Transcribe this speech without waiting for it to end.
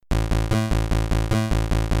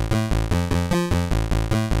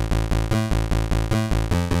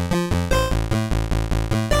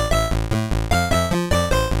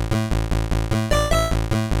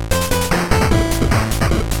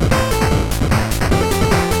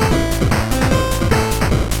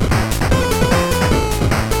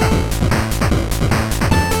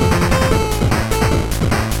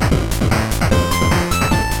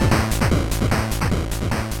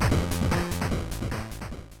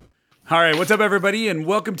All right, what's up, everybody, and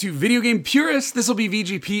welcome to Video Game Purists. This will be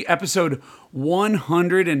VGP episode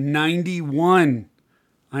 191.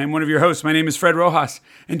 I am one of your hosts. My name is Fred Rojas,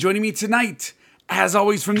 and joining me tonight, as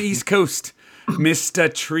always from the East Coast,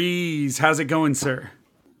 Mr. Trees. How's it going, sir?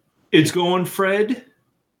 It's going, Fred.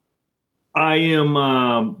 I am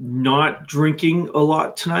not drinking a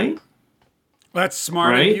lot tonight. That's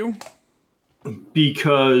smart of you.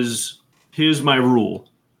 Because here's my rule,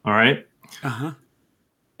 all right? Uh-huh.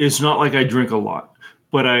 It's not like I drink a lot,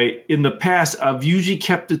 but in the past, I've usually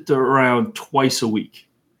kept it to around twice a week,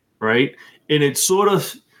 right? And it sort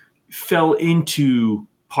of fell into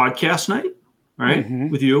podcast night, right,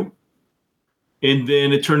 with you. And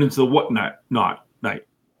then it turned into the whatnot night.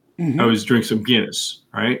 I was drinking some Guinness,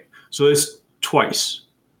 right? So it's twice,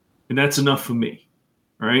 and that's enough for me,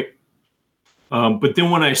 right? But then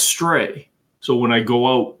when I stray, so when I go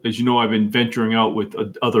out, as you know, I've been venturing out with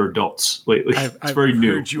other adults lately. It's very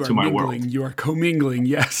new to my world. You are commingling,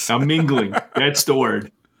 yes. I'm mingling. That's the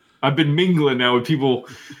word. I've been mingling now with people,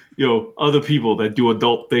 other people that do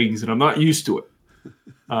adult things, and I'm not used to it.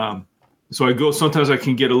 So sometimes I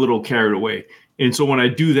can get a little carried away. And so when I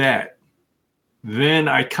do that, then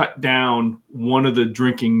I cut down one of the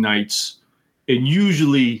drinking nights, and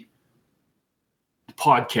usually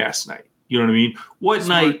podcast night. You know what I mean?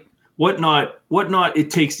 Whatnot, it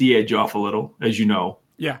takes the edge off a little, as you know.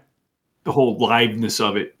 Yeah. The whole liveness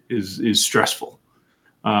of it is stressful.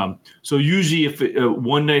 So usually if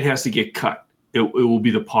one night has to get cut, it will be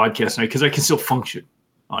the podcast night because I can still function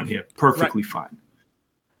on here perfectly fine.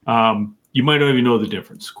 You might not even know the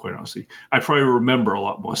difference, quite honestly. I probably remember a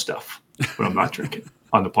lot more stuff when I'm not drinking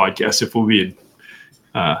on the podcast, if we're being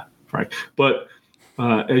frank. But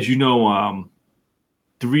as you know,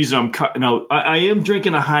 the reason I'm cutting out, I am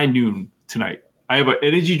drinking a high noon tonight. I have an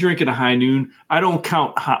energy drink and a high noon. I don't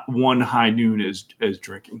count one high noon as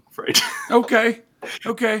drinking, Fred. Okay.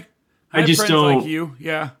 I just don't. Like you,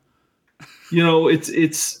 yeah. It's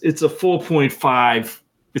a 4.5.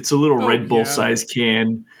 It's a little Red Bull size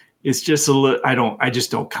can. It's just a little. I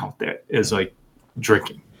just don't count that as like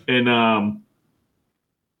drinking. And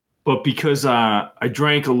but because I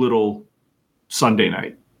drank a little Sunday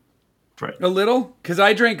night. Right. A little? Because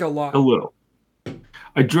I drank a lot. A little.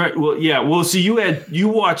 I drank. Well, yeah. Well, so you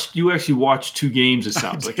actually watched two games. It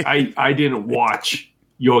sounds like I didn't watch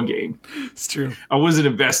your game. It's true. I wasn't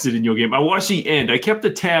invested in your game. I watched the end. I kept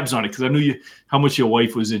the tabs on it because I knew how much your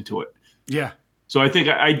wife was into it. Yeah. So I think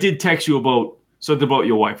I did text you about something about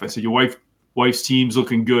your wife. I said your wife's team's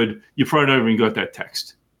looking good. You probably never even got that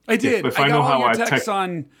text. I did. If I know how I text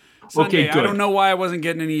on Sunday. Okay, good. I don't know why I wasn't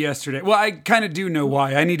getting any yesterday. Well, I kind of do know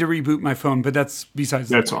why. I need to reboot my phone, but that's besides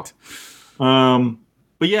the point. All.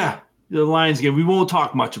 But yeah, the Lions game. We won't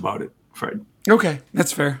talk much about it, Fred. Okay,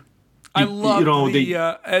 that's fair. I love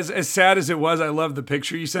as sad as it was. I love the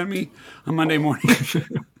picture you sent me on Monday morning.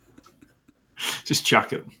 Just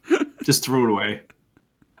chuck it. Just throw it away.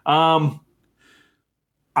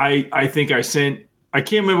 I think I sent. I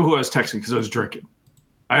can't remember who I was texting because I was drinking.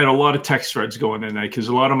 I had a lot of text threads going that night because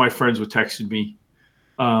a lot of my friends were texting me.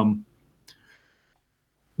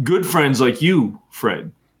 Good friends like you,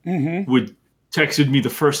 Fred, would texted me the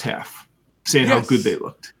first half saying how good they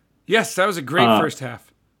looked. Yes, that was a great first half.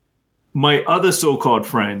 My other so-called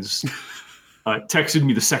friends texted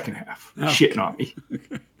me the second half, shitting on me.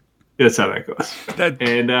 That's how that goes.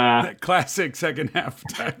 That classic second half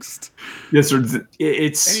text. Yes,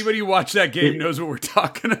 it's anybody who watched that game knows what we're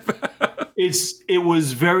talking about. It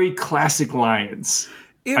was very classic Lions.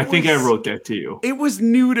 I think I wrote that to you. It was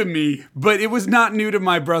new to me, but it was not new to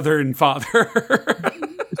my brother and father.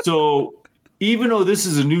 So even though this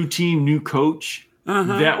is a new team, new coach,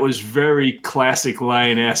 that was very classic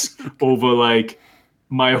Lion-esque over like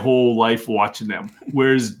my whole life watching them.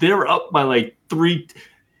 Whereas they're up by like 3.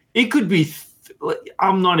 It could be.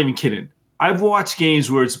 I'm not even kidding. I've watched games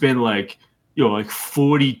where it's been like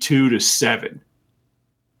 42-7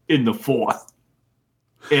 in the fourth,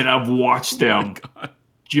 and I've watched them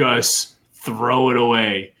just throw it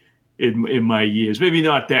away in my years. Maybe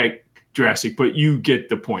not that drastic, but you get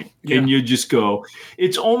the point. Yeah. And you just go.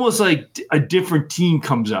 It's almost like a different team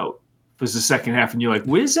comes out for the second half, and you're like,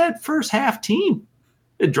 "Where's that first half team?"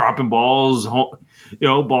 They're dropping balls.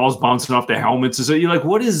 Balls bouncing off the helmets. And so you're like,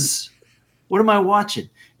 what am I watching?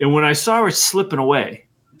 And when I saw it slipping away,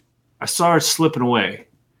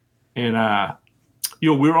 and, we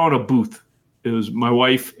were on a booth. It was my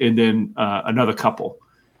wife and then another couple.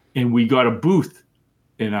 And we got a booth.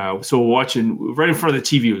 And so we're watching right in front of the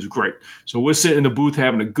TV. It was great. So we're sitting in the booth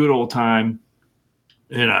having a good old time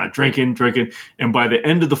and drinking. And by the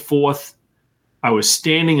end of the fourth, I was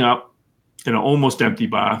standing up in an almost empty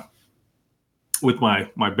bar. with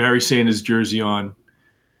my Barry Sanders jersey on,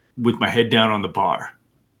 with my head down on the bar.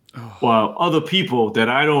 Oh. While other people that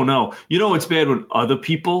I don't know, it's bad when other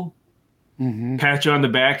people pat you on the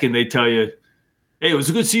back and they tell you, hey, it was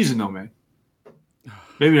a good season though, man.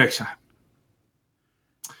 Maybe next time.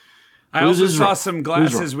 I also saw some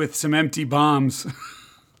glasses with some empty bombs.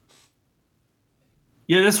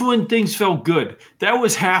 Yeah, that's when things felt good. That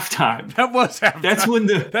was halftime. That was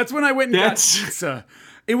halftime. That's when I went and got pizza.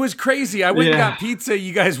 It was crazy. I went and got pizza.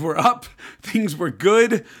 You guys were up. Things were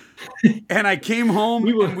good. And I came home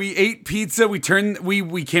and we ate pizza. We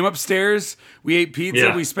came upstairs. We ate pizza.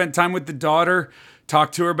 Yeah. We spent time with the daughter,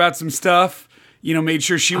 talked to her about some stuff, made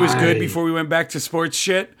sure she was good before we went back to sports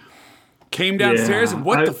shit. Came downstairs and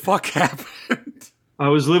what the fuck happened? I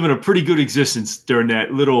was living a pretty good existence during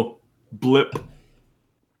that little blip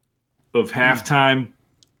of halftime,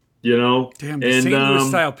 Damn, the St. Louis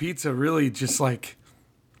style pizza really just like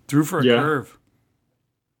threw for a curve.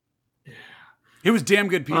 It was damn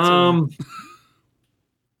good pizza.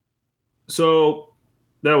 So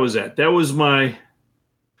that was it. That was my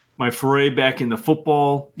foray back in the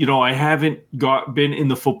football. I haven't been in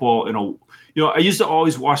the football in I used to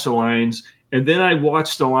always watch the Lions, and then I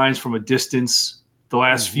watched the Lions from a distance the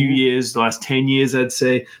last few years, the last 10 years, I'd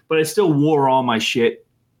say. But I still wore all my shit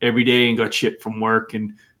every day and got shit from work,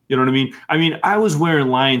 and you know what I mean? I mean, I was wearing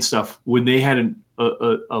Lion stuff when they had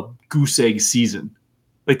a goose egg season.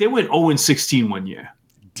 Like they went 0-16 one year.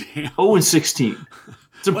 Damn. 0-16.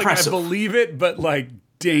 It's impressive. I believe it, but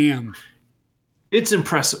damn. It's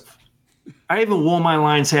impressive. I even wore my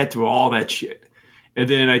Lions hat through all that shit. And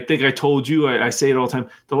then I think I told you, I say it all the time,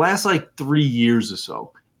 the last 3 years or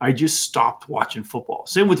so, I just stopped watching football.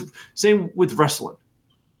 Same with wrestling.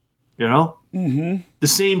 The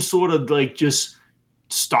same sort of just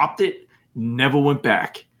stopped it, never went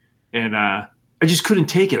back. And I just couldn't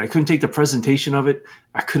take it. I couldn't take the presentation of it.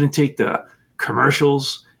 I couldn't take the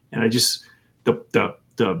commercials, and I just the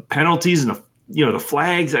penalties and the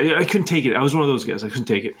flags. I couldn't take it. I was one of those guys. I couldn't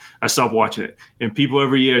take it. I stopped watching it. And people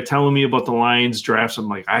every year telling me about the Lions drafts. I'm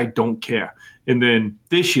like, I don't care. And then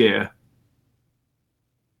this year,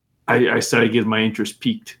 I started getting my interest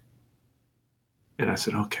peaked, and I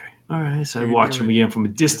said, okay, all right. So I watched them again from a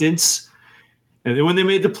distance. And then when they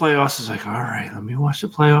made the playoffs, I was like, all right, let me watch the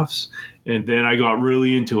playoffs. And then I got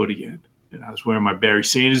really into it again. And I was wearing my Barry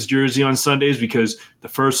Sanders jersey on Sundays because the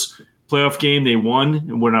first playoff game they won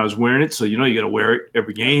and when I was wearing it. So, you got to wear it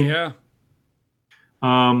every game. Yeah.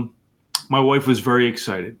 My wife was very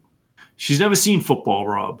excited. She's never seen football,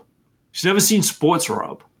 Rob. She's never seen sports,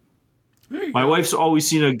 Rob. My wife's always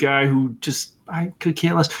seen a guy who I could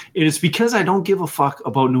care less. And it's because I don't give a fuck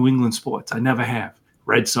about New England sports. I never have.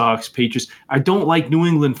 Red Sox, Patriots. I don't like New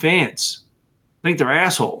England fans. I think they're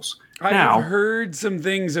assholes. I've heard some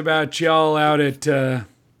things about y'all out at,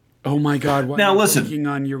 oh my God, what now, are you listen. thinking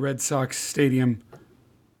on your Red Sox stadium?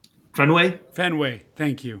 Fenway,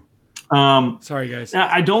 thank you. Sorry, guys. Now,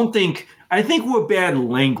 I think we're bad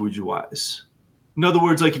language-wise. In other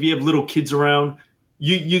words, if you have little kids around,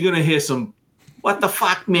 you're going to hear some, what the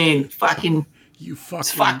fuck, man, fucking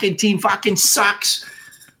team fucking sucks.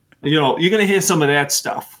 You're going to hear some of that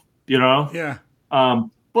stuff, Yeah.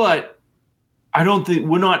 But I don't think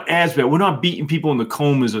we're not as bad. We're not beating people in the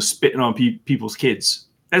comas or spitting on people's kids.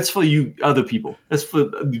 That's for you other people. That's for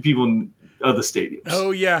the people in other stadiums.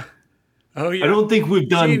 Oh, yeah. I don't think we've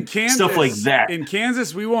done stuff like that. In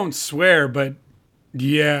Kansas, we won't swear, but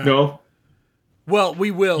yeah. No? Well,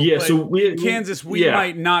 we will. Yeah, so in Kansas, we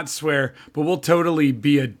might not swear, but we'll totally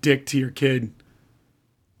be a dick to your kid.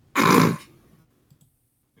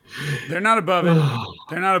 They're not above it.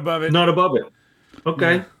 Not above it.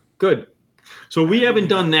 Okay, yeah. Good. So we haven't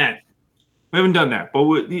done that. But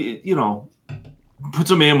put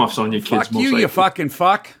some earmuffs on your kids. Fuck you, you fucking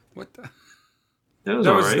fuck. What the? That was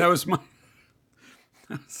all right. That was my.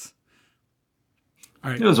 All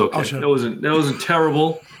right. It was okay. That wasn't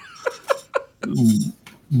terrible.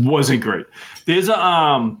 Wasn't great. There's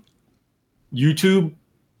a YouTube.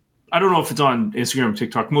 I don't know if it's on Instagram or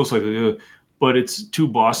TikTok. Most likely, but it's two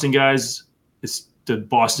Boston guys. It's the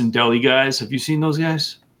Boston Deli guys. Have you seen those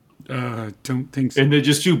guys? Don't think so. And they're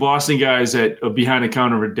just two Boston guys that are behind the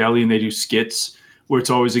counter of a deli, and they do skits where it's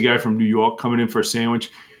always a guy from New York coming in for a sandwich.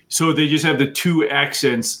 So they just have the two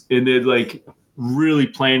accents, and they're really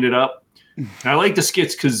playing it up. And I like the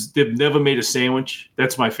skits because they've never made a sandwich.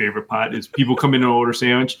 That's my favorite part is people come in and order a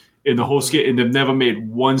sandwich in the whole skit, and they've never made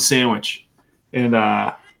one sandwich. And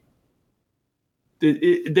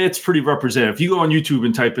that's pretty representative. If you go on YouTube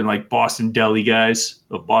and type in Boston Deli guys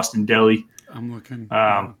or Boston Deli. I'm looking.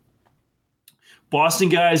 Boston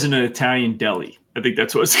guys in an Italian deli. I think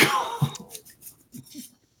that's what it's called.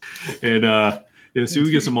 And see if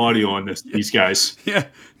we get some audio on these guys. Yeah,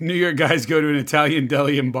 New York guys go to an Italian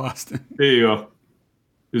deli in Boston. There you go.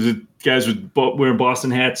 Is it guys wearing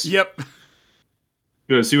Boston hats? Yep.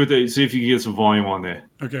 Good. See if you can get some volume on there.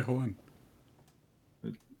 Okay, hold on.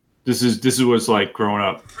 This is what it's like growing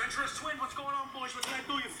up.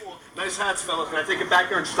 Nice hats, fellas. Can I take it back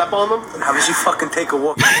there and step on them? How does you fucking take a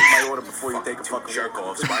walk and take my order before you take a fucking jerk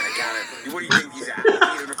off behind the counter? What do you think he's at?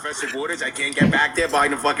 Eating aggressive orders? I can't get back there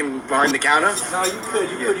behind the counter? No, you could.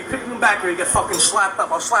 You couldn't come back here. You get fucking slapped up.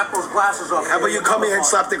 I'll slap those glasses off. How about you come here and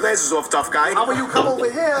slap the glasses off, tough guy? How about you come over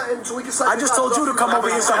here and so we can slap I just told you to come over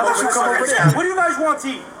here, so how about you come over there? What do you guys want to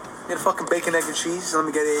eat? Get a fucking bacon, egg, and cheese. Let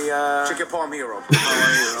me get a chicken palm hero.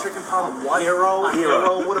 Chicken palm what? Hero?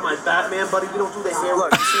 What am I, Batman, buddy? You don't do the hero.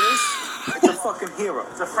 Look, you see this? It's a fucking hero.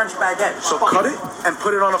 It's a French baguette. So cut it and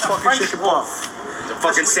put it on a fucking chicken palm. It's a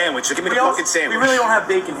fucking sandwich. So give me the fucking sandwich. We really don't have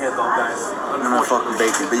bacon here, though, guys. No fucking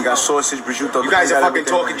bacon, but you got sausage, prosciutto. You guys are fucking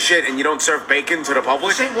talking shit, and you don't serve bacon to the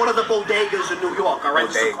public? This ain't one of the bodegas in New York, all right?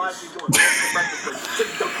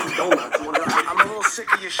 I'm a little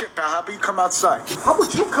sick of your shit, pal. How about you come outside? How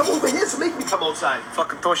about you come over here to make me come outside?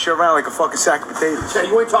 Fucking toss you around like a fucking sack of potatoes. Yeah,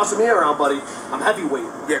 you ain't tossing me around, buddy. I'm heavyweight.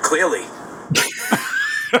 Yeah, clearly.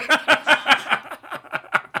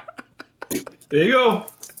 There you go.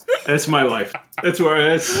 That's my life. That's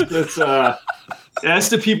the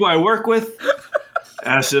people I work with.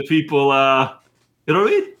 That's the people, you know what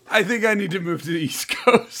I mean? I think I need to move to the East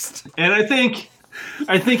Coast. And I think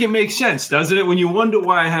it makes sense, doesn't it? When you wonder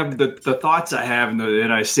why I have the thoughts I have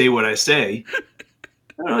and I say what I say,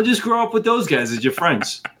 just grow up with those guys as your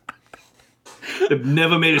friends. They've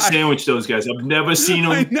never made a sandwich, those guys. I've never seen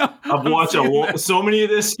them. I've watched so many of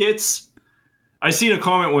their skits. I seen a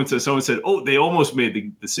comment once that someone said, "Oh, they almost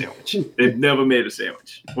made the sandwich. They've never made a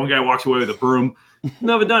sandwich." One guy walks away with a broom.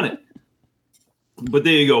 Never done it. But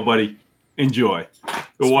there you go, buddy. Enjoy.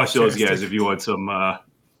 Go watch those guys if you want some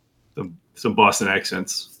Boston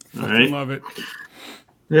accents. All right. Love it.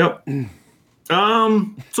 Yep.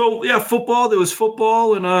 So yeah, football. There was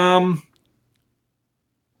football, and I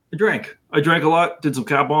drank a lot. Did some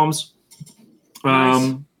cat bombs.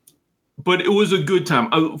 Nice. But it was a good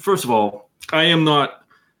time. First of all, I am not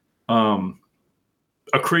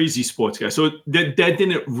a crazy sports guy, so that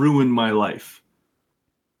didn't ruin my life.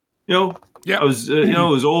 Yeah. I was, it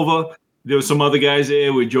was over. There were some other guys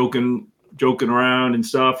there. We were joking around and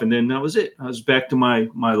stuff, and then that was it. I was back to my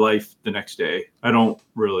life the next day.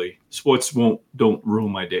 Sports don't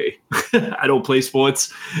ruin my day. I don't play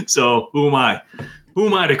sports, so who am I? Who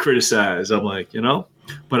am I to criticize? I'm like,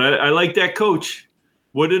 But I like that coach.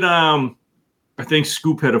 What did I think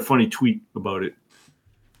Scoop had a funny tweet about it.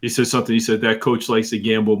 He said something. He said that coach likes to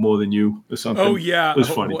gamble more than you or something. Oh, yeah. It was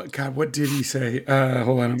funny. What did he say?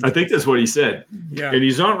 Hold on. I think that's what he said. Yeah. And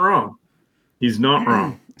he's not wrong. He's not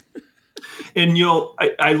wrong. And,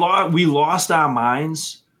 we lost our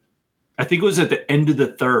minds. I think it was at the end of the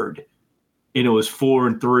third, and it was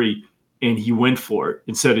 4-3, and he went for it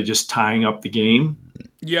instead of just tying up the game.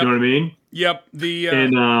 Yep. You know what I mean? Yep.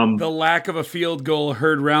 The lack of a field goal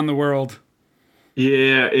heard around the world.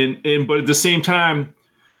 Yeah, but at the same time,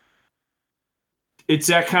 it's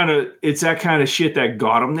that kind of shit that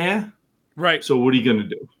got him there. Right. So what are you gonna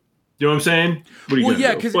do? You know what I'm saying?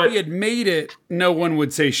 Because if he had made it, no one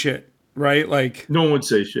would say shit, right? Like no one would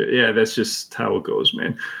say shit. Yeah, that's just how it goes,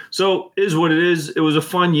 man. So it is what it is. It was a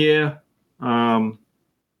fun year. And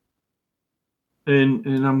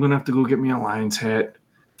I'm gonna have to go get me a Lions hat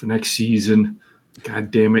for next season.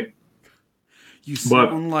 God damn it. You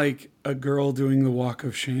sound like a girl doing the walk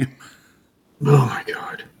of shame. Oh my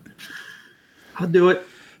God. I'll do it.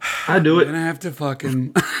 You're gonna have to fuck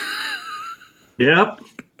him. Yep.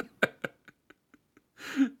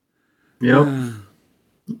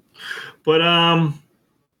 But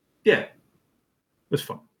yeah. It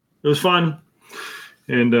was fun.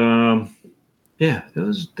 And that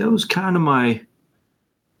was kind of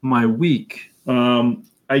my week.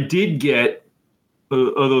 I did get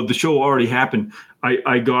although the show already happened,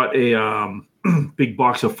 I got a big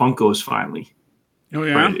box of Funkos finally. Oh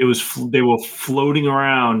yeah, right? They were floating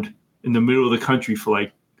around in the middle of the country for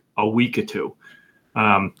like a week or two,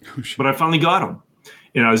 but I finally got them,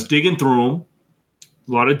 and I was digging through them.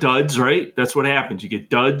 A lot of duds, right? That's what happens. You get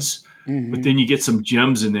duds, but then you get some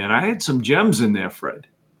gems in there. And I had some gems in there, Fred.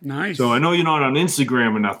 Nice. So I know you're not on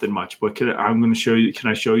Instagram or nothing much, but I'm going to show you. Can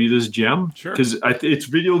I show you this gem? Sure. Because it's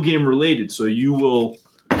video game related, so you will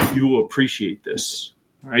appreciate this.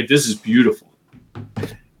 All right, this is beautiful.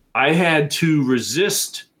 I had to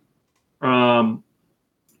resist not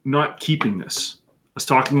keeping this. I was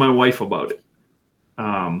talking to my wife about it.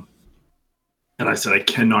 And I said, I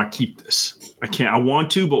cannot keep this. I can't. I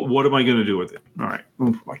want to, but what am I going to do with it? All right. I'm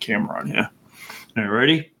going to put my camera on here. All right,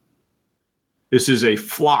 ready? This is a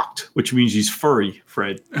flocked, which means he's furry,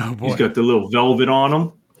 Fred. Oh, boy. He's got the little velvet on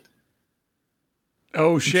him.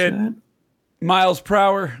 Oh, shit. Miles per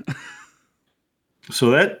hour.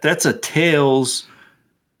 So that's a Tails.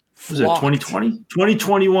 Was it 2020?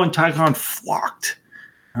 2021 Tycon flocked.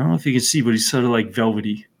 I don't know if you can see, but he's sort of like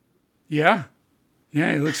velvety. Yeah.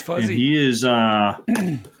 Yeah, he looks fuzzy. And he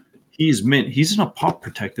is mint. He's in a pop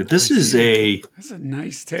protector. That's a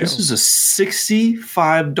nice tail. This is a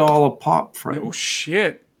 $65 pop, Fred. Oh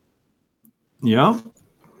shit. Yep.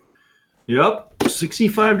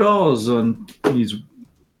 $65 on these.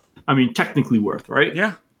 I mean, technically worth, right?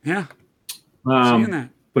 Yeah. Seeing that.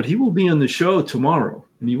 But he will be on the show tomorrow,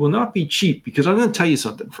 and he will not be cheap because I'm going to tell you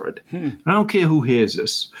something, Fred. I don't care who hears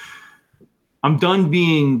this. I'm done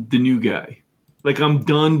being the new guy. Like, I'm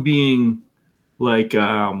done being like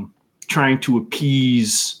trying to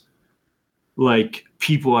appease like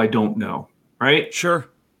people I don't know, right? Sure.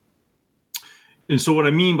 And so what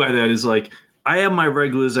I mean by that is like I have my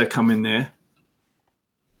regulars that come in there,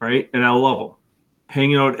 right? And I love them.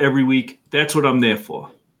 Hanging out every week. That's what I'm there for,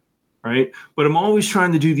 right? But I'm always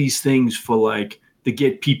trying to do these things for like to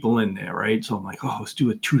get people in there, right? So I'm like, oh, let's do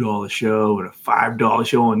a $2 show and a $5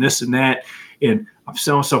 show and this and that. And I'm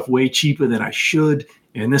selling stuff way cheaper than I should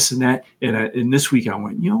and this and that. And this week I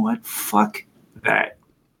went, you know what? Fuck that.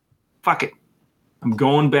 Fuck it. I'm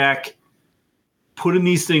going back, putting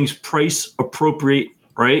these things price appropriate,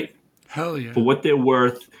 right? Hell yeah. For what they're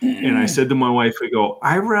worth. And I said to my wife, I go,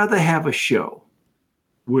 I'd rather have a show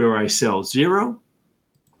where I sell 0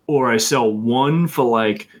 or I sell 1 for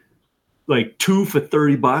like 2 for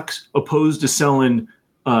 $30 opposed to selling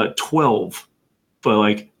 12 for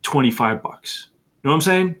like $25. You know what I'm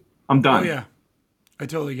saying? I'm done. Oh yeah. I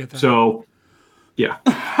totally get that. So yeah.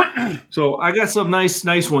 So I got some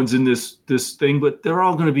nice ones in this thing, but they're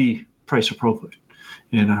all going to be price appropriate.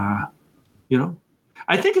 And you know,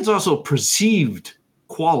 I think it's also perceived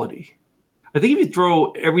quality. I think if you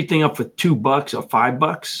throw everything up for $2 or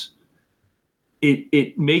 $5,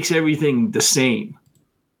 it makes everything the same.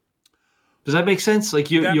 Does that make sense?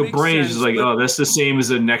 Like your brain is like, oh, that's the same as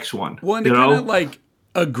the next one. Well, and to kind of like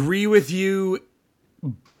agree with you,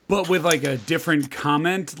 but with like a different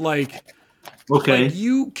comment, like, okay, like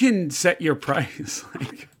you can set your price.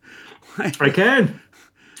 I can.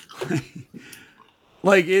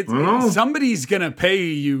 Like it's somebody's gonna pay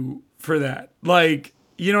you for that. Like,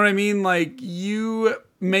 you know what I mean? Like you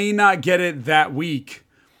may not get it that week,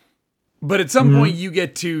 but at some point you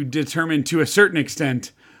get to determine to a certain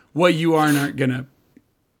extent what you are and aren't gonna.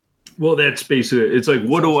 Well, that's basically it's like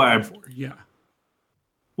what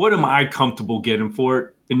am I comfortable getting for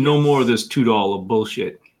it, and no more of this $2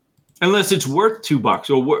 bullshit, unless it's worth $2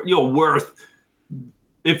 or worth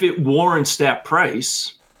if it warrants that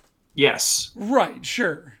price. Yes. Right.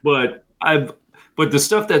 Sure. But the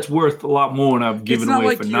stuff that's worth a lot more, and I've given away for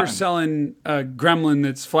nothing. It's not like you're selling a gremlin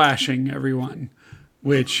that's flashing everyone,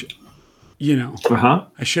 which, you know,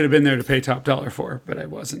 I should have been there to pay top dollar for, but I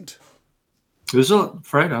wasn't.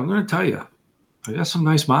 Fred, I'm going to tell you, I got some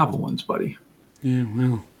nice Marvel ones, buddy. Yeah,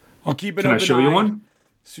 well, I'll keep it. Can I show you one?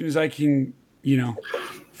 As soon as I can, you know,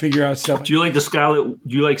 figure out stuff. Do you like Do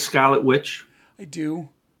you like Scarlet Witch? I do.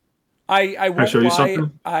 I won't show you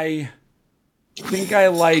something? I think I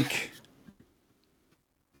like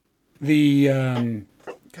the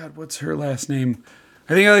God, what's her last name?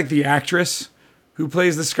 I think I like the actress who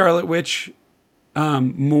plays the Scarlet Witch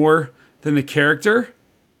more than the character.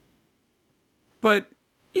 But,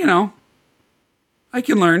 you know, I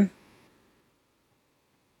can learn.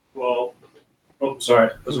 Well, sorry.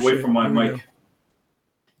 I was away from my mic.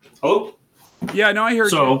 Oh? Yeah, no, I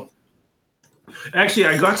heard you. Actually,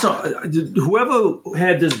 I got some. Whoever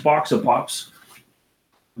had this box of pops,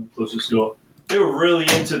 close this door. They were really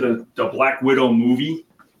into the Black Widow movie.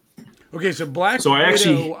 Okay, so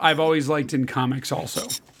Widow, I've always liked in comics also.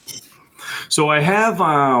 So I have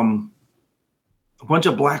a bunch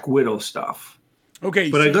of Black Widow stuff. Okay,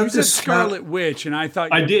 but so I got you said Scarlet Witch, and I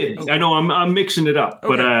thought I did. Okay. I know I'm mixing it up,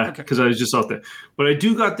 but because I was just out there. But I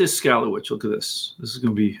do got this Scarlet Witch. Look at this. This is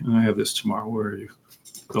gonna be. I have this tomorrow. Where are you?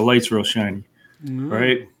 The light's real shiny.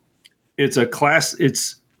 Right, it's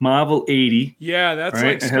it's Marvel 80. Yeah, that's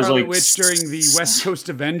right? like Scarlet Witch during the West Coast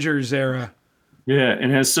Avengers era. Yeah,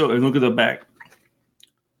 and and look at the back.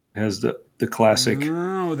 It has the classic.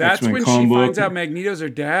 Oh, that's when she finds out Magneto's her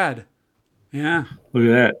dad. Yeah. Look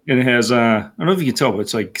at that. And it has I don't know if you can tell, but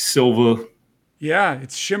it's like silver. Yeah,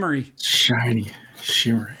 it's shimmery. Shiny,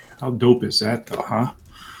 shimmery. How dope is that though, huh?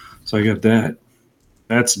 So I got that.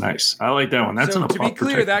 That's nice. I like that one. That's so an to be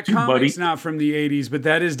clear, that comic's buddy. not from the 80s, but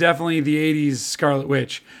that is definitely the 80s Scarlet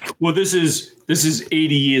Witch. Well, this is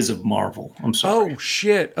 80 years of Marvel. I'm sorry. Oh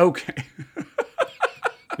shit. Okay.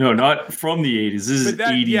 No, not from the 80s. This is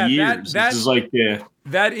 80 years. This is like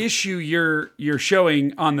that issue you're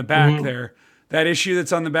showing on the back there. That issue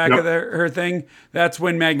that's on the back of her thing. That's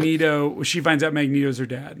when she finds out Magneto's her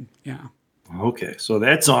dad. Yeah. Okay, so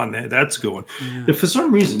that's on there. That's going. Yeah. For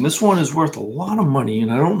some reason, this one is worth a lot of money,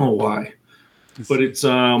 and I don't know why. But it's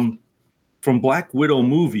from Black Widow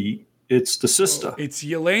movie. It's the sister. Oh, it's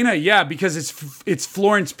Yelena, yeah, because it's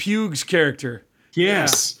Florence Pugh's character.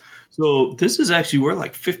 Yes. Yeah. So this is actually worth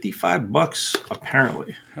like $55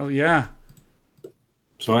 apparently. Hell yeah.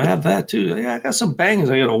 So I have that too. Yeah, I got some bangers.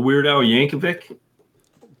 I got a Weird Al Yankovic.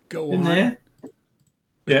 Go in on. There.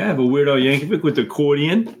 Yeah, I have a Weird Al Yankovic with the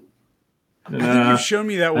accordion. I think you've shown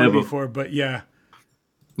me that one before, but yeah.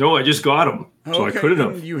 No, I just got them, so I couldn't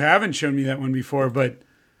have. You haven't shown me that one before, but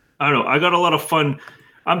I don't know. I got a lot of fun.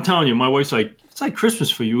 I'm telling you, my wife's like, it's like Christmas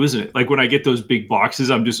for you, isn't it? Like when I get those big boxes,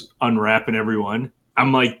 I'm just unwrapping everyone.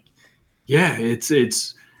 I'm like, yeah,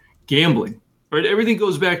 it's gambling, right? Everything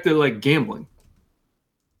goes back to like gambling.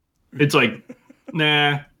 It's like,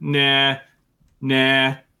 nah.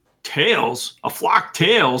 Tails, a flock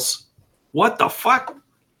tails. What the fuck?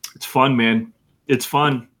 It's fun, man. It's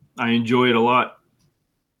fun. I enjoy it a lot.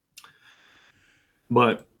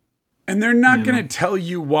 And they're not going to tell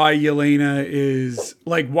you why Yelena is,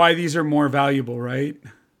 like, why these are more valuable, right?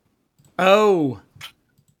 Oh.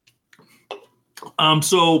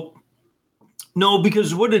 So, no,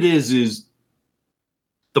 because what it is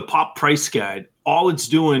the pop price guide. All it's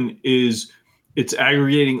doing is it's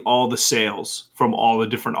aggregating all the sales from all the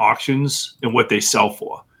different auctions and what they sell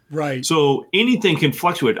for. Right. So anything can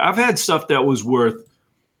fluctuate. I've had stuff that was worth,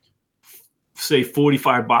 say,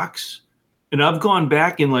 $45, and I've gone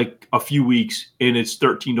back in like a few weeks and it's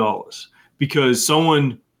 $13 because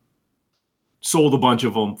someone sold a bunch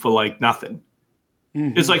of them for like nothing.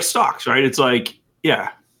 Mm-hmm. It's like stocks, right? It's like, yeah.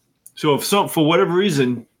 So if for whatever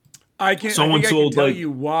reason, someone sold tell like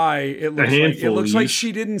you why it looks like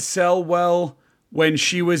she didn't sell well when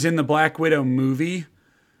she was in the Black Widow movie.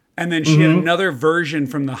 And then she had another version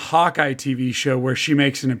from the Hawkeye TV show where she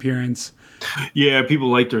makes an appearance. Yeah, people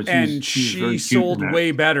liked her. And she sold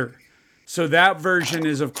way better. So that version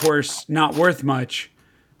is, of course, not worth much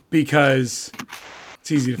because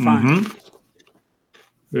it's easy to find.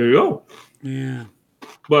 There you go. Yeah.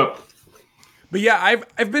 But yeah,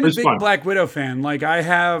 I've been a big Black Widow fan. Like I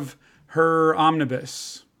have her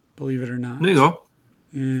omnibus, believe it or not. There you go.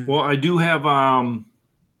 Yeah. Well, I do have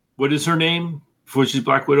what is her name? Before she's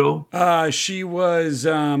Black Widow? She was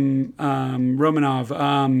Romanov.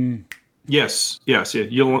 Yes. Yeah. She was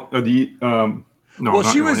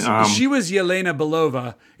Yelena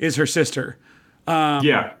Belova is her sister.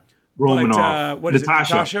 Yeah. Romanov. What is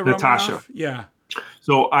Natasha? Natasha. Yeah.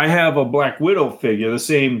 So I have a Black Widow figure, the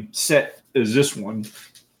same set as this one.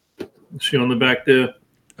 Is she on the back there?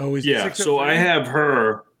 Oh, is it 603? So I have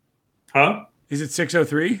her. Huh? Is it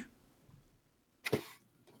 603?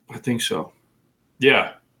 I think so.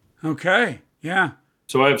 Yeah. Okay. Yeah.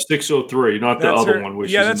 So I have 603, not the other one, which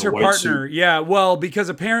is that's her partner. Suit. Yeah. Well, because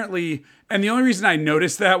apparently, and the only reason I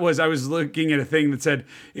noticed that was I was looking at a thing that said,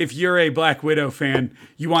 if you're a Black Widow fan,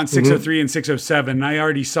 you want 603 and 607. And I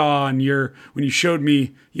already saw when you showed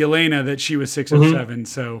me Yelena that she was 607.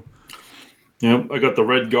 So. Yep. I got the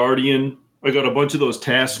Red Guardian. I got a bunch of those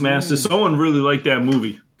Taskmasters. Someone really liked that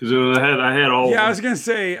movie because I had all. Yeah, I was gonna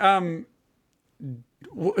say.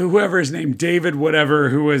 Whoever his name, David, whatever,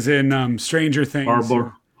 who was in Stranger Things.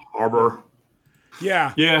 Harbor.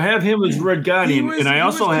 Yeah. Yeah, I have him as Red Guardian, and I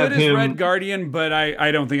also have him as Red Guardian, but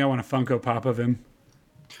I don't think I want a Funko Pop of him.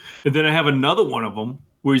 And then I have another one of them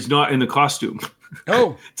where he's not in the costume.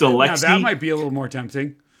 Oh, it's Alexi. Now that might be a little more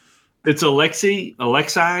tempting. It's Alexi,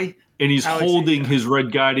 and he's holding his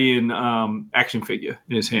Red Guardian action figure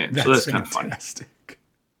in his hand. So that's kind of funny.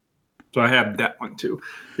 So I have that one too.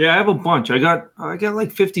 Yeah, I have a bunch. I got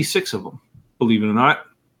like 56 of them, believe it or not.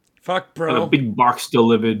 Fuck, bro. Got a big box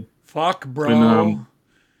delivered. Fuck, bro. And,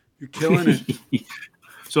 you're killing it.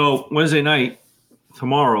 So Wednesday night,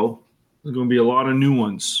 tomorrow, there's going to be a lot of new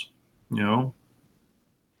ones. You know?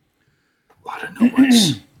 A lot of new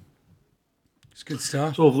ones. It's good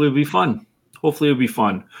stuff. So hopefully it'll be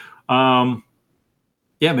fun.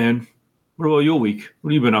 Yeah, man. What about your week?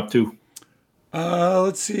 What have you been up to?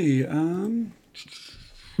 Let's see. Throw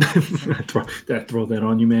that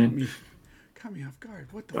on you, man. Caught me off guard.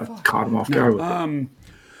 What the fuck? Caught him off guard with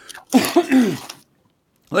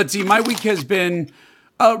Let's see. My week has been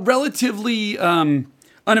relatively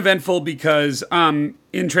uneventful because I'm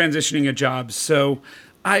in transitioning a job. So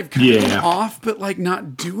I've kind of been off, but like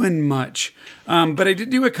not doing much. But I did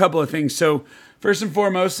do a couple of things. So first and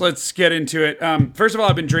foremost, let's get into it. First of all,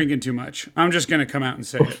 I've been drinking too much. I'm just going to come out and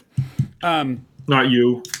say it. Not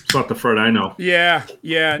you. It's not the Fred I know. Yeah.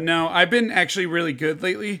 No, I've been actually really good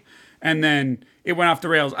lately. And then it went off the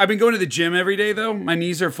rails. I've been going to the gym every day, though. My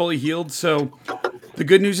knees are fully healed. So the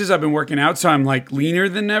good news is I've been working out. So I'm like leaner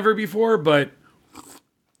than ever before. But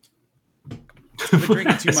I've been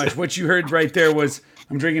drinking too much. What you heard right there was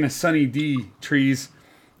I'm drinking a Sunny D, Trees.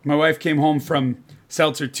 My wife came home from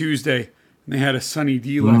Seltzer Tuesday. And they had a Sunny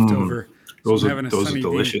D left over. Those are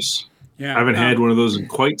delicious. Yeah, I haven't had one of those in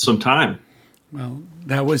quite some time. Well,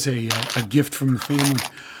 that was a gift from the family.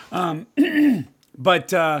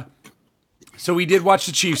 So we did watch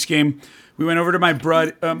the Chiefs game. We went over to my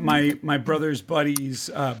brother's buddy's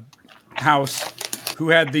house, who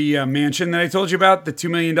had the mansion that I told you about, the $2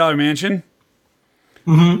 million mansion.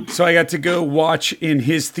 Mm-hmm. So I got to go watch in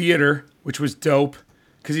his theater, which was dope,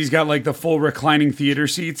 because he's got like the full reclining theater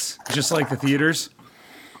seats, just like the theaters.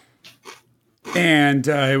 And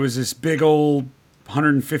it was this big old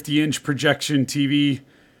 150-inch projection TV.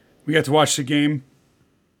 We got to watch the game.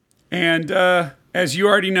 And as you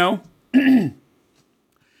already know,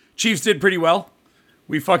 Chiefs did pretty well.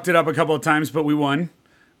 We fucked it up a couple of times, but we won.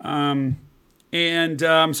 And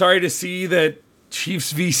I'm sorry to see that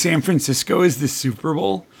Chiefs v. San Francisco is the Super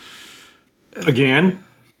Bowl. Again?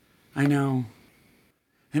 I know.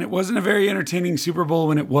 And it wasn't a very entertaining Super Bowl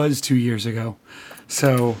when it was 2 years ago.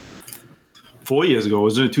 So 4 years ago,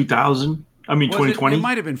 wasn't it 2000? I mean, 2020? It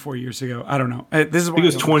might have been 4 years ago. I don't know. This is I think it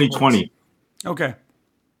was 2020. Okay.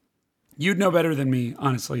 You'd know better than me,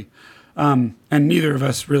 honestly. And neither of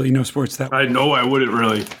us really know sports that well. I know I wouldn't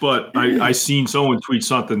really, but I seen someone tweet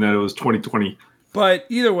something that it was 2020. But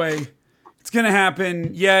either way, it's going to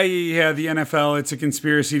happen. Yeah, the NFL, it's a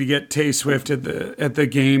conspiracy to get Tay Swift at the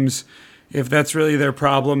games. If that's really their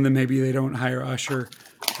problem, then maybe they don't hire Usher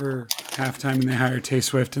for halftime and they hire Tay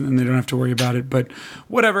Swift and then they don't have to worry about it. But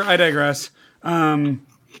whatever, I digress.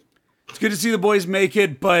 It's good to see the boys make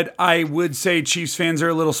it, but I would say Chiefs fans are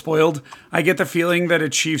a little spoiled. I get the feeling that a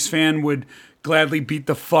Chiefs fan would gladly beat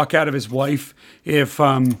the fuck out of his wife if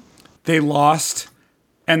they lost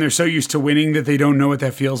and they're so used to winning that they don't know what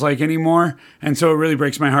that feels like anymore. And so it really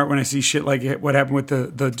breaks my heart when I see shit like what happened with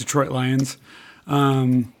the Detroit Lions.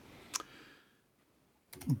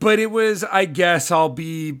 But it was, I guess I'll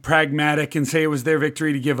be pragmatic and say it was their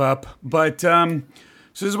victory to give up. But so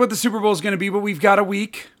this is what the Super Bowl is going to be, but we've got a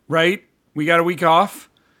week, right? We got a week off.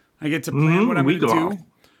 I get to plan what I'm going to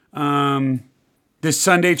do. This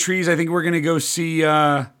Sunday, Trees, I think we're going to go see,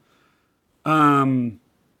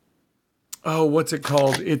 what's it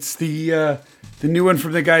called? It's the new one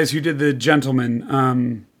from the guys who did The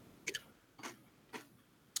Gentleman.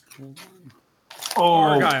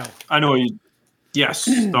 Argyle. I know you. Yes,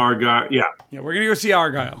 Argyle. Yeah. Yeah, we're going to go see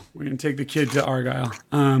Argyle. We're going to take the kid to Argyle.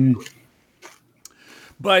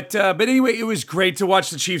 But anyway, it was great to watch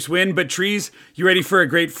the Chiefs win. But Trees, you ready for a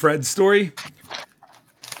great Fred story?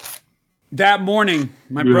 That morning,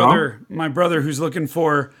 my brother who's looking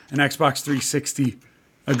for an Xbox 360,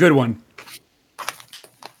 a good one,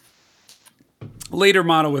 later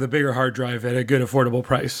model with a bigger hard drive at a good affordable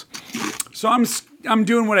price. So I'm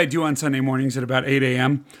doing what I do on Sunday mornings at about 8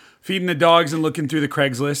 a.m., feeding the dogs and looking through the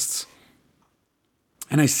Craigslists.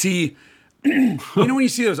 And I see, you know when you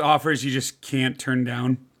see those offers you just can't turn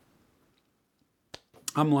down?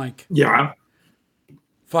 I'm like, yeah,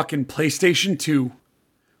 fucking PlayStation 2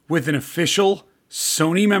 with an official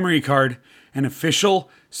Sony memory card, an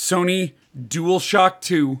official Sony DualShock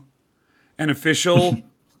 2, an official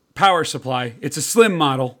power supply. It's a slim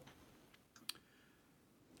model.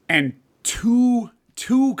 And two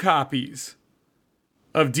copies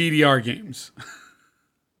of DDR games.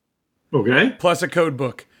 Okay. Plus a code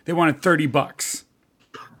book. They wanted $30.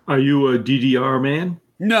 Are you a DDR man?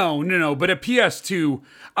 No. But a PS2,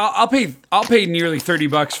 I'll pay nearly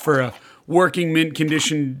 $30 for a working mint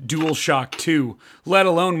condition DualShock 2, let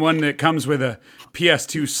alone one that comes with a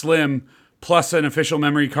PS2 Slim plus an official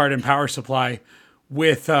memory card and power supply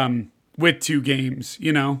with 2 games,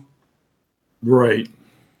 you know? Right.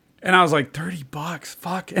 And I was like, $30,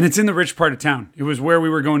 fuck. And it's in the rich part of town. It was where we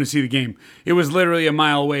were going to see the game. It was literally a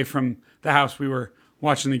mile away from the house we were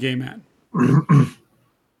watching the game at.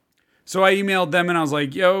 So I emailed them and I was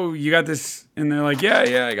like, yo, you got this? And they're like,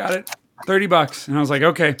 yeah, I got it. $30. And I was like,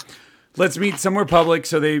 okay, let's meet somewhere public.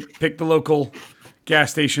 So they picked the local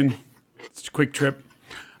gas station. It's a quick trip.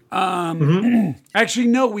 Actually,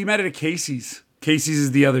 no, we met at a Casey's. Casey's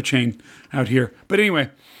is the other chain out here. But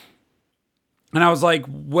anyway, And I was like,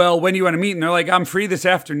 well, when do you want to meet? And they're like, I'm free this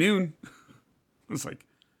afternoon. I was like,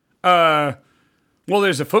 well,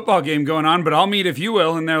 there's a football game going on, but I'll meet if you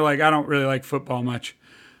will. And they're like, I don't really like football much.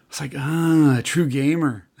 I was like, a true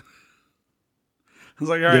gamer. I was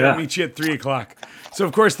like, all right, I'll meet you at 3:00. So,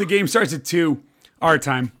 of course, the game starts at 2 our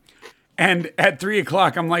time. And at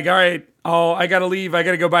 3:00, I'm like, all right, I got to leave. I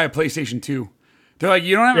got to go buy a PlayStation 2. They're like,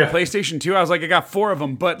 you don't have a PlayStation 2? I was like, I got 4 of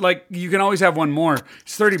them, but like, you can always have one more.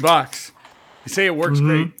 It's $30. They say it works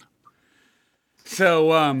great.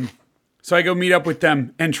 So I go meet up with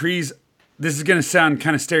them, and Trees, this is going to sound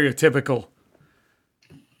kind of stereotypical,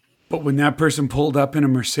 but when that person pulled up in a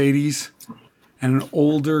Mercedes and an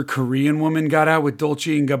older Korean woman got out with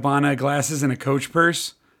Dolce & Gabbana glasses and a Coach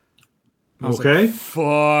purse, I was like,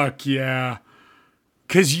 fuck yeah.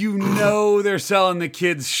 Because they're selling the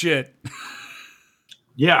kids shit.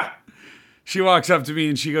 Yeah. She walks up to me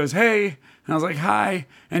and she goes, hey. And I was like, hi.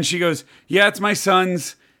 And she goes, yeah, it's my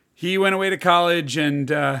son's. He went away to college and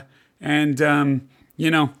we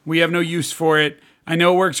have no use for it. I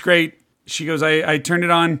know it works great. She goes, I turned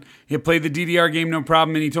it on. He played the DDR game, no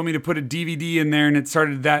problem. And he told me to put a DVD in there, and it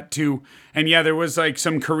started that too. And yeah, there was like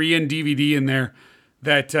some Korean DVD in there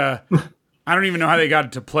that I don't even know how they got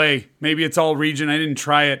it to play. Maybe it's all region. I didn't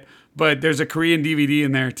try it, but there's a Korean DVD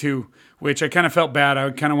in there too, which I kind of felt bad. I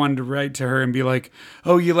kind of wanted to write to her and be like,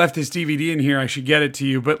 oh, you left this DVD in here. I should get it to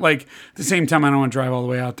you. But like at the same time, I don't want to drive all the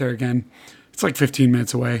way out there again. It's like 15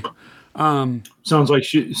 minutes away. Sounds like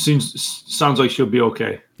she'll be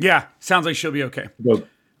okay. Yeah, sounds like she'll be okay. But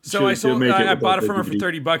so I bought it from her for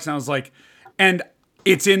 $30, and I was like, and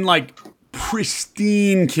it's in like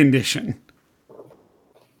pristine condition.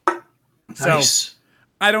 Nice. So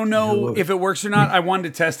I don't know if it works or not. I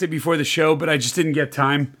wanted to test it before the show, but I just didn't get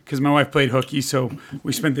time because my wife played hooky, so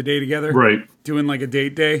we spent the day together. Right. Doing like a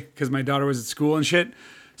date day because my daughter was at school and shit.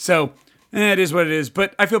 So it is what it is,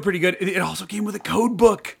 but I feel pretty good. It also came with a code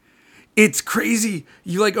book. It's crazy.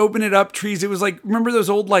 You like open it up, Trees. It was like, remember those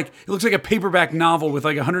old, like, it looks like a paperback novel with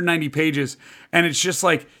like 190 pages, and it's just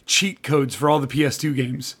like cheat codes for all the PS2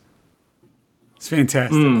 games. It's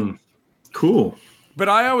fantastic. Cool. But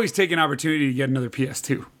I always take an opportunity to get another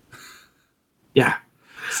PS2. Yeah.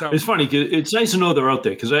 So it's funny. It's nice to know they're out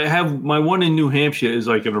there because I have my one in New Hampshire is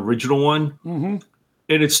like an original one. Mm-hmm.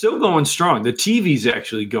 And it's still going strong. The TV's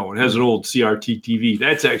actually going. It has an old CRT TV.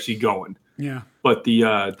 That's actually going. Yeah. But the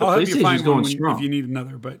PlayStation is going strong. If you need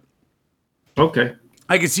another, but okay.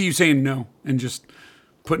 I could see you saying no and just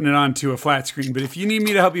putting it onto a flat screen. But if you need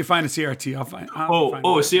me to help you find a CRT, I'll find. A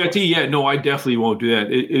CRT? Yeah, no, I definitely won't do that.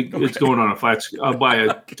 It's going on a flat screen. I'll buy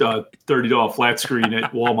a $30 flat screen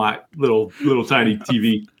at Walmart, little tiny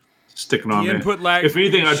TV, sticking on there. Input lag. If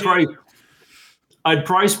anything, I'd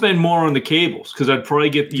probably spend more on the cables because I'd probably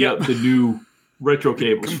get the new retro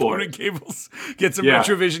cables for it. Cables. Get some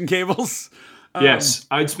Retrovision cables. Yes,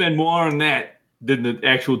 I'd spend more on that than the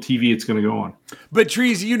actual TV it's going to go on. But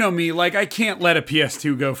Trees, you know me, like I can't let a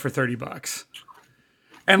PS2 go for $30.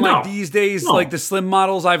 And like these days, like the slim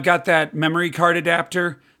models, I've got that memory card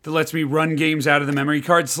adapter that lets me run games out of the memory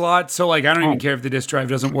card slot. So like I don't even care if the disk drive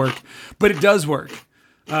doesn't work, but it does work,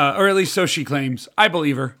 or at least so she claims. I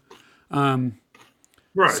believe her.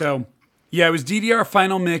 Right. So yeah, it was DDR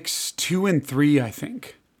Final Mix 2 and 3, I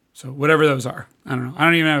think. So whatever those are, I don't know. I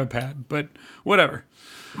don't even have a pad, but whatever.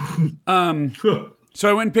 So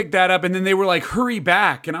I went and picked that up, and then they were like, hurry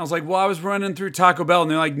back. And I was like, well, I was running through Taco Bell,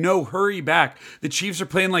 and they're like, no, hurry back. The Chiefs are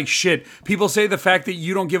playing like shit. People say the fact that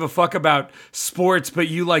you don't give a fuck about sports, but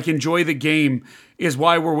you like enjoy the game is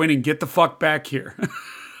why we're winning. Get the fuck back here.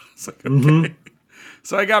 It's like, okay. Mm-hmm.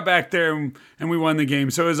 So I got back there, and we won the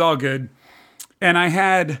game. So it was all good. And I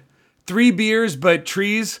had 3 beers, but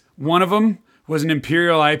Trees, one of them was an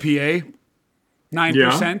Imperial IPA, 9%.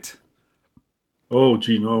 Yeah. Oh,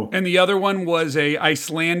 gee, no. And the other one was a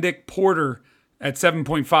Icelandic porter at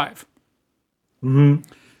 7.5. Mm-hmm. And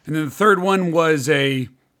then the third one was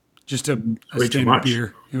just a standard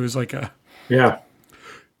beer. It was like a... Yeah.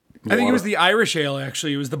 I think it was the Irish Ale,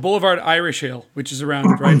 actually. It was the Boulevard Irish Ale, which is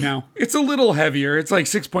around right now. It's a little heavier. It's like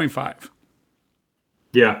 6.5.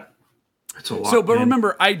 Yeah. That's a lot. So, but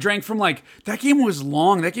remember, I drank from like... That game was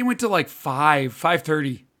long. That game went to like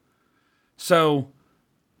 5:30. So...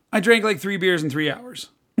 I drank like 3 beers in 3 hours.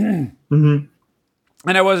 Mm-hmm.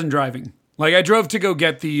 And I wasn't driving. Like I drove to go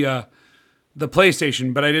get the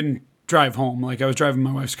PlayStation, but I didn't drive home. Like I was driving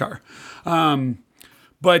my wife's car.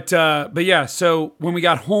 But yeah, so when we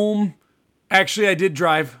got home, actually I did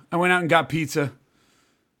drive. I went out and got pizza.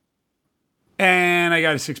 And I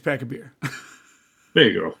got a 6-pack of beer. There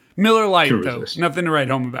you go. Miller Lite, though. Nothing to write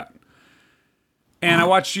home about. And I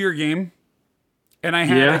watched your game. And I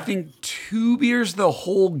had, I think, 2 beers the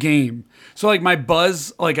whole game. So, like, my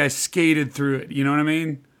buzz, like, I skated through it. You know what I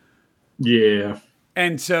mean? Yeah.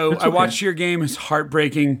 And so I watched your game. It's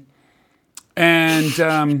heartbreaking. And,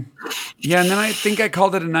 and then I think I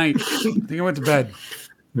called it a night. I think I went to bed.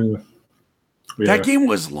 Yeah. That game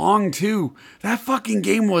was long, too. That fucking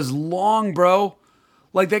game was long, bro.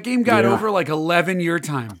 Like, that game got over, like, 11 your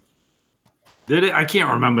time. Did it? I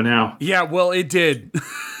can't remember now. Yeah, well, it did.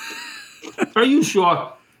 Are you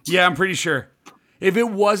sure? Yeah, I'm pretty sure. If it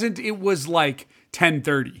wasn't, it was like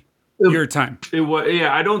 10:30 your time. It was.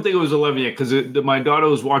 Yeah, I don't think it was 11 yet because my daughter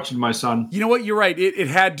was watching my son. You know what? You're right. It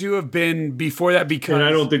had to have been before that because and I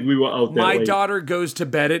don't think we were out that my late. daughter goes to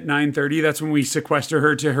bed at 9:30. That's when we sequester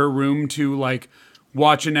her to her room to like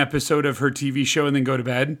watch an episode of her TV show and then go to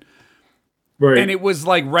bed. Right. And it was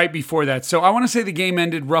like right before that. So I want to say the game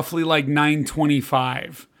ended roughly like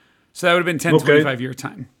 9:25. So that would have been 10:25 your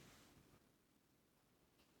time.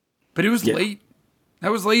 But it was late.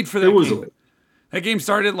 That was late for that game. Late. That game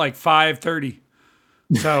started at like 5:30.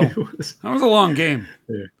 So that was a long game.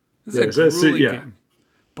 Yeah. It's a grueling game.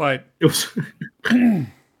 But it was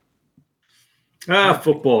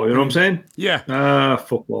football, you know what I'm saying? Yeah.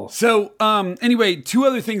 Football. So anyway, 2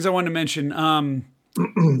 other things I wanted to mention.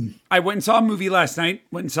 I went and saw a movie last night.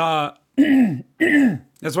 That's why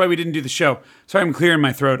we didn't do the show. Sorry, I'm clearing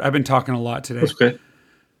my throat. I've been talking a lot today. That's okay.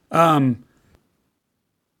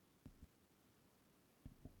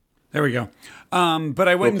 There we go. But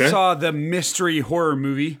I went and saw the mystery horror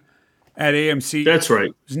movie at AMC. That's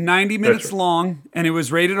right. It was 90 minutes long, and it was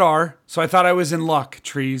rated R, so I thought I was in luck,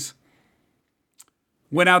 Trees.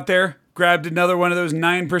 Went out there, grabbed another one of those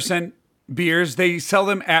 9% beers. They sell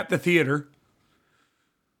them at the theater.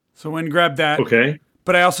 So I went and grabbed that. Okay.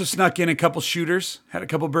 But I also snuck in a couple shooters. Had a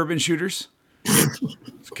couple bourbon shooters.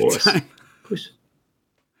 Of course.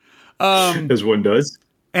 As one does.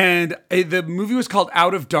 And the movie was called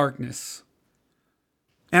Out of Darkness.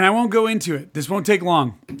 And I won't go into it. This won't take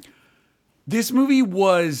long. This movie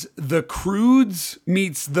was The Croods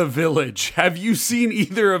meets The Village. Have you seen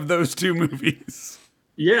either of those 2 movies?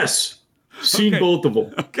 Yes. Seen both of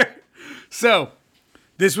them. Okay. So,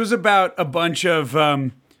 this was about a bunch of,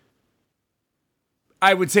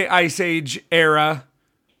 I would say Ice Age era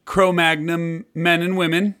Cro-Magnon men and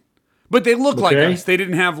women. But they look like us. They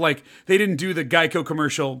didn't have they didn't do the Geico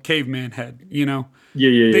commercial caveman head, you know?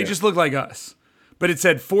 Yeah. They just look like us. But it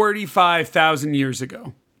said 45,000 years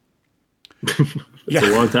ago. That's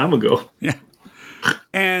a long time ago. Yeah.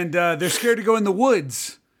 And they're scared to go in the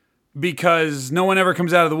woods because no one ever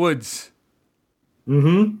comes out of the woods.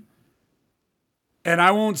 Mm-hmm. And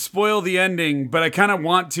I won't spoil the ending, but I kind of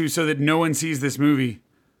want to so that no one sees this movie.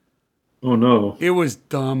 Oh, no. It was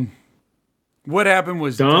dumb. What happened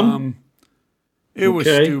was dumb. It was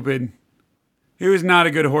stupid. It was not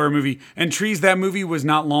a good horror movie. And Trees, that movie was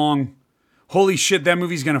not long. Holy shit, that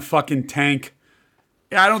movie's going to fucking tank.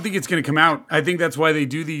 I don't think it's going to come out. I think that's why they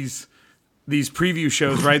do these preview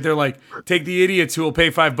shows, right? They're like, take the idiots who will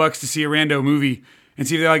pay $5 to see a rando movie and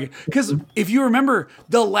see if they like it. Because if you remember,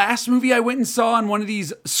 the last movie I went and saw on one of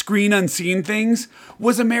these screen unseen things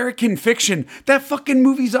was American Fiction. That fucking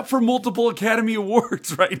movie's up for multiple Academy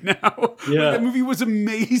Awards right now. Yeah. That movie was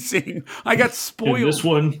amazing. I got spoiled.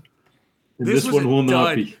 And this one will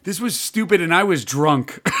not be. This was stupid and I was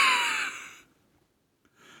drunk.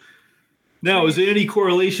 Now, is there any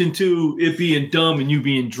correlation to it being dumb and you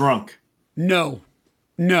being drunk? No.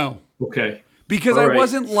 Okay. Because I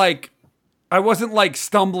wasn't like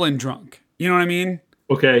stumbling drunk. You know what I mean?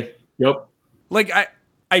 Okay. Yep. Like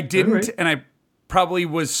I didn't, and I probably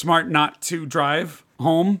was smart not to drive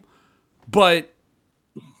home, but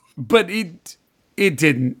it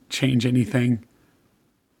didn't change anything.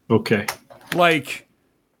 Okay. Like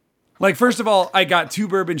first of all, I got 2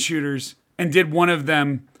 bourbon shooters and did one of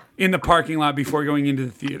them in the parking lot before going into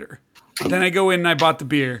the theater. Then I go in and I bought the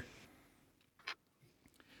beer.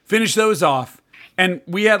 Finished those off. And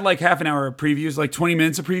we had like half an hour of previews, like 20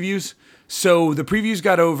 minutes of previews. So the previews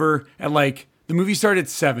got over at the movie started at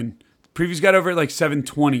 7. The previews got over at like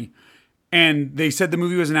 7:20. And they said the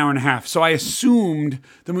movie was an hour and a half. So I assumed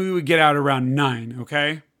the movie would get out around 9,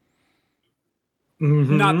 okay?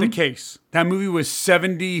 Mm-hmm. Not the case. That movie was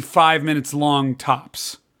 75 minutes long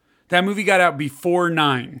tops. That movie got out before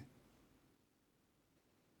 9.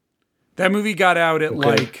 That movie got out at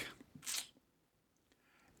like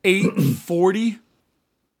 8:40.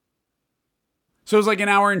 So it was like an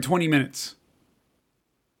hour and 20 minutes.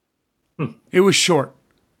 It was short.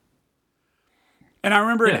 And I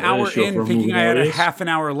remember an hour in thinking I had a half an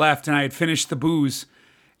hour left and I had finished the booze.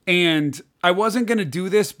 And I wasn't going to do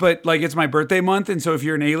this, but like it's my birthday month. And so if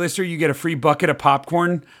you're an A-lister, you get a free bucket of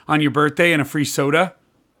popcorn on your birthday and a free soda.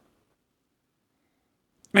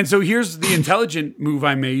 And so here's the intelligent move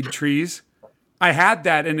I made, Trees. I had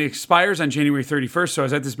that and it expires on January 31st. So I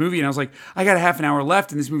was at this movie and I was like, I got a half an hour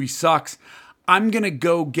left and this movie sucks. I'm going to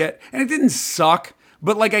go get, and it didn't suck,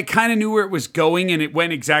 but like I kind of knew where it was going and it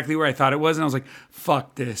went exactly where I thought it was. And I was like,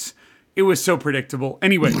 fuck this. It was so predictable.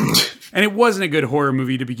 Anyway, and it wasn't a good horror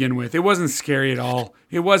movie to begin with. It wasn't scary at all.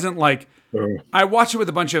 It wasn't like, I watched it with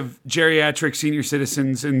a bunch of geriatric senior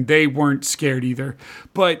citizens and they weren't scared either.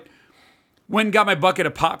 But went and got my bucket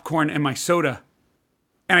of popcorn and my soda.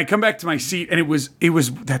 And I come back to my seat and it was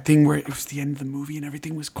that thing where it was the end of the movie and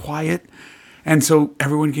everything was quiet. And so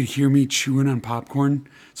everyone could hear me chewing on popcorn.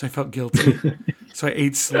 So I felt guilty. So I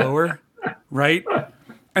ate slower, right?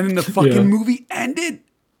 And then the fucking movie ended.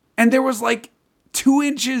 And there was like 2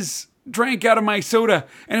 inches drank out of my soda.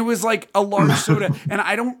 And it was like a large soda. And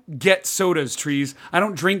I don't get sodas, Trees. I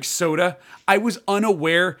don't drink soda. I was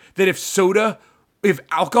unaware that if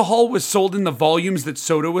alcohol was sold in the volumes that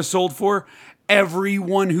soda was sold for,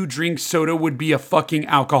 everyone who drinks soda would be a fucking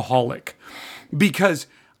alcoholic. Because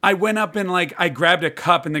I went up and like, I grabbed a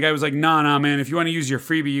cup and the guy was like, nah, man, if you want to use your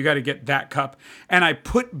freebie, you got to get that cup. And I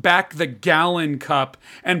put back the gallon cup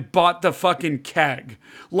and bought the fucking keg.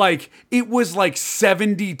 Like, it was like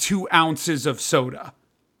 72 ounces of soda.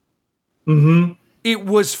 Mm-hmm. It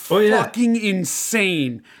was fucking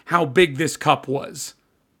insane how big this cup was.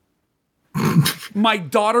 My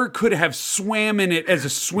daughter could have swam in it as a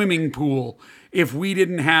swimming pool if we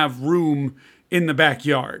didn't have room in the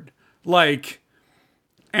backyard. Like,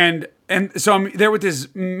 and so I'm there with this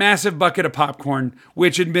massive bucket of popcorn,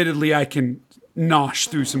 which admittedly I can nosh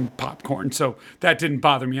through some popcorn. So that didn't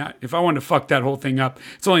bother me. If I wanted to fuck that whole thing up,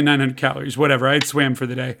 it's only 900 calories, whatever. I'd swam for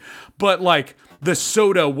the day. But like the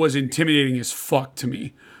soda was intimidating as fuck to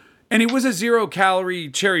me. And it was a 0-calorie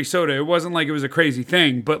cherry soda. It wasn't like it was a crazy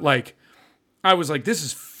thing, but like, I was like, this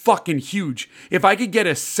is fucking huge. If I could get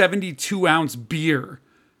a 72-ounce beer,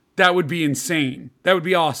 that would be insane. That would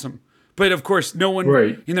be awesome. But of course, no one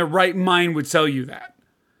in their right mind would sell you that.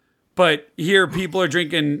 But here, people are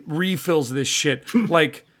drinking refills of this shit.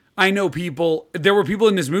 Like, I know there were people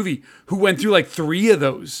in this movie who went through like 3 of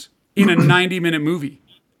those in a 90-minute movie.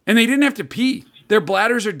 And they didn't have to pee. Their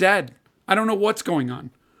bladders are dead. I don't know what's going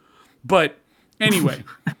on. But anyway...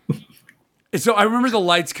 So I remember the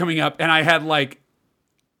lights coming up and I had like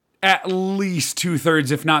at least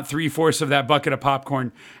 2/3, if not 3/4 of that bucket of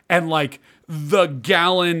popcorn. And like the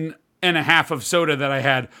gallon and a half of soda that I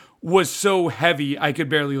had was so heavy, I could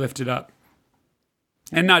barely lift it up.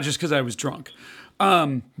 And not just because I was drunk.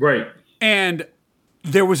 Right. And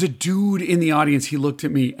there was a dude in the audience. He looked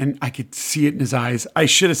at me and I could see it in his eyes. I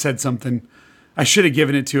should have said something. I should have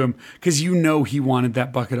given it to him because he wanted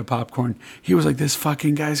that bucket of popcorn. He was like, this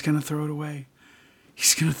fucking guy's going to throw it away.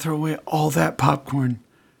 He's going to throw away all that popcorn.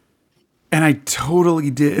 And I totally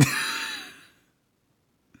did.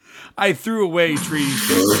 I threw away,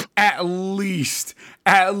 Trees. At least.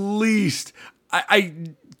 I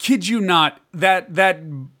kid you not, that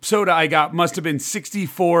soda I got must have been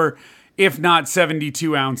 64, if not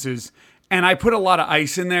 72 ounces. And I put a lot of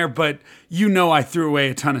ice in there, but I threw away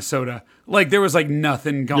a ton of soda. Like, there was, like,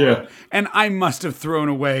 nothing going. Yeah. And I must have thrown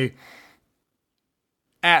away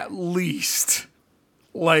at least,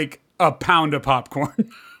 like, a pound of popcorn.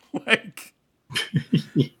 Like,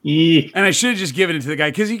 and I should have just given it to the guy,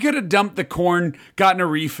 because he could have dumped the corn, gotten a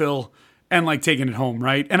refill, and, like, taken it home,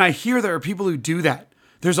 right? And I hear there are people who do that.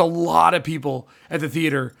 There's a lot of people at the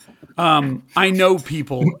theater. I know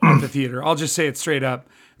people at the theater. I'll just say it straight up,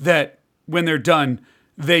 that when they're done,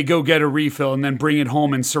 they go get a refill and then bring it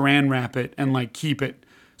home and saran wrap it and like keep it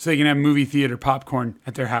so they can have movie theater popcorn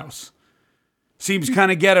at their house. Seems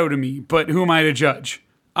kind of ghetto to me, but who am I to judge?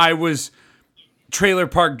 I was trailer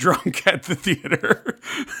park drunk at the theater.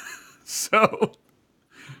 So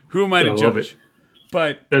who am I to judge?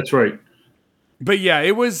 But that's right. But yeah,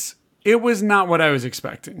 it was not what I was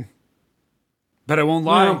expecting. But I won't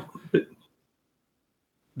lie. No.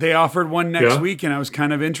 They offered one next week and I was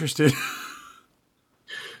kind of interested.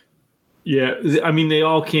 Yeah, I mean, they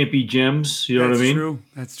all can't be gems. You know what I mean?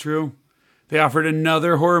 That's true. They offered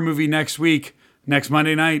another horror movie next week, next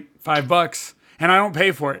Monday night, $5. And I don't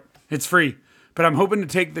pay for it. It's free. But I'm hoping to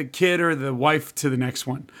take the kid or the wife to the next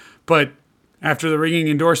one. But after the ringing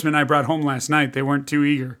endorsement I brought home last night, they weren't too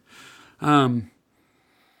eager. But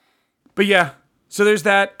yeah, so there's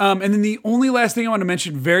that. And then the only last thing I want to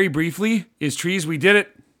mention very briefly is Trees. We did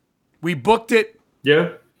it. We booked it. Yeah.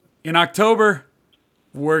 In October.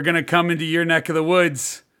 We're going to come into your neck of the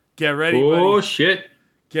woods. Get ready, buddy. Oh, shit.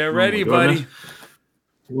 Get ready, buddy.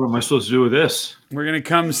 What am I supposed to do with this? We're going to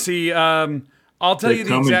come see. I'll tell you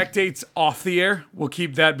the exact dates off the air. We'll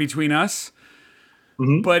keep that between us.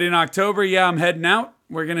 Mm-hmm. But in October, I'm heading out.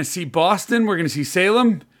 We're going to see Boston. We're going to see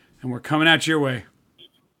Salem. And we're coming out your way.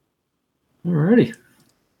 Alrighty.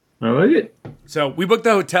 I like it. So we booked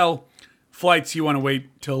the hotel. Flights, you want to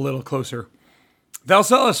wait till a little closer. They'll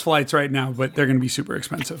sell us flights right now, but they're going to be super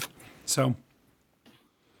expensive. So,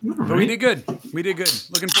 but we did good. We did good.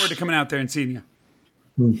 Looking forward to coming out there and seeing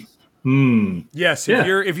you. Yes,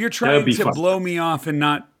 if you're trying to blow me off and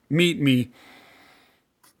not meet me,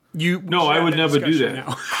 I would never do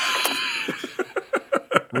that.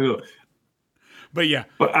 But yeah.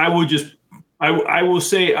 But I would just I will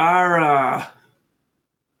say I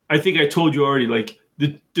think I told you already, like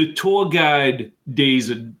the tour guide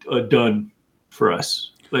days are done for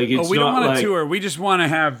us. Like it's we don't not want a tour. We just want to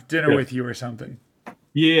have dinner with you or something.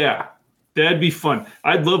 Yeah. That'd be fun.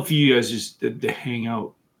 I'd love for you guys just to hang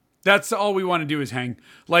out. That's all we want to do is hang.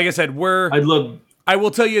 Like I said, I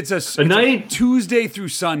will tell you it's a night Tuesday through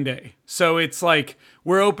Sunday. So it's like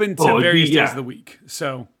we're open to various days of the week.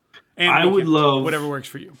 So I would love whatever works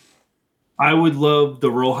for you. I would love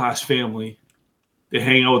the Rojas family to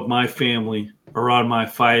hang out with my family around my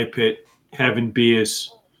fire pit, having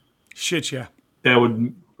beers. Shit, yeah. That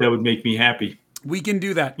would make me happy. We can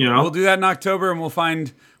do that. We'll do that in October, and we'll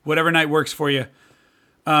find whatever night works for you.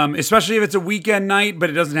 Especially if it's a weekend night, but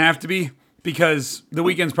it doesn't have to be, because the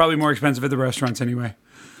weekend's probably more expensive at the restaurants anyway.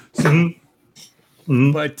 So,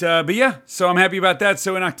 But yeah, so I'm happy about that.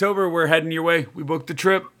 So in October, we're heading your way. We booked the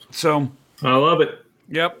trip. So I love it.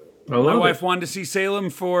 Yep. My wife wanted to see Salem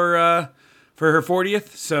for her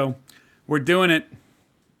 40th, so we're doing it.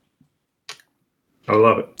 I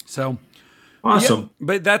love it. So awesome. Yeah,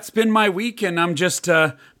 but that's been my week, and I'm just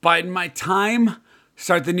biding my time.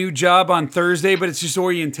 Start the new job on Thursday, but it's just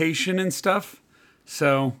orientation and stuff.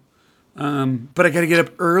 So, but I got to get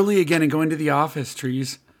up early again and go into the office,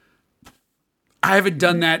 Trees. I haven't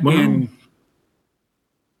done that in,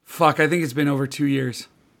 I think it's been over 2 years.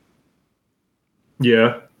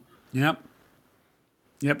 Yeah. Yep.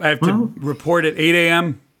 I have to report at 8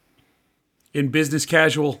 a.m. in business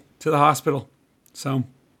casual to the hospital. So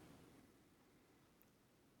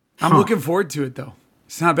I'm looking forward to it, though.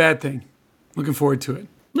 It's not a bad thing. Looking forward to it.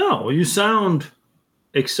 No, you sound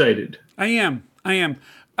excited. I am. Again,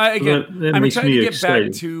 I'm excited to get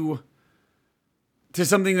back to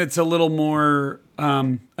something that's a little more,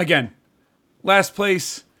 again, last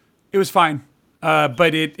place, it was fine.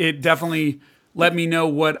 But it definitely let me know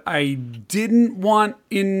what I didn't want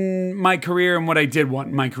in my career and what I did want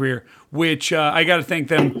in my career, which I got to thank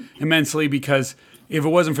them immensely, because if it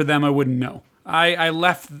wasn't for them, I wouldn't know. I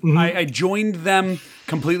left, I joined them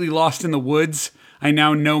completely lost in the woods. I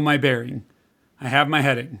now know my bearing. I have my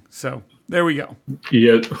heading. So there we go.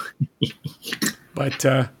 Yeah. But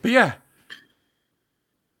yeah.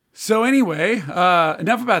 So anyway,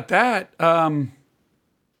 enough about that.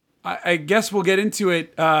 I guess we'll get into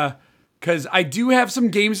it, because I do have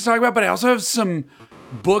some games to talk about, but I also have some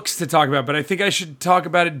books to talk about. But I think I should talk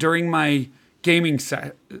about it during my gaming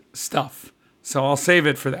stuff. So I'll save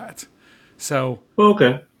it for that. So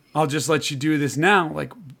okay, I'll just let you do this now.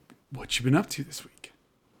 Like, what you been up to this week?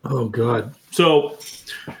 Oh God. So,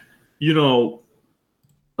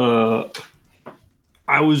 I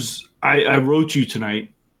wrote you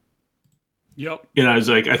tonight. Yep. And I was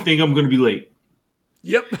like, I think I'm going to be late.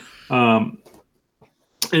 Yep. And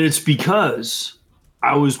it's because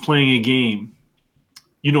I was playing a game.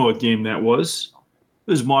 You know what game that was?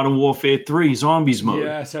 It was Modern Warfare 3 Zombies mode.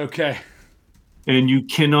 Yes. Okay. And you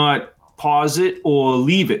cannot pause it or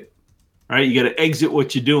leave it, right? You got to exit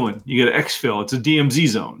what you're doing. You got to exfil. It's a DMZ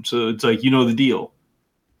zone. So it's like, the deal.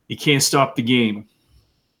 You can't stop the game.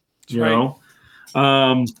 You know?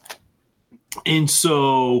 And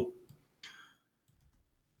so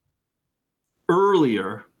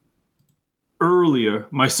earlier,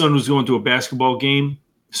 my son was going to a basketball game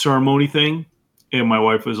ceremony thing. And my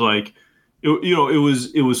wife was like,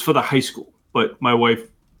 it was for the high school. But my wife,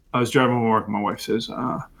 I was driving home from work, and my wife says,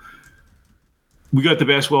 we got the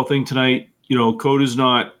basketball thing tonight. Coda's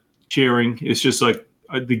not cheering. It's just like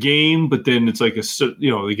the game, but then it's like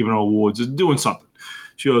they're giving out awards. It's doing something.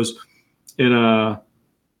 She goes, and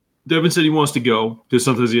Devin said he wants to go, because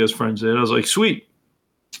sometimes he has friends there. And I was like, sweet.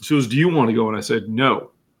 She goes, do you want to go? And I said,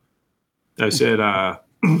 no. I said,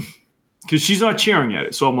 because she's not cheering at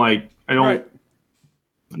it. So I'm like, I don't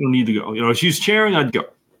need to go. If she's cheering, I'd go.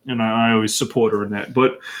 And I always support her in that.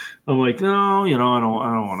 But I'm like, no, I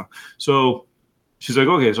don't want to. So she's like,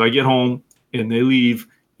 okay. So I get home and they leave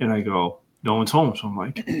and I go, no one's home. So I'm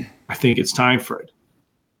like, I think it's time, Fred.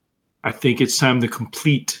 I think it's time to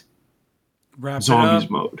complete Wrap zombies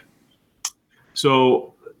mode.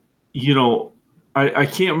 So, I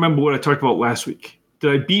can't remember what I talked about last week.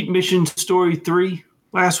 Did I beat Mission Story 3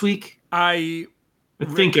 last week? I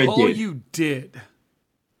think I did. You did.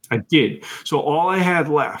 I did. So all I had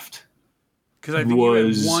left because I think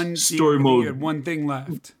was you had one story mode. You had one thing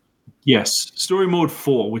left. Yes, story mode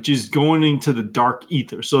 4, which is going into the dark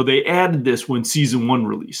ether. So they added this when season 1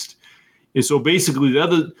 released, and so basically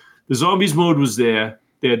the zombies mode was there.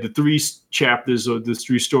 They had the 3 chapters or the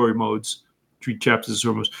 3 story modes, 3 chapters of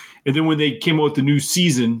story modes, and then when they came out with the new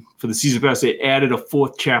season for the season pass, they added a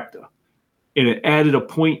 4th chapter, and it added a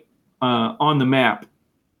point on the map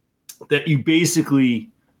that you basically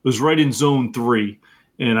was right in zone 3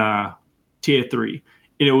 in tier 3,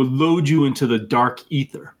 and it would load you into the dark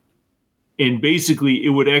ether. And basically, it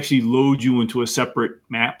would actually load you into a separate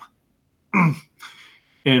map.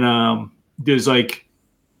 And there's like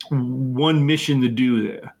one mission to do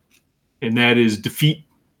there, and that is defeat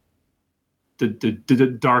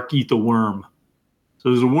the dark ether worm. So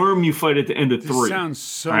there's a worm you fight at the end of 3. This sounds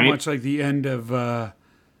so much like the end of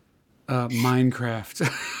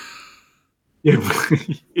Minecraft. Yeah,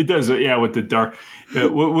 it does. Yeah, with the dark.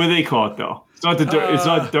 What do they call it though? It's not it's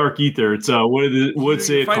not dark ether. It's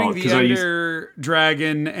what's it called? Fighting the Ender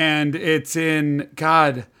Dragon, and it's in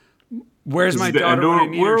God. Where's my daughter? When I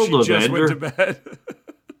need her? She just went to bed.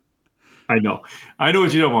 I know what you're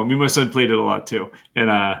talking about. Me and my son played it a lot too.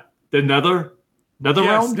 And the Nether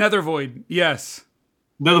realm, Nether Void. Yes,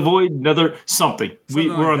 Nether Void, Nether something.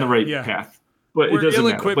 We're on the right path. But we're it doesn't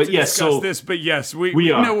ill-equipped matter. But to discuss this. But yes, we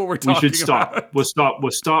know what we're talking about. We should stop.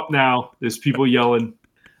 We'll stop now. There's people yelling.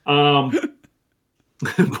 But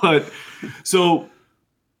so,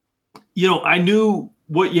 I knew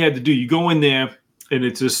what you had to do. You go in there, and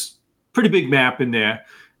it's this pretty big map in there.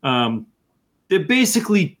 They're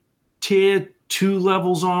basically tier 2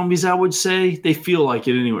 level zombies, I would say. They feel like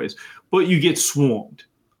it anyways. But you get swarmed.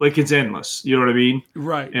 Like it's endless. You know what I mean?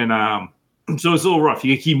 Right. And so it's a little rough.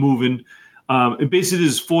 You gotta keep moving. And basically,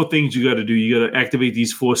 there's 4 things you got to do. You got to activate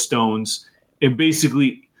these 4 stones, and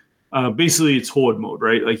basically, it's horde mode,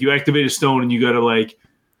 right? Like you activate a stone, and you got to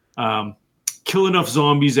kill enough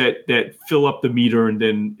zombies that fill up the meter, and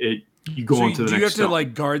then you go on to the next. Do you have to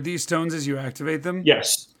guard these stones as you activate them?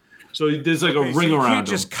 Yes. So there's a ring around them. You can't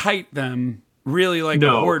just kite them, really, like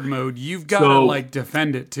a horde mode. You've got to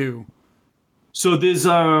defend it too. So there's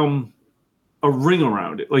a ring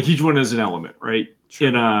around it. Like each one has an element, right? Sure.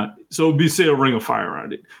 And so it'd be, say, a ring of fire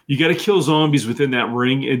around it. You got to kill zombies within that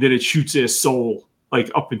ring, and then it shoots their soul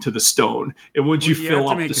up into the stone. And once you fill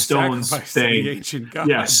up the stones thing,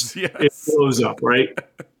 yes, it blows up, right?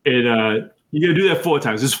 And you got to do that 4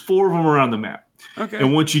 times. There's 4 of them around the map. Okay.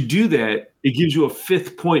 And once you do that, it gives you a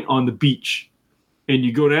 5th point on the beach. And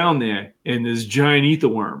you go down there, and this giant ether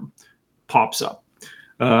worm pops up.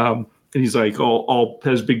 And he's like, all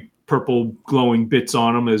has big purple glowing bits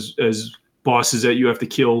on him as bosses that you have to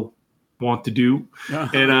kill want to do.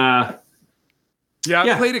 And I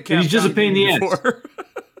played a he's just a pain in the ass.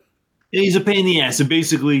 He's a pain in the ass. And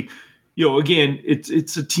basically, again,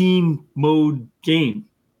 it's a team mode game.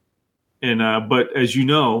 And but as you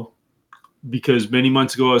know, because many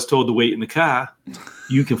months ago I was told to wait in the car,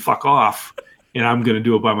 you can fuck off, and I'm going to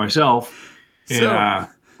do it by myself. And,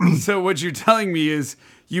 so what you're telling me is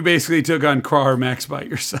you basically took on Crawler Max by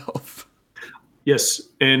yourself. Yes.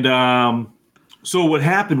 And so what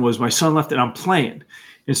happened was my son left, and I'm playing.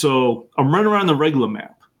 And so I'm running around the regular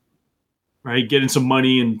map, right? Getting some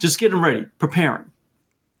money and just getting ready, preparing.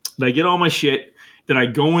 And I get all my shit. Then I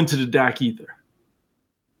go into the dark ether.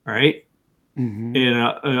 All right? Mm-hmm.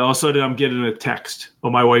 And all of a sudden I'm getting a text.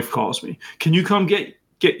 Or my wife calls me. Can you come get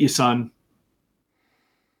your son?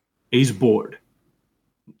 He's bored.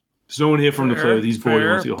 There's no one here for him to play with. He's bored. He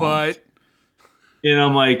wants to go home. And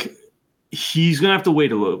I'm like, he's going to have to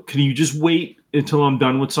wait a little. Can you just wait until I'm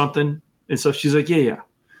done with something and stuff? She's like, yeah.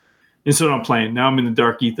 And so I'm playing. Now I'm in the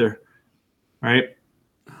dark ether. Right?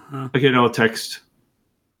 Uh-huh. I get another text.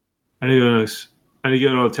 I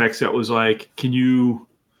get another text that was like, can you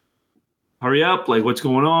hurry up? Like, what's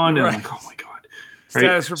going on? And I'm like, oh my God.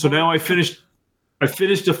 Right? So now I finished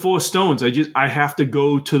the 4 stones. I have to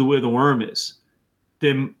go to where the worm is.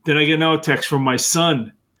 Then I get another text from my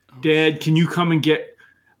son. Dad, can you come and get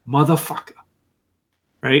motherfucker?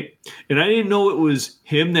 Right? And I didn't know it was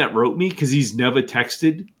him that wrote me because he's never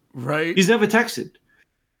texted. Right. He's never texted.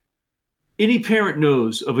 Any parent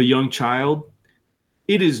knows of a young child,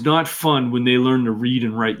 it is not fun when they learn to read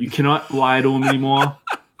and write. You cannot lie to them anymore.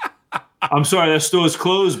 I'm sorry, that store's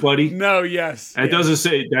closed, buddy. No, yes. That doesn't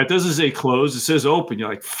say closed. It says open. You're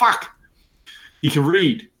like, fuck. You can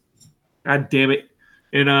read. God damn it.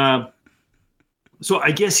 And so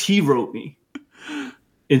I guess he wrote me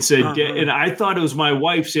and said, and I thought it was my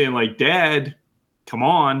wife saying, like, Dad, come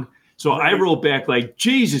on. So I wrote back, like,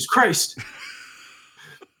 Jesus Christ.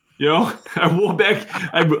 I wrote back.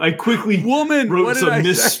 I quickly wrote some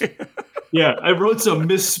I wrote some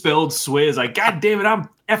misspelled swears, like, God damn it, I'm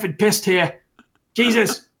effing pissed here.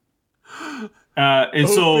 Jesus. And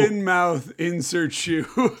open mouth, insert shoe.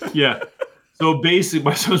 Yeah. So basically,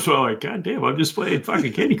 my son's probably like, God damn, I'm just playing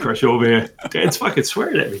fucking Candy Crush over here. Dad's fucking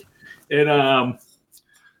swearing at me. And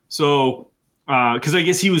because I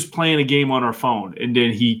guess he was playing a game on our phone, and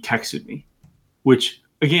then he texted me, which,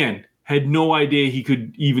 again, had no idea he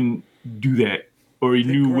could even do that, or he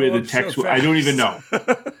knew where the text was. I don't even know.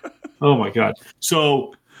 Oh, my God.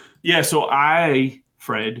 So I,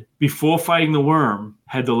 Fred, before fighting the worm,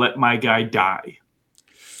 had to let my guy die.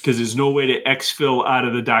 Because there's no way to exfil out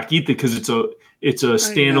of the dock either, because it's a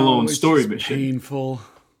standalone story mission. Painful.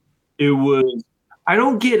 It was. I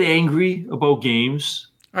don't get angry about games.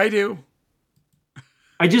 I do.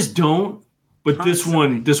 I just don't. But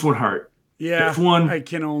Constantly. this one hurt. Yeah. This one, I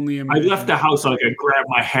can only imagine. I left the house like I grabbed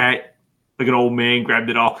my hat, like an old man, grabbed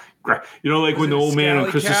it all. Like when the old man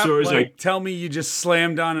on Christmas Stories, like, tell me you just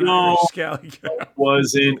slammed on an scally cap. It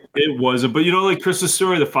wasn't. But like Christmas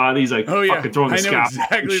Story, the father, he's like fucking throwing the scalp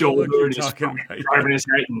on his shoulder and he's driving his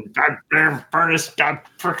head and goddamn furnace,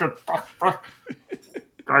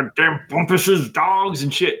 goddamn bumpus's dogs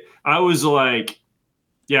and shit. I was like,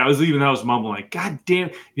 I was leaving the house mumbling like, God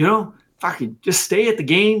damn, fucking just stay at the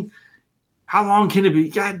game. How long can it be?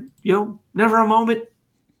 God, never a moment.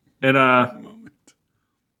 And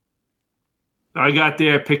I got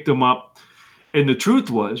there, picked him up, and the truth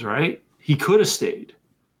was, right, he could have stayed.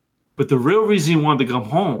 But the real reason he wanted to come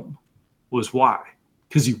home was why?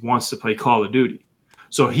 Because he wants to play Call of Duty.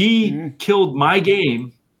 So he killed my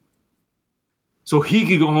game so he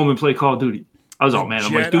could go home and play Call of Duty. I was all mad.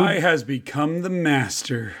 I'm like, dude. Jedi has become the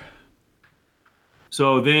master.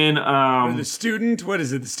 So then... or the student? What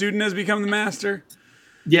is it? The student has become the master?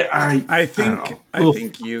 Yeah, I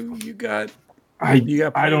think you got... I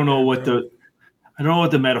don't know what I don't know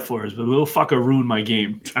what the metaphor is, but little fucker ruined my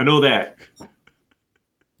game. I know that.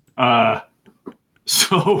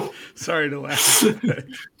 So sorry to laugh.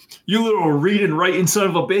 You little reading, writing son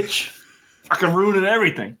of a bitch, fucking ruining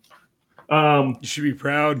everything. You should be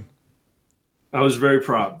proud. I was very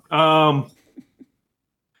proud.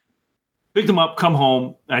 Picked him up, come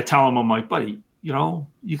home. I tell him, I'm like, buddy,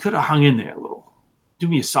 you could have hung in there a little. Do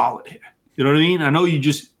me a solid here. You know what I mean? I know you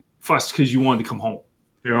just fussed because you wanted to come home.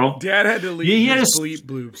 Dad had to leave his bleep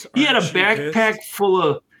bloops. He had a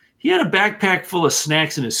backpack full of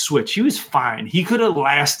snacks in his Switch. He was fine. He could have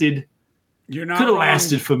lasted. You're not wrong.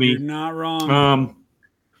 Lasted for me. You're not wrong.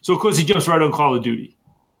 So of course he jumps right on Call of Duty,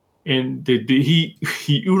 and he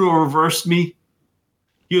Uno reversed me.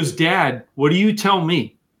 He goes, Dad, what do you tell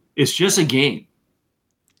me? It's just a game,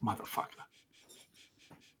 motherfucker.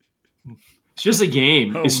 It's just a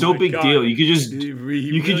game. It's no big deal. You could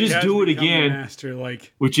just do it again,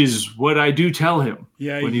 which is what I do tell him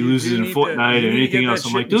when he loses in Fortnite or anything else.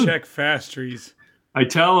 I'm like, dude, check fast trees. I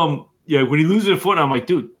tell him, when he loses in Fortnite, I'm like,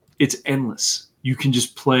 dude, it's endless. You can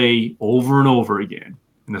just play over and over again.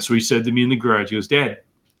 And that's what he said to me in the garage. He goes, Dad,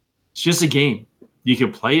 it's just a game. You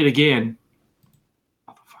can play it again.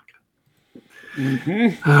 Motherfucker.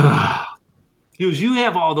 He goes, you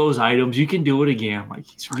have all those items. You can do it again. I'm like,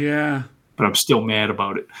 he's right. Yeah. But I'm still mad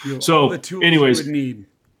about it. So, anyways, he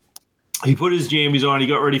put his jammies on. He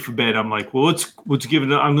got ready for bed. I'm like, well, let's give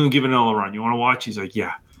it. I'm going to give it another run. You want to watch? He's like,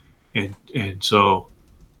 yeah. And so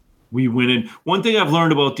we went in. One thing I've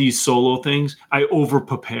learned about these solo things, I over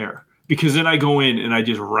prepare because then I go in and I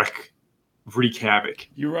just wreak havoc.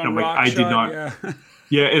 You run. And I'm like, I did not. Yeah.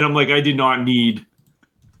 Yeah, and I'm like, I did not need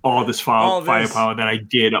all this firepower that I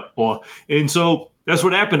did up for. And so that's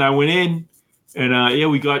what happened. I went in. And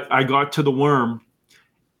I got to the worm,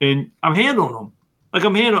 and I'm handling him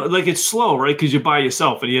like it's slow, right? Because you're by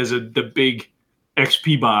yourself, and he has the big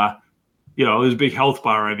XP bar, his big health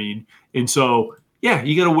bar. I mean, and so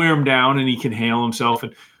you got to wear him down, and he can handle himself.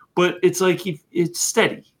 But it's like it's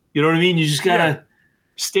steady. You know what I mean? You just gotta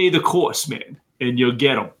stay the course, man, and you'll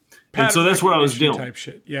get him. And so that's what I was doing. Type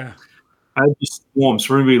shit. Yeah. I had these swarms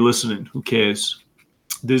for anybody listening. Who cares?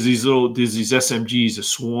 There's these SMGs, the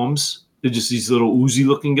swarms. They're just these little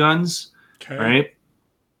Uzi-looking guns, right?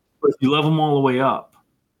 But you level them all the way up.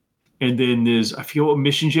 And then I forget what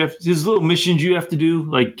missions you have. There's little missions you have to do,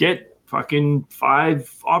 like get fucking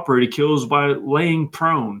 5 operator kills by laying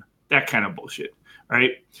prone, that kind of bullshit,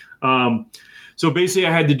 right? So basically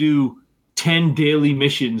I had to do 10 daily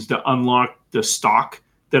missions to unlock the stock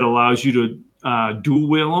that allows you to dual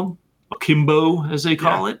wheel them, akimbo as they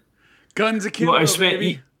call it. Guns akimbo,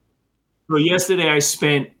 baby. So yesterday I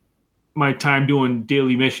spent my time doing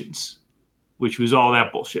daily missions, which was all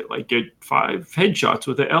that bullshit. Like get 5 headshots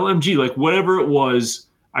with an LMG, like whatever it was.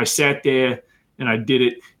 I sat there and I did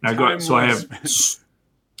it. And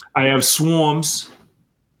I have swarms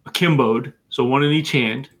akimboed, so one in each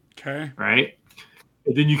hand. Okay. Right.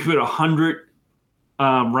 And then you can put 100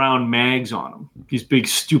 round mags on them. These big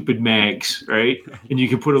stupid mags, right? And you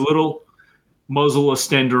can put a little muzzle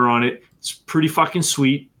extender on it. It's pretty fucking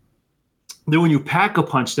sweet. Then when you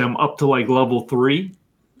pack-a-punch them up to like level 3.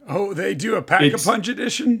 Oh, they do a pack-a-punch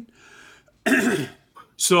edition?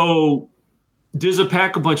 So there's a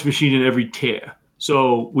pack-a-punch machine in every tier.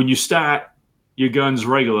 So when you start your gun's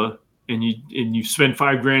regular and you spend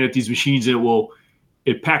 $5,000 at these machines, and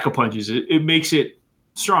it pack-a-punches it. It makes it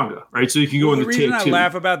stronger, right? So you can go in the tier 2. The reason I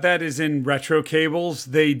laugh about that is in retro cables,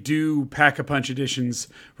 they do pack-a-punch editions.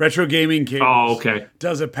 Retro gaming cables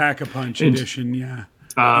does a pack-a-punch edition, yeah.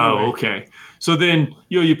 Oh, anyway. Okay. So then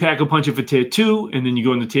you pack-a-punch it for tier 2, and then you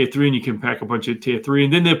go into tier 3, and you can pack-a-punch it tier 3,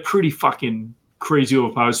 and then they're pretty fucking crazy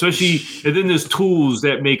overpowered. Especially, and then there's tools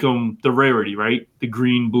that make them the rarity, right? The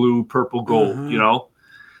green, blue, purple, gold. You know.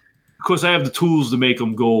 Of course, I have the tools to make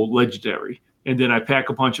them gold legendary, and then I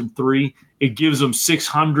pack-a-punch them 3. It gives them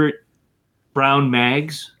 600 round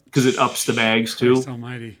mags because it ups the mags too. Christ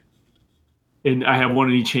almighty. And I have one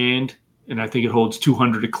in each hand, and I think it holds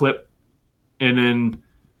 200 a clip. And then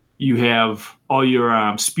you have all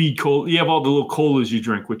your speed cola. You have all the little colas you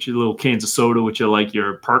drink, which are little cans of soda, which are like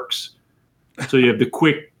your perks. So you have the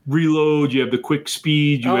quick reload, you have the quick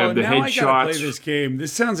speed, you have the headshots. I gotta play this game.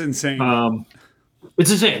 This sounds insane.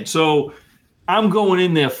 It's insane. So I'm going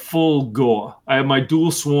in there full gore. I have my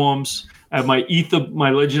dual swarms. I have my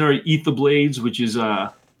legendary ether blades, which is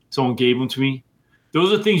someone gave them to me.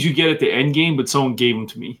 Those are things you get at the end game, but someone gave them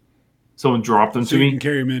to me. Someone dropped them to me. You can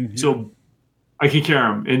carry them in. Yeah. So I can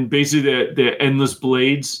carry them. And basically they're endless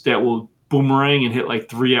blades that will boomerang and hit like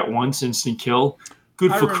 3 at once, instant kill.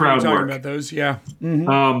 Good for crowd work. About those, yeah.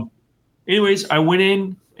 Mm-hmm. Anyways, I went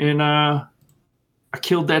in and I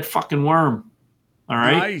killed that fucking worm. All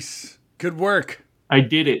right. Nice. Good work. I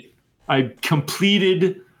did it. I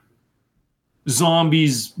completed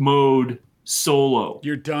zombies mode solo.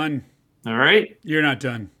 You're done. All right. You're not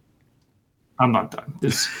done. I'm not done.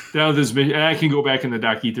 Now there's I can go back in the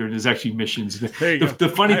Dark Ether and there's actually missions.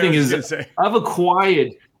 The funny thing is I've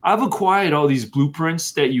acquired all these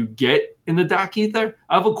blueprints that you get in the Dark Ether.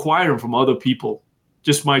 I've acquired them from other people.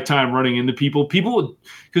 Just my time running into people.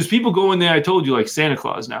 Because people go in there, I told you, like Santa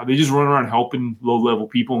Claus now. They just run around helping low-level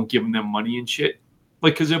people and giving them money and shit.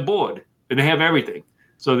 Like, because they're bored. And they have everything.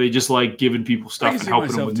 So they just like giving people stuff and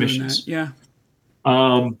helping them with missions. Yeah.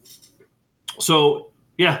 So,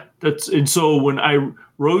 yeah. So when I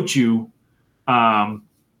wrote you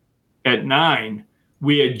at 9,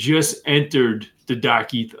 we had just entered the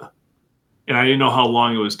Dark Ether. And I didn't know how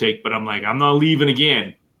long it would take, but I'm like, I'm not leaving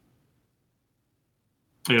again.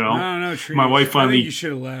 You know, I don't know. Trine, my wife finally. I think you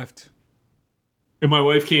should have left. And my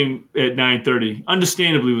wife came at 9:30.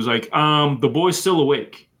 Understandably, was like, the boy's still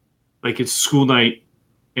awake, like it's school night.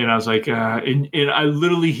 And I was like, and I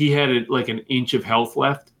literally, he had like an inch of health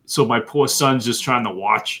left. So my poor son's just trying to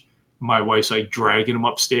watch. My wife's like dragging him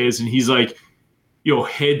upstairs, and he's like,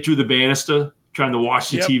 head through the banister trying to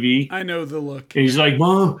watch the TV. I know the look. And he's like,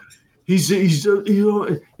 Mom. He's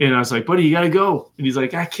and I was like, buddy, you gotta go. And he's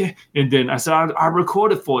like, I can't. And then I said, I'll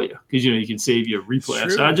record it for you because you can save your replay. I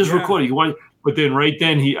said, I just record it. But then right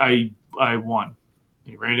then I won.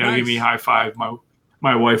 He ran down, gave me a high five.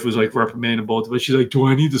 My wife was like reprimanding both of us. She's like, do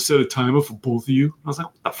I need to set a timer for both of you? I was like,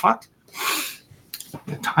 what the fuck?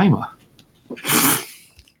 A timer?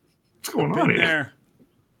 What's going on here?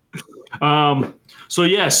 So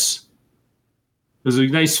yes, there's a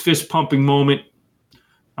nice fist pumping moment.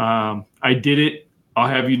 I did it. I'll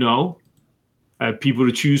have you know. I had people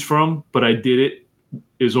to choose from, but I did it.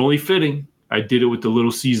 It was only fitting. I did it with the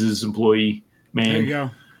Little Caesars employee, man. There you go.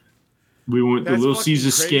 We went the Little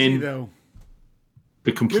Caesars skin though.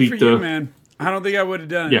 To complete Good for you, man. I don't think I would have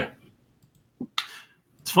done it. Yeah.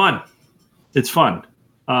 It's fun. It's fun.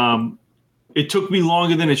 It took me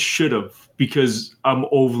longer than it should have because I'm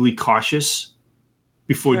overly cautious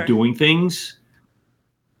before doing things,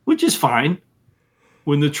 which is fine.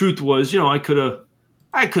 When the truth was, I could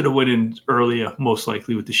have went in earlier, most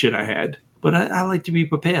likely with the shit I had. But I like to be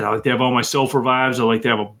prepared. I like to have all my self revives. I like to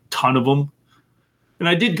have a ton of them. And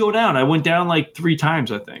I did go down. I went down like 3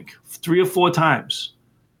 times, I think, 3 or 4 times.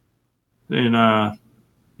 And I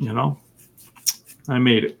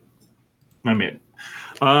made it.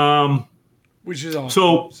 Which is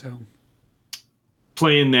awesome. So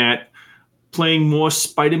playing that, playing more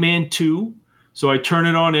Spider-Man 2. So I turn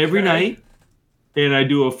it on every night, and I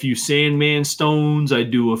do a few Sandman stones. I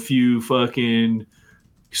do a few fucking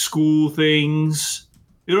school things.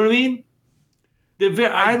 You know what I mean?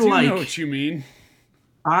 I know what you mean.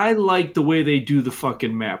 I like the way they do the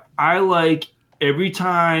fucking map. I like every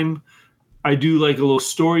time I do like a little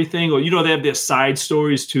story thing, or they have their side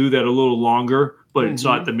stories too that are a little longer, but it's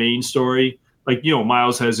not the main story. Like,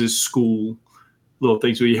 Miles has his school little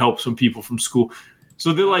things where he helps some people from school.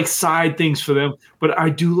 So they're like side things for them. But I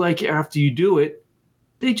do like after you do it,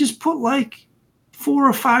 they just put like 4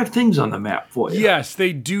 or 5 things on the map for you. Yes,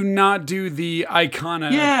 they do not do the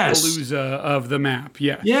Icona-palooza of the map.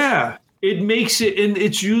 Yes. Yeah. It makes it, and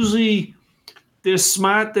it's usually, they're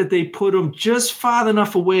smart that they put them just far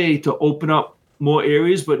enough away to open up more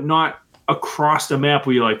areas, but not across the map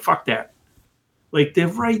where you're like, fuck that. Like, they're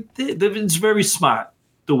right there. It's very smart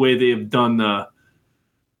the way they have done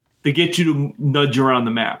they get you to nudge around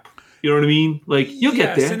the map. You know what I mean? Like, you'll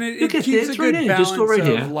get there. And you'll get keeps there. It's a good right balance just go right of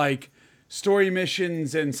here. Like story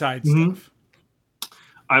missions and side stuff.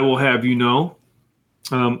 I will have you know.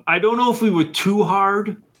 I don't know if we were too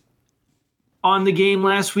hard on the game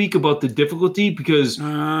last week about the difficulty, because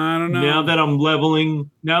I don't know. Now that I'm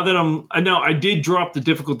leveling, I did drop the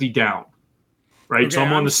difficulty down. Right, okay, so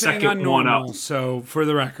I'm on the staying second on normal, one up. So for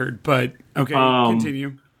the record, but okay,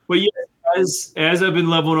 continue. But yes, as I've been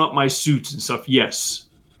leveling up my suits and stuff, yes,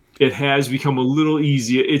 it has become a little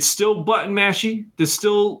easier. It's still button mashy. There's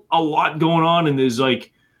still a lot going on, and there's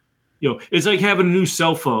like, it's like having a new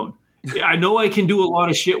cell phone. I know I can do a lot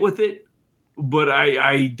of shit with it, but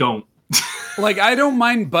I don't. Like, I don't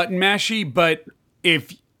mind button mashy, but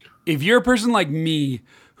if you're a person like me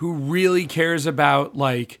who really cares about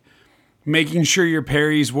like making sure your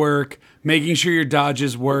parries work, making sure your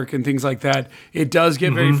dodges work, and things like that, it does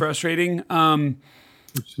get very frustrating.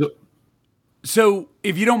 So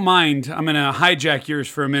if you don't mind, I'm going to hijack yours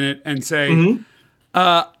for a minute and say,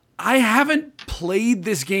 I haven't played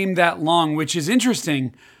this game that long, which is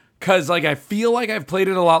interesting because like I feel like I've played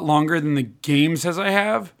it a lot longer than the game says I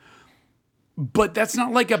have. But that's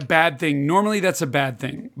not like a bad thing. Normally that's a bad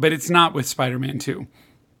thing, but it's not with Spider-Man 2.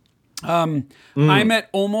 I'm at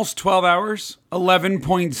almost 12 hours, 11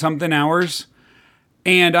 point something hours,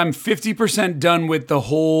 and I'm 50% done with the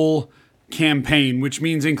whole campaign, which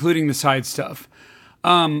means including the side stuff.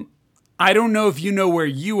 I don't know if you know where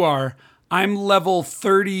you are. I'm level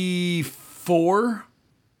 34.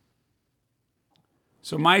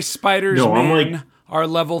 So my spiders, are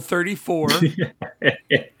level 34.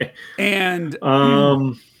 And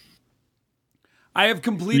I have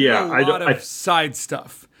completed a lot of side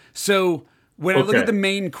stuff. So when I look at the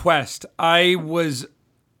main quest, I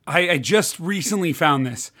just recently found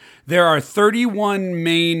this. There are 31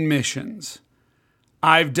 main missions.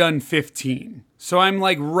 I've done 15. So I'm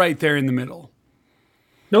like right there in the middle.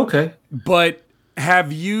 Okay. But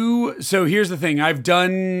so here's the thing. I've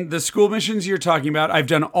done the school missions you're talking about. I've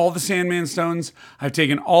done all the Sandman stones. I've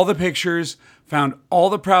taken all the pictures, found all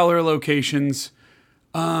the Prowler locations.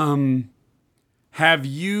 Have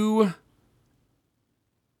you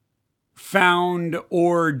found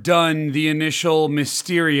or done the initial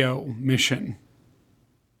Mysterio mission?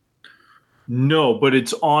 No, but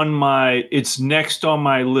it's next on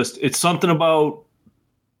my list. It's something about,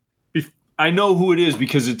 I know who it is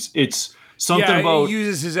because it's something about. He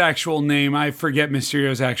uses his actual name. I forget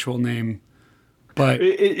Mysterio's actual name, but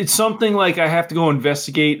it's something like I have to go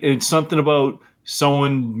investigate. And it's something about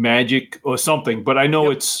someone magic or something, but I know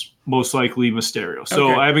it's most likely Mysterio.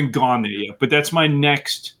 So I haven't gone there yet, but that's my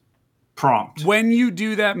next prompt. When you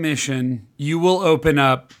do that mission, you will open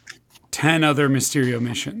up 10 other Mysterio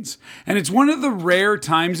missions. And it's one of the rare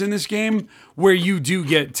times in this game where you do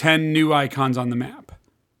get 10 new icons on the map.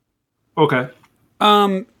 Okay.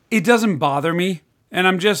 It doesn't bother me. And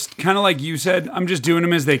I'm just kind of like you said, I'm just doing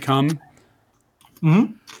them as they come.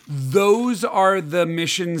 Mm-hmm. Those are the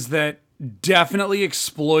missions that definitely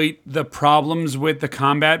exploit the problems with the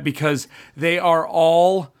combat because they are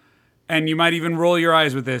all, and you might even roll your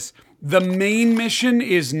eyes with this, the main mission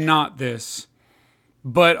is not this.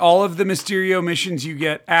 But all of the Mysterio missions you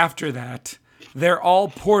get after that, they're all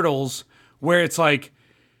portals where it's like,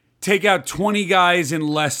 take out 20 guys in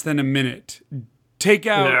less than a minute. Take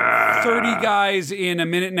out 30 guys in a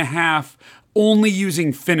minute and a half, only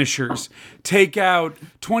using finishers. Take out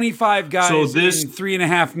 25 guys in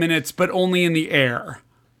 3.5 minutes, but only in the air.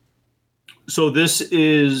 So this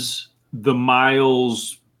is the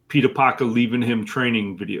Miles Peter Parker leaving him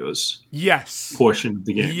training videos. Yes. Portion of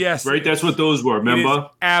the game. Yes. Right? That's what those were, remember?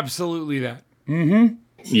 Absolutely that. Mm-hmm.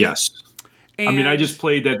 Yes. I mean, I just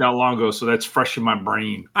played that not long ago, so that's fresh in my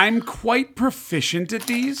brain. I'm quite proficient at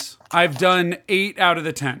these. I've done 8 out of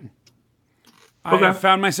the 10. Okay. I have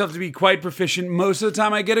found myself to be quite proficient. Most of the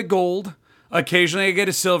time I get a gold. Occasionally I get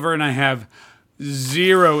a silver, and I have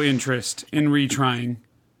zero interest in retrying.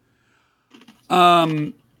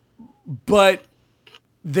 But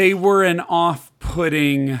they were an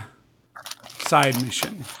off-putting side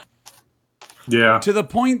mission. Yeah. To the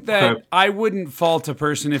point that I wouldn't fault a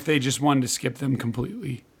person if they just wanted to skip them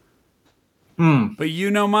completely. But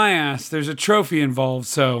you know my ass, there's a trophy involved,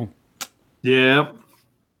 so... Yep.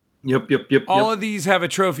 All of these have a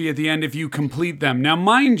trophy at the end if you complete them. Now,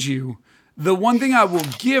 mind you, the one thing I will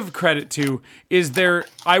give credit to is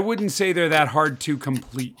I wouldn't say they're that hard to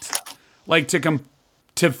complete. Like,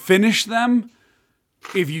 to finish them,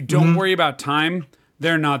 if you don't worry about time,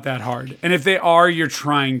 they're not that hard. And if they are, you're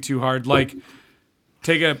trying too hard. Like,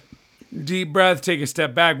 take a deep breath, take a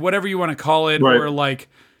step back, whatever you want to call it, or like,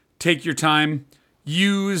 take your time.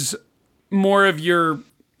 Use more of your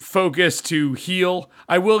focus to heal.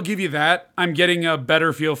 I will give you that. I'm getting a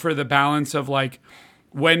better feel for the balance of like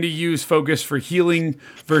when to use focus for healing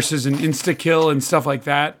versus an insta-kill and stuff like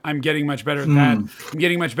that. I'm getting much better at that. I'm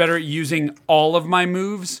getting much better at using all of my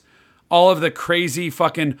moves. All of the crazy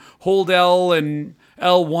fucking hold L and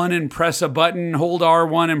L1 and press a button, hold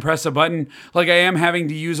R1 and press a button. Like, I am having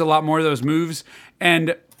to use a lot more of those moves.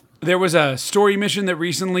 And there was a story mission that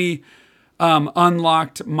recently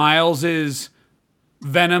unlocked Miles's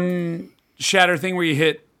Venom shatter thing where you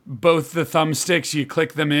hit both the thumbsticks, you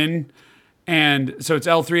click them in. And so it's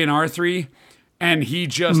L3 and R3. And he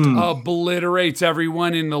just obliterates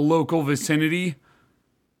everyone in the local vicinity.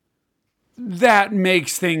 That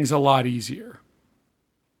makes things a lot easier.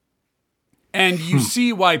 And you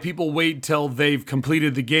see why people wait till they've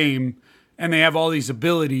completed the game and they have all these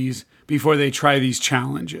abilities before they try these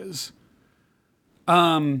challenges.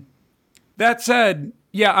 That said,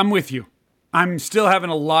 yeah, I'm with you. I'm still having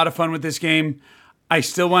a lot of fun with this game. I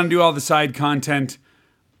still want to do all the side content.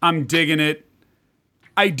 I'm digging it.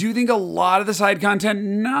 I do think a lot of the side content,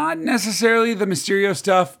 not necessarily the Mysterio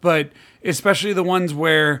stuff, but especially the ones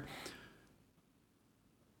where...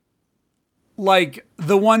 like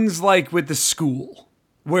the ones like with the school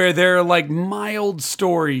where they're like mild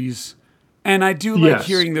stories, and I do like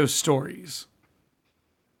hearing those stories.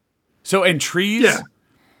 So, and trees,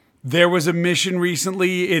 there was a mission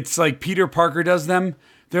recently. It's like Peter Parker does them.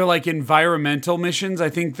 They're like environmental missions. I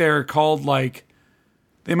think they're called like,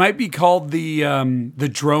 they might be called the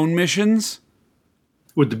drone missions.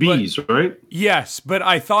 With the bees, right? Yes, but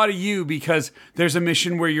I thought of you because there's a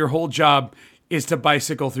mission where your whole job is to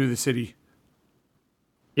bicycle through the city.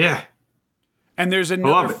 Yeah. And there's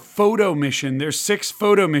another photo mission. There's 6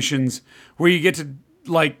 photo missions where you get to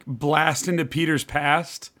like blast into Peter's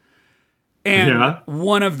past. And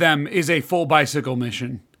one of them is a full bicycle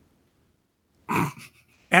mission.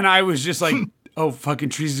 And I was just like, oh, fucking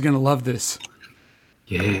Trees is going to love this.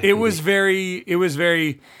 Yeah. It was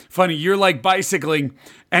very funny. You're like bicycling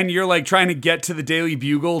and you're like trying to get to the Daily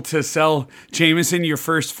Bugle to sell Jameson your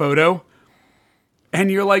first photo. And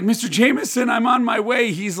you're like, Mr. Jameson, I'm on my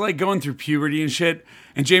way. He's like going through puberty and shit.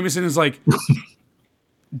 And Jameson is like,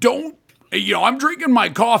 I'm drinking my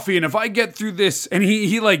coffee. And if I get through this, and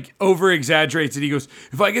he like over exaggerates it. He goes,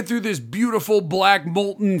 if I get through this beautiful black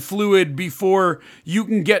molten fluid before you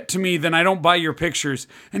can get to me, then I don't buy your pictures.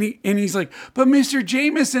 And he's like, but Mr.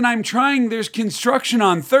 Jameson, I'm trying. There's construction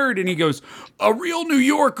on 3rd. And he goes, a real New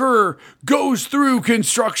Yorker goes through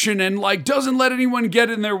construction and like doesn't let anyone get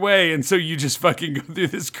in their way. And so you just fucking go through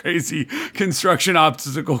this crazy construction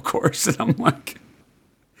obstacle course. And I'm like,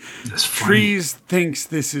 Trees thinks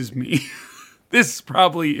this is me. This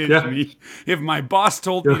probably is me. If my boss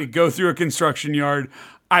told me to go through a construction yard,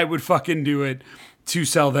 I would fucking do it to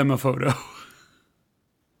sell them a photo.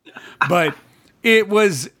 But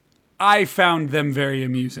I found them very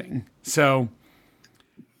amusing. So,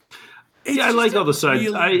 I like all the sides.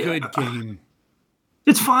 Really good game.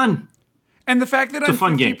 It's fun. And the fact that I'm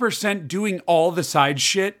 50% doing all the side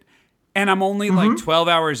shit, and I'm only like 12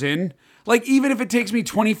 hours in, like even if it takes me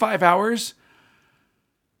 25 hours,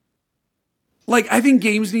 like I think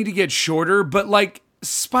games need to get shorter, but like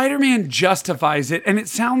Spider-Man justifies it. And it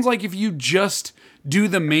sounds like if you just do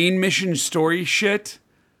the main mission story shit,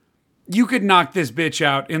 you could knock this bitch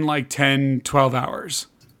out in like 10, 12 hours.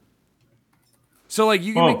 So like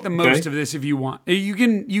you can make the most of this if you want. You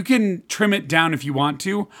can trim it down if you want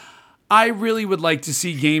to. I really would like to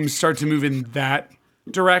see games start to move in that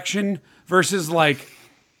direction versus like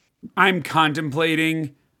I'm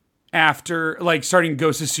contemplating after like starting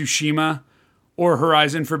Ghost of Tsushima or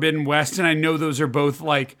Horizon Forbidden West, and I know those are both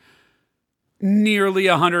like nearly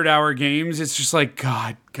 100-hour games. It's just like,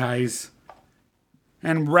 God, guys.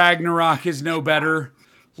 And Ragnarok is no better.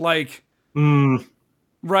 Like,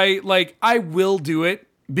 right? Like, I will do it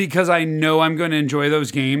because I know I'm going to enjoy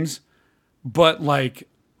those games. But, like,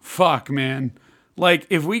 fuck, man. Like,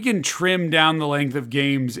 if we can trim down the length of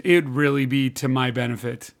games, it'd really be to my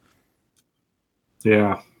benefit.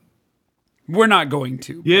 Yeah. We're not going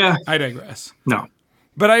to. Yeah. I digress. No.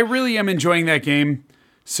 But I really am enjoying that game.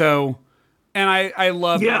 So, and I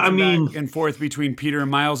love back and forth between Peter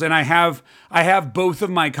and Miles. And I have both of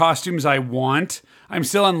my costumes I want. I'm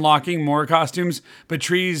still unlocking more costumes. But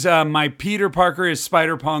Tree's, my Peter Parker is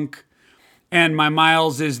Spider-Punk. And my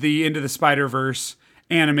Miles is the Into the Spider-Verse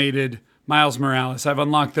animated Miles Morales. I've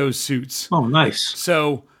unlocked those suits. Oh, nice.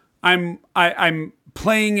 So I'm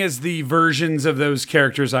playing as the versions of those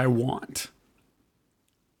characters I want.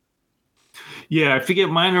 Yeah, I forget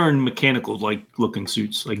mine are in mechanical looking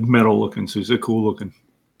suits, like metal looking suits. They're cool looking.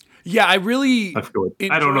 Yeah, I really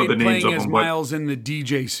I don't know the names of as them. Miles in the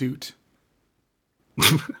DJ suit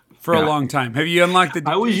for a long time. Have you unlocked the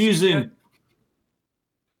DJ I was using yet?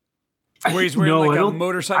 Where he's wearing a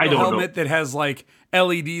motorcycle helmet that has like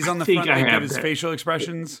LEDs on the front that give his facial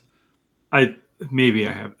expressions. Maybe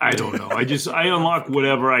I have. I don't know. I unlock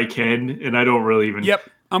whatever I can, and I don't really even. Yep,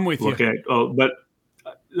 I'm with you. Okay, but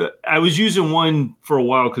I was using one for a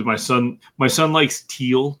while because my son likes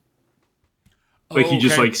teal. Like he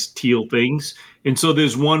just likes teal things, and so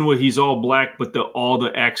there's one where he's all black, but all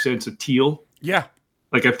the accents are teal. Yeah,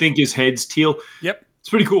 like I think his head's teal. Yep, it's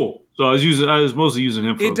pretty cool. So I was mostly using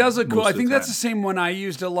him. It does look cool. I think that's the same one I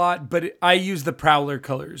used a lot, but I used the Prowler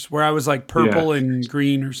colors where I was like purple and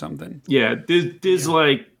green or something. Yeah, there's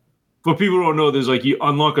like, for people who don't know, there's like you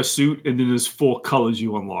unlock a suit and then there's 4 colors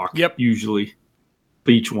you unlock. Yep. Usually,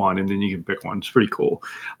 for each one, and then you can pick one. It's pretty cool.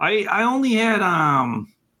 I only had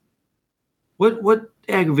what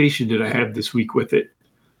aggravation did I have this week with it?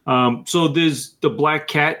 So there's the Black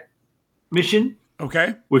Cat mission.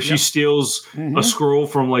 Okay. Where she steals a scroll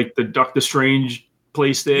from like the Doctor Strange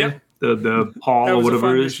place there, the hall or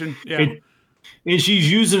whatever it is. Yeah. And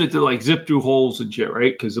she's using it to like zip through holes and shit,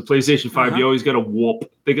 right? Because the PlayStation 5, you always got to warp.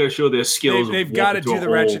 They got to show their skills. They've got to do the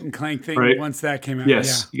Ratchet and Clank thing once that came out.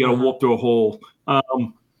 Yes, you got to warp through a hole.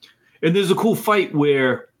 And there's a cool fight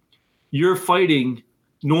where you're fighting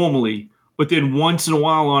normally, but then once in a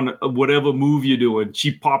while on whatever move you're doing,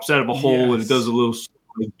 she pops out of a hole and it does a little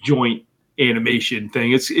joint animation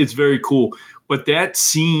thing. It's very cool. But that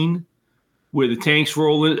scene where the tanks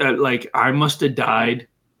roll in, like I must have died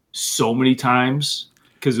so many times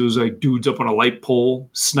because it was like dudes up on a light pole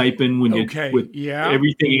sniping when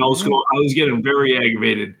everything else going. I was getting very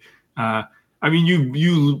aggravated. I mean,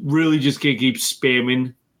 you really just can't keep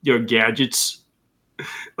spamming your gadgets.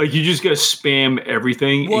 Like you just gotta spam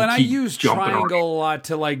everything. Well, and I use triangle a lot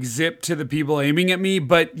to like zip to the people aiming at me.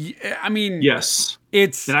 But I mean, yes,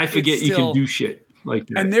 and I forget you can do shit like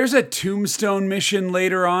that. And there's a tombstone mission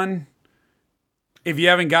later on. If you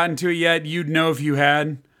haven't gotten to it yet, you'd know if you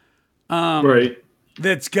had. Right.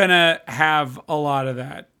 That's gonna have a lot of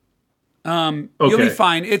that. You'll be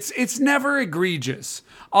fine. It's never egregious.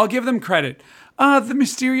 I'll give them credit. The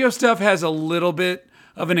Mysterio stuff has a little bit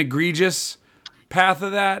of an egregious path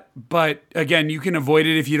of that, but again, you can avoid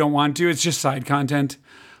it if you don't want to. It's just side content,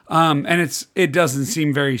 and it doesn't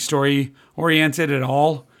seem very story oriented at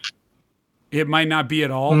all. It might not be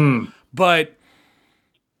at all, but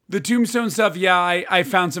the Tombstone stuff, I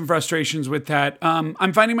found some frustrations with that.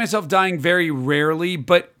 I'm finding myself dying very rarely,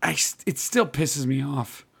 but it still pisses me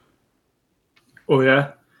off. Oh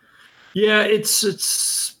yeah,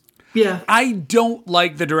 it's. Yeah. I don't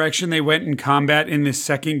like the direction they went in combat in this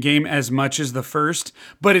second game as much as the first,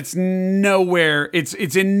 but it's in no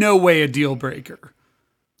way a deal breaker.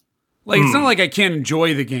 Like it's not like I can't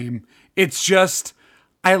enjoy the game. It's just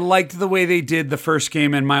I liked the way they did the first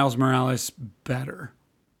game and Miles Morales better.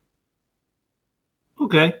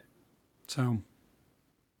 Okay. So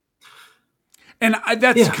and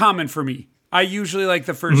that's common for me. I usually like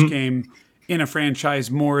the first game in a franchise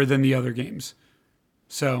more than the other games.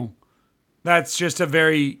 So that's just a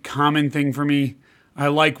very common thing for me. I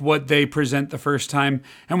like what they present the first time.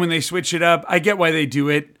 And when they switch it up, I get why they do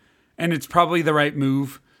it. And it's probably the right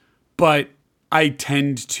move. But I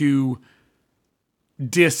tend to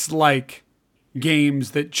dislike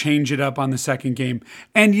games that change it up on the second game.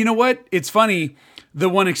 And you know what? It's funny. The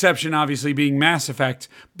one exception, obviously, being Mass Effect.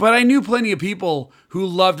 But I knew plenty of people who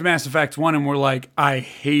loved Mass Effect 1 and were like, I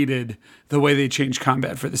hated the way they changed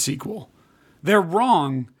combat for the sequel. They're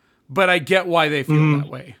wrong, but I get why they feel that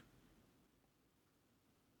way.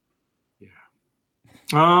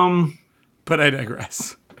 Yeah. But I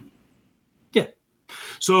digress.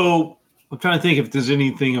 So I'm trying to think if there's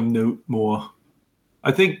anything of note more.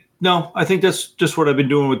 I think that's just what I've been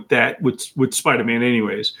doing with that, with Spider-Man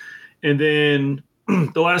anyways. And then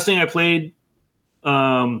the last thing I played,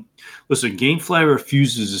 listen, GameFly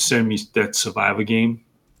refuses to send me that Survivor game.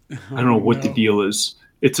 I don't know what the deal is.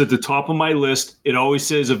 It's at the top of my list. It always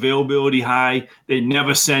says availability high. They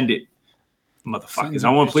never send it. Motherfuckers.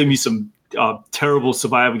 I want to play me some terrible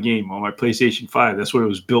Survivor game on my PlayStation 5. That's what it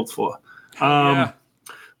was built for. Yeah.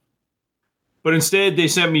 But instead, they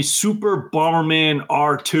sent me Super Bomberman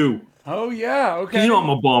R2. Oh, yeah. Okay. You know I'm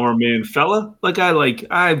a Bomberman fella.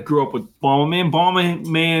 I grew up with Bomberman.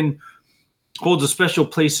 Bomberman holds a special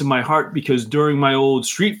place in my heart because during my old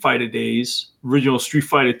Street Fighter days, original Street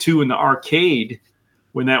Fighter 2 in the arcade,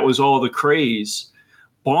 when that was all the craze,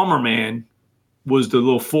 Bomberman was the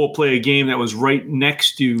little 4-player game that was right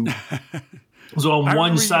next to. It was on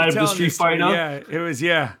one side of the Street Fighter. Yeah, it was.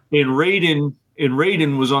 Yeah. And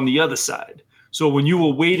Raiden was on the other side. So when you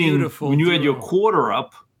were waiting, when you had your quarter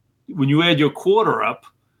up,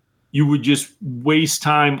 you would just waste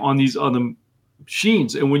time on these other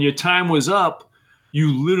machines. And when your time was up,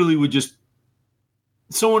 you literally would just.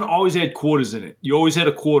 Someone always had quarters in it. You always had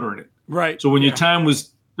a quarter in it. Right. So when your time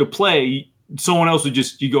was to play, someone else would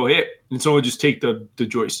you go hit, and someone would just take the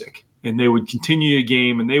joystick, and they would continue your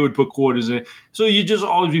game, and they would put quarters in it. So you just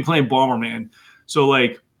always be playing Bomberman. So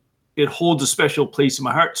it holds a special place in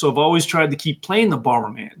my heart. So I've always tried to keep playing the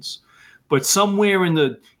Bombermans, but somewhere in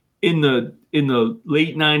the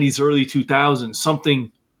late 90s, early 2000s,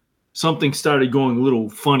 something started going a little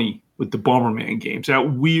funny with the Bomberman games.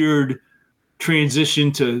 That weird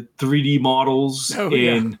transition to 3D models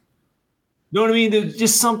and. You know what I mean? There's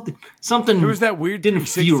just something. There was that weird didn't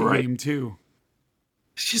feel right game too.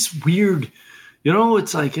 It's just weird.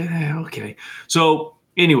 It's like, okay. So,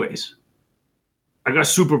 anyways, I got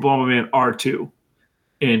Super Bomberman R2,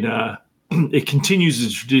 and it continues the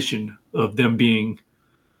tradition of them being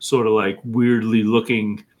sort of like weirdly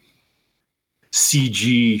looking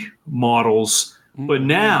CG models, but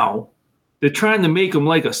now they're trying to make them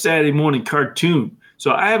like a Saturday morning cartoon.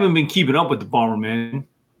 So I haven't been keeping up with the Bomberman.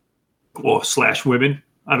 Or / women.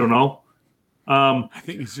 I don't know. I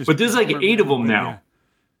think it's just. But there's like 8 of them now. Yeah.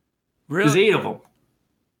 Really? There's 8 of them.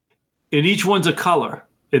 And each one's a color.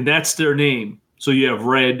 And that's their name. So you have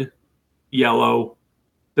red, yellow.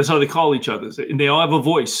 That's how they call each other. And they all have a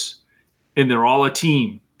voice. And they're all a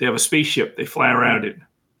team. They have a spaceship. They fly around it,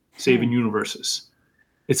 saving universes.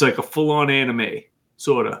 It's like a full-on anime,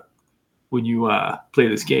 sort of, when you play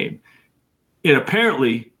this game. And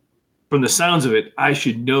apparently, from the sounds of it, I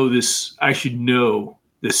should know this. I should know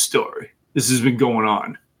this story. This has been going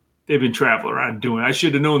on. They've been traveling around doing it. I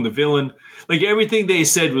should have known the villain. Like everything they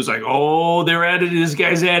said was like, oh, they're at it. This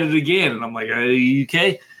guy's at it again. And I'm like, are you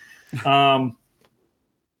okay? And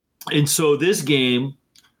so this game,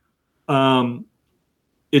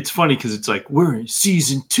 it's funny because it's like, we're in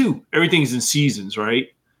season 2. Everything's in seasons, right?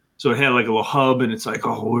 So it had like a little hub and it's like,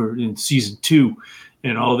 oh, we're in season 2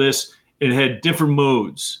 and all this. It had different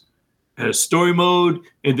modes. Had a story mode,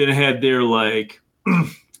 and then it had their like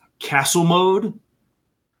castle mode,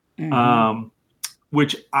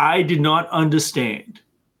 which I did not understand.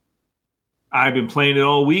 I've been playing it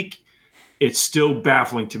all week. It's still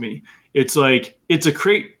baffling to me. It's like it's a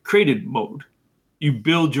created mode. You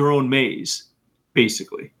build your own maze,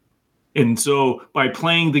 basically. And so by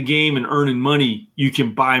playing the game and earning money, you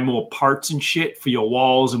can buy more parts and shit for your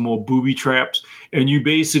walls and more booby traps, and you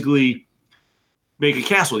basically make a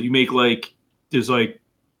castle. You make there's I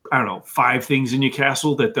don't know, 5 things in your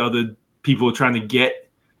castle that the other people are trying to get.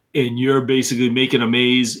 And you're basically making a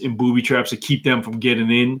maze and booby traps to keep them from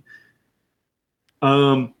getting in.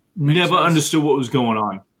 Never understood what was going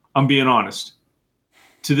on. I'm being honest.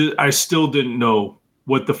 I still didn't know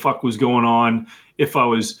what the fuck was going on. They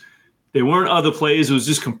weren't other players. It was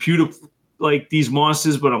just computer, like these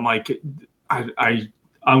monsters. But I'm like, I'm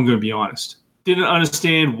going to be honest. Didn't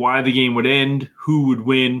understand why the game would end, who would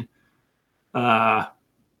win.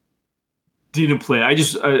 Didn't play. I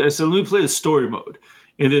said, let me play the story mode.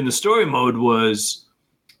 And then the story mode was,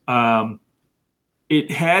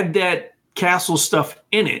 it had that castle stuff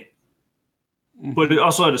in it, but it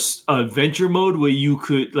also had a adventure mode where you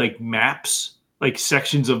could maps, like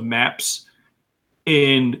sections of maps,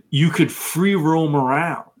 and you could free roam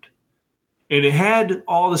around. And it had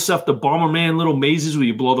all the stuff, the Bomberman little mazes where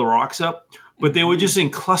you blow the rocks up, but they were just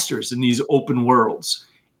in clusters in these open worlds.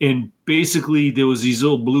 And basically there was these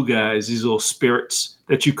little blue guys, these little spirits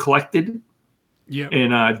that you collected. Yeah.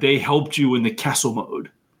 And they helped you in the castle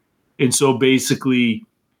mode. And so basically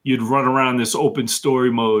you'd run around this open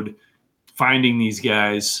story mode, finding these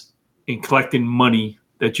guys and collecting money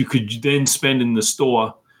that you could then spend in the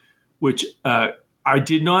store, which I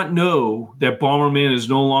did not know that Bomberman is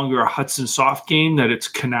no longer a Hudson Soft game, that it's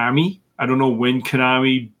Konami. I don't know when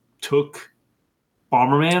Konami took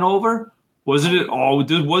Bomberman over. Wasn't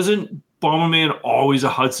Bomberman always a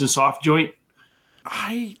Hudson Soft joint?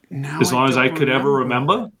 As long as I could ever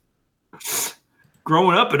remember.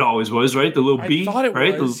 Growing up, it always was, right? The little B,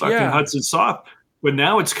 right? The fucking Hudson Soft. But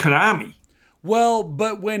now it's Konami. Well,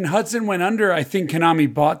 but when Hudson went under, I think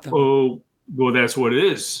Konami bought them. Oh, well, that's what it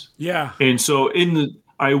is. Yeah. And so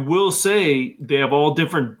I will say they have all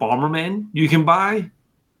different Bombermen you can buy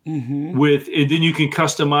and then you can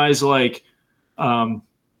customize like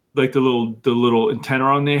the little antenna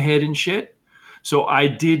on their head and shit. So I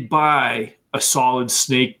did buy a Solid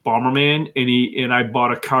Snake Bomberman, and I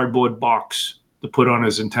bought a cardboard box to put on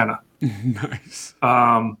his antenna. Nice.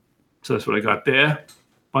 So that's what I got there.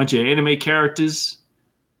 Bunch of anime characters.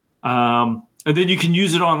 And then you can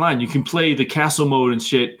use it online. You can play the castle mode and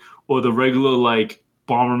shit, or the regular like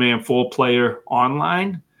Bomberman 4-player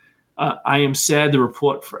online. I am sad to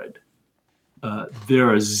report, Fred, there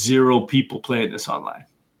are 0 people playing this online.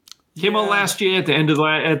 Came out last year at the end of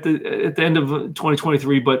at the end of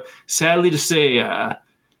 2023, but sadly to say,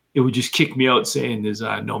 it would just kick me out saying there's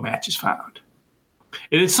no matches found.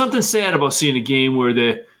 And it's something sad about seeing a game where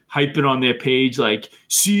they're hyping on their page like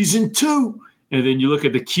season 2, and then you look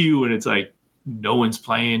at the queue and it's like no one's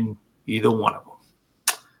playing either one of them.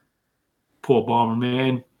 Poor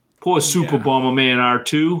Bomberman. Poor Super Bomberman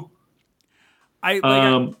R2.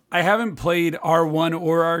 I haven't played R1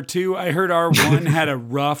 or R2. I heard R1 had a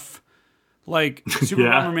rough, like Super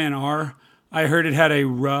Bomberman R. I heard it had a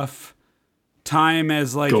rough time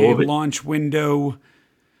as like a launch window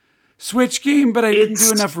Switch game, but I didn't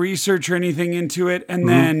do enough research or anything into it. And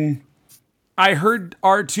then I heard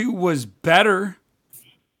R2 was better,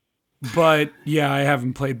 but yeah, I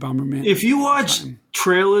haven't played Bomberman. If you watch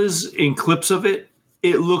trailers and clips of it,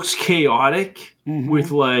 it looks chaotic with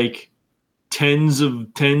like tens of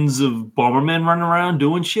Bombermen running around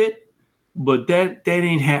doing shit, but that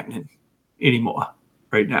ain't happening anymore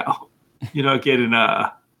right now. You're not getting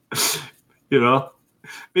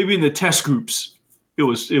maybe in the test groups it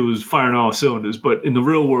was firing all cylinders, but in the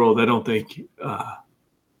real world I don't think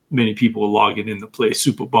many people are logging in to play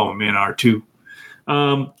Super Bomberman R2.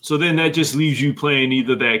 So then that just leaves you playing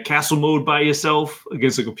either that castle mode by yourself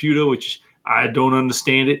against a computer, which I don't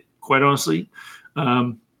understand it, quite honestly,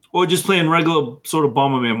 or just playing regular sort of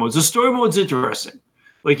Bomberman modes. The story mode's interesting.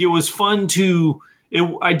 Like, it was fun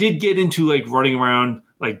I did get into like running around,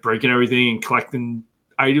 like breaking everything and collecting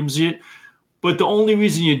items and shit. But the only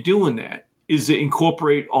reason you're doing that is to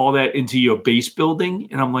incorporate all that into your base building.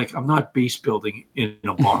 And I'm like, I'm not base building in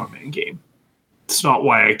a Bomberman game. It's not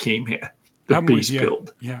why I came here. The base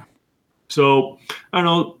build. Yeah. So, I don't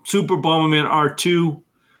know, Super Bomberman R2.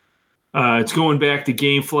 It's going back to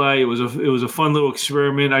GameFly. It was a fun little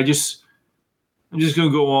experiment. I'm just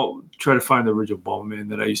gonna go try to find the original Bomberman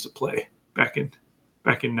that I used to play back in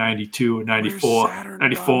 92 and 94.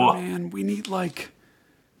 94. Man, we need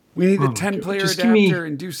the 10-player adapter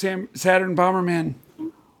and do Saturn Bomberman.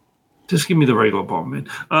 Just give me the regular Bomberman.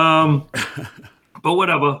 But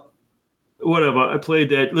whatever. I played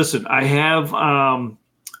that. Listen, I have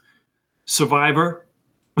Survivor,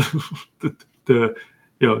 the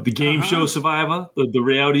game show Survivor, the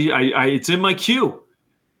reality. It's in my queue.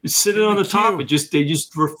 It's sitting on the top. They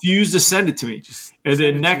just refuse to send it to me. And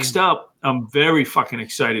then next up, I'm very fucking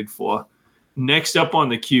excited for. Next up on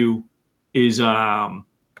the queue is it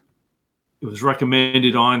was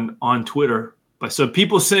recommended on Twitter by some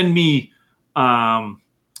people. Send me on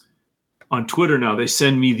Twitter now. They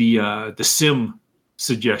send me the sim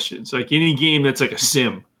suggestions. Like any game that's like a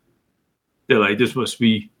sim, they're like, this must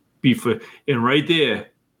be for. And right there,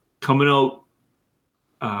 coming out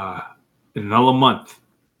in another month.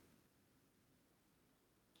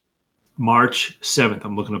 March 7th.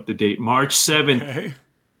 I'm looking up the date. March 7th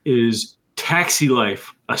is Taxi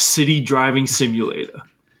Life, a city driving simulator.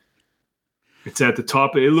 It's at the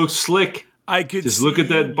top. It looks slick. I could just look at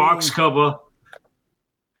that box cover.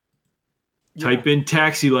 Type in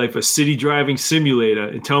Taxi Life, a city driving simulator,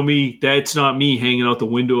 and tell me that's not me hanging out the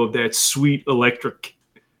window of that sweet electric.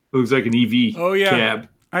 Looks like an EV cab.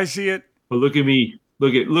 I see it. But look at me.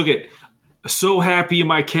 Look at. So happy in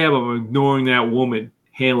my cab, I'm ignoring that woman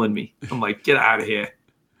hailing me. I'm like, get out of here.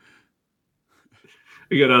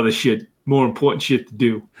 I got other shit, more important shit to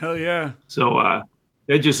do. Hell yeah. So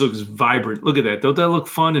that just looks vibrant. Look at that. Don't that look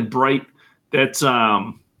fun and bright? That's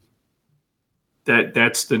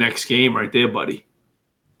that's the next game right there, buddy.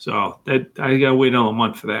 So that I gotta wait another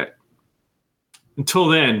month for that. Until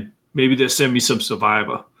then, maybe they'll send me some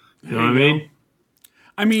Survivor. You know what I mean?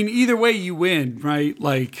 I mean, either way, you win, right?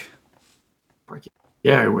 Like,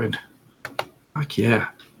 yeah, I win. Fuck yeah.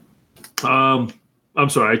 I'm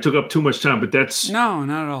sorry, I took up too much time, but that's no,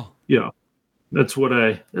 not at all. Yeah, that's what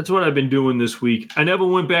I've been doing this week. I never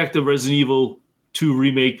went back to Resident Evil 2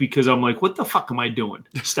 remake because I'm like, what the fuck am I doing?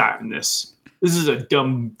 Starting this. This is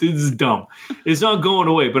dumb. It's not going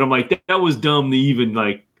away, but I'm like, that was dumb to even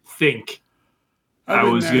like think I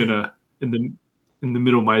was gonna in the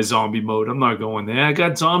middle of my zombie mode. I'm not going there. I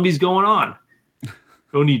got zombies going on.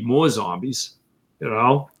 Don't need more zombies. You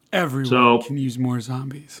know? Everyone can use more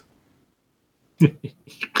zombies.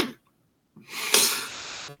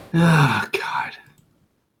 Oh God.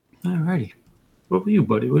 Alrighty. What were you,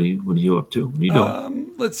 buddy? What are you up to? What are you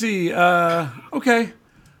doing? Let's see. Okay.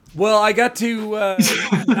 Well, I got to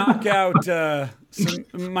knock out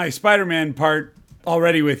my Spider-Man part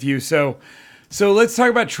already with you. So let's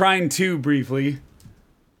talk about Trine 2 briefly.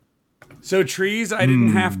 So trees, I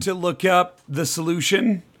didn't have to look up the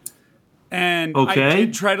solution. And I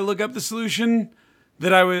did try to look up the solution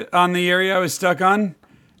that I was on the area I was stuck on,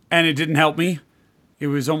 and it didn't help me. It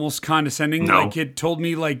was almost condescending. No. Like it told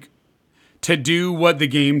me like to do what the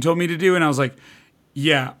game told me to do, and I was like,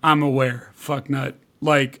 yeah, I'm aware. Fuck nut.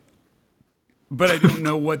 Like, but I don't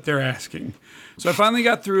know what they're asking. So I finally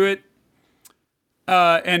got through it,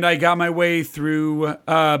 and I got my way through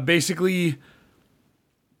basically,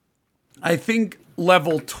 I think,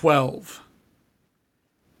 level 12.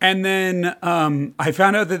 And then I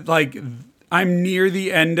found out that like I'm near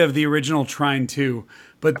the end of the original Trine 2,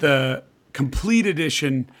 but the complete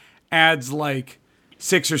edition adds like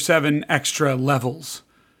 6 or 7 extra levels,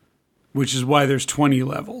 which is why there's 20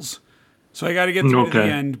 levels. So I got to get through to the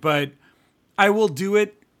end, but I will do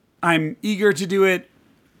it. I'm eager to do it.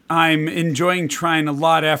 I'm enjoying Trine a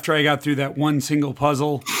lot after I got through that one single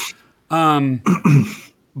puzzle. But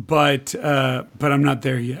I'm not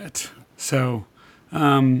there yet. So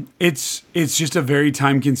it's just a very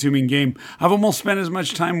time-consuming game. I've almost spent as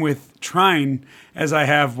much time with Trine as I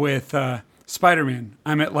have with Spider-Man.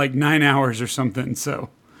 I'm at like 9 hours or something. So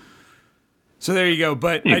there you go.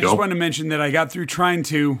 But I just wanted to mention that I got through Trine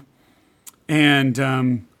 2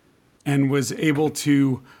 and was able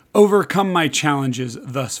to overcome my challenges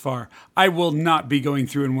thus far. I will not be going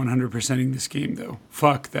through and 100%ing this game, though.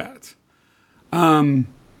 Fuck that.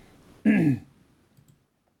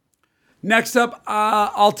 Next up,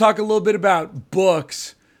 I'll talk a little bit about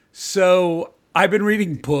books. So I've been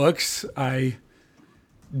reading books. I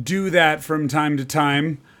do that from time to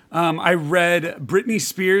time. I read Britney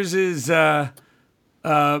Spears'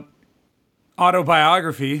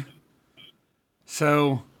 autobiography.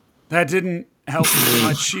 So that didn't help me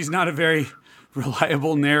much. She's not a very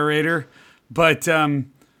reliable narrator, but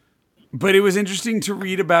it was interesting to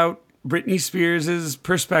read about Britney Spears'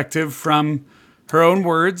 perspective from her own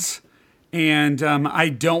words. And I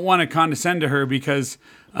don't want to condescend to her because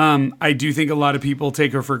I do think a lot of people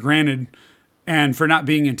take her for granted and for not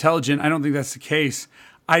being intelligent. I don't think that's the case.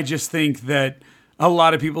 I just think that a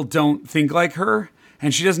lot of people don't think like her,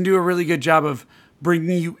 and she doesn't do a really good job of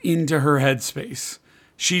bringing you into her headspace.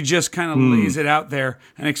 She just kind of lays it out there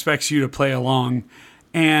and expects you to play along.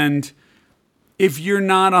 And if you're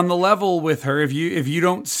not on the level with her, if you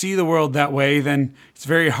don't see the world that way, then it's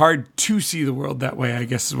very hard to see the world that way, I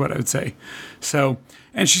guess is what I would say. So,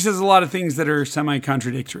 and she says a lot of things that are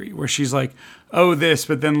semi-contradictory, where she's like, oh, this,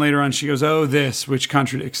 but then later on she goes, oh, this, which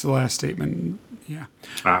contradicts the last statement. Yeah.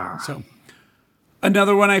 So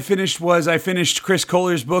another one I finished Chris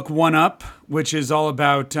Kohler's book, One Up, which is all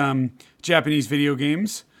about Japanese video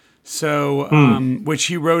games. So, which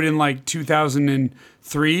he wrote in like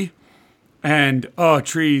 2003. And,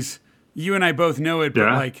 trees, you and I both know it,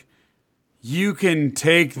 but like, you can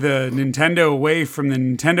take the Nintendo away from the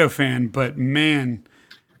Nintendo fan, but man,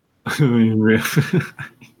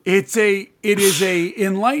 it is a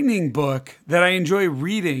enlightening book that I enjoy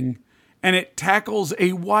reading, and it tackles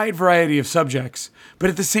a wide variety of subjects. But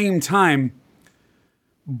at the same time,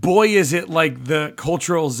 boy, is it like the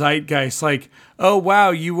cultural zeitgeist. Like, oh, wow,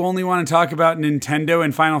 you only want to talk about Nintendo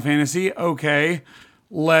and Final Fantasy? Okay,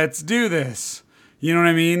 let's do this. You know what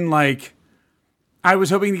I mean? Like, I was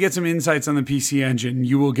hoping to get some insights on the PC Engine.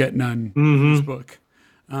 You will get none in this book.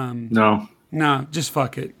 No, just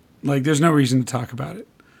fuck it. Like, there's no reason to talk about it.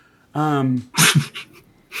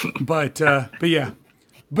 But yeah.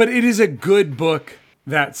 But it is a good book,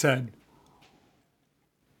 that said.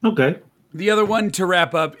 Okay. The other one to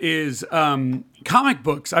wrap up is comic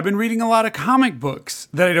books. I've been reading a lot of comic books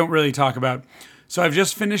that I don't really talk about. So I've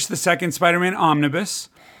just finished the second Spider-Man omnibus,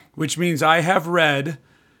 which means I have read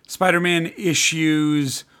Spider-Man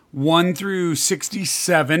issues 1 through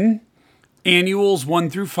 67, annuals 1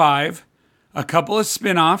 through 5, a couple of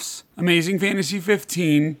spin-offs, Amazing Fantasy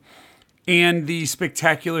 15, and the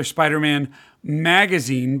Spectacular Spider-Man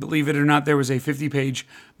magazine. Believe it or not, there was a 50-page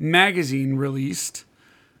magazine released.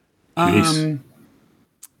 And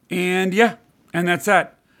that's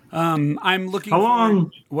that. I'm looking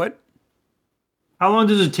what? How long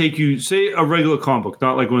does it take you, say a regular comic book,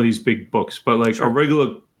 not like one of these big books, but like a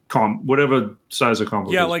regular whatever size of comic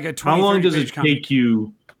book is. Like a 20, How long does it take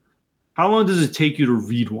you to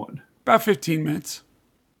read one? About 15 minutes.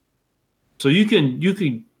 So you could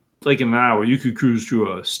like in an hour, you could cruise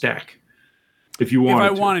through a stack if you wanted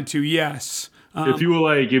to. If I wanted to, yes. If you were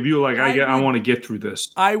like, I want to get through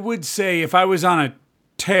this. I would say if I was on a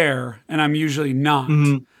tear, and I'm usually not,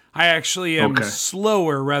 I actually am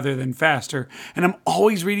slower rather than faster. And I'm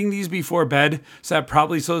always reading these before bed, so that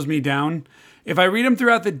probably slows me down. If I read them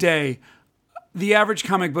throughout the day, the average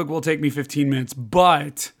comic book will take me 15 minutes.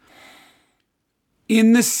 But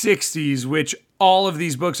in the 60s, which all of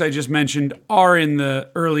these books I just mentioned are in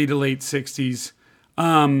the early to late 60s,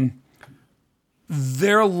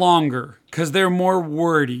 they're longer because they're more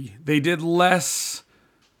wordy. They did less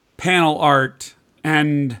panel art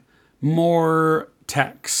and more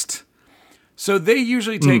text. So they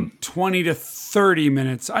usually take 20 to 30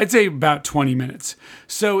 minutes. I'd say about 20 minutes.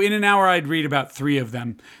 So in an hour, I'd read about 3 of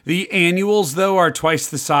them. The annuals, though, are twice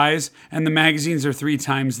the size, and the magazines are 3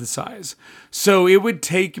 times the size. So it would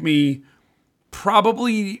take me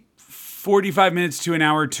probably 45 minutes to an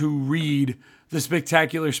hour to read the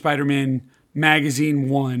Spectacular Spider-Man magazine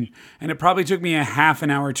 1, and it probably took me a half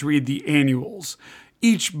an hour to read the annuals.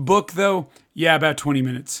 Each book, though, about 20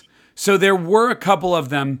 minutes. So there were a couple of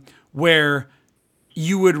them where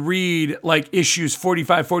you would read like issues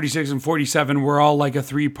 45, 46, and 47 were all like a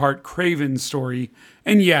 3-part Craven story.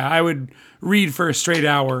 And I would read for a straight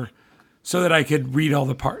hour so that I could read all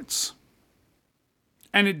the parts.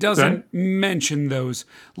 And it doesn't mention those.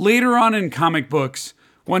 Later on in comic books,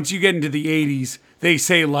 once you get into the 80s, they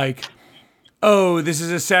say like, oh, this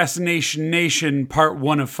is Assassination Nation part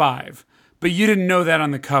 1 of 5. But you didn't know that on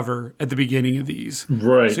the cover at the beginning of these.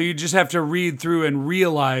 Right. So you just have to read through and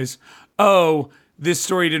realize, oh, this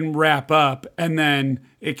story didn't wrap up, and then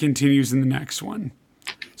it continues in the next one.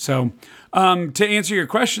 So to answer your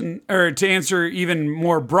question, or to answer even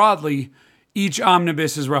more broadly, each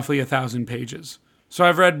omnibus is roughly 1,000 pages. So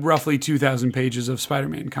I've read roughly 2,000 pages of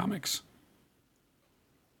Spider-Man comics.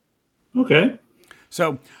 Okay.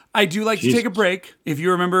 So I do like to take a break. If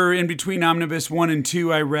you remember, in between Omnibus 1 and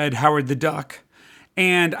 2, I read Howard the Duck.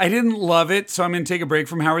 And I didn't love it, so I'm going to take a break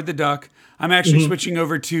from Howard the Duck. I'm actually switching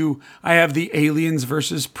over to, I have the Aliens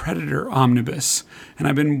versus Predator Omnibus. And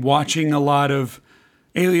I've been watching a lot of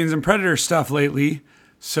Aliens and Predator stuff lately.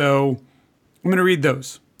 So I'm going to read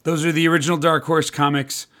those. Those are the original Dark Horse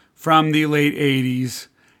comics from the late 80s.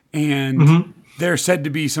 And they're said to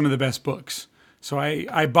be some of the best books. So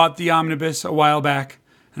I bought the Omnibus a while back,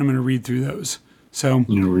 and I'm going to read through those. So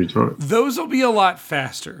those will be a lot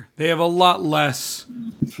faster. They have a lot less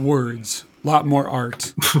words, a lot more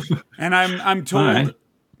art. And I'm told,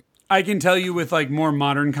 I can tell you with like more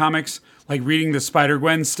modern comics, like reading the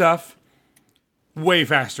Spider-Gwen stuff, way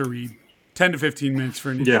faster read. 10 to 15 minutes for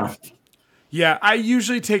an issue. Yeah, I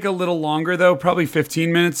usually take a little longer though, probably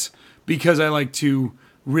 15 minutes, because I like to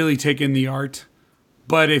really take in the art.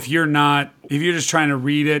 But if you're just trying to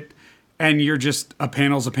read it and you're just a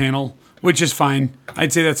panel's a panel, which is fine.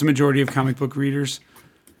 I'd say that's the majority of comic book readers.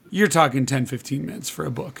 You're talking 10, 15 minutes for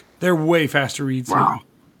a book. They're way faster reads now.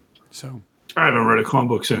 So I haven't read a comic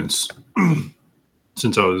book since I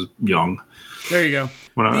was young. There you go.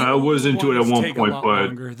 When I was into it at one point, but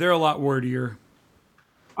longer. They're a lot wordier.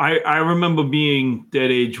 I remember being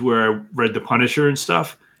that age where I read The Punisher and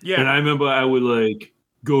stuff. Yeah. And I remember I would like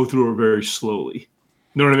go through it very slowly.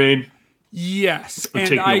 You know what I mean? Yes.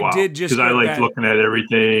 And I did just, because I like looking at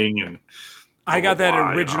everything, and I got that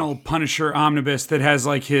original Punisher omnibus that has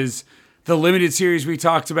like the limited series we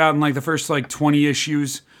talked about, and like the first like 20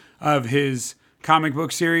 issues of his comic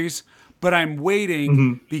book series. But I'm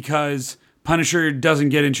waiting because Punisher doesn't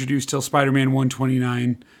get introduced till Spider-Man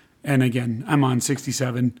 129. And again, I'm on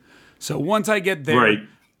 67. So once I get there,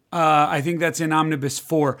 I think that's in Omnibus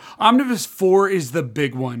 4. Omnibus 4 is the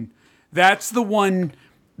big one. That's the one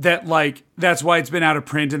that that's why it's been out of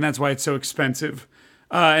print, and that's why it's so expensive.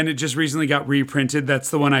 And it just recently got reprinted. That's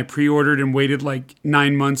the one I pre-ordered and waited like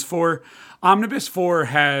 9 months for. Omnibus 4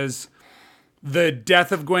 has the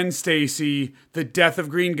death of Gwen Stacy, the death of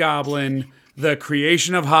Green Goblin, the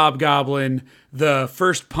creation of Hobgoblin, the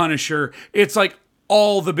first Punisher. It's like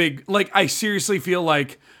all the big, I seriously feel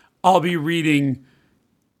like I'll be reading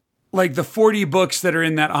like the 40 books that are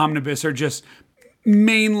in that omnibus are just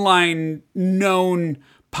mainline known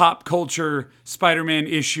pop culture Spider-Man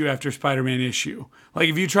issue after Spider-Man issue. Like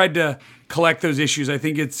if you tried to collect those issues, I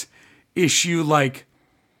think it's issue like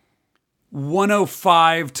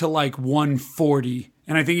 105 to like 140.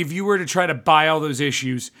 And I think if you were to try to buy all those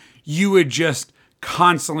issues, you would just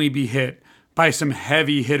constantly be hit by some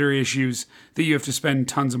heavy hitter issues that you have to spend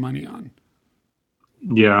tons of money on.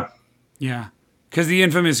 Yeah. Yeah. Because the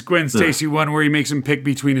infamous Gwen Stacy one where he makes him pick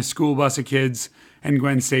between a school bus of kids and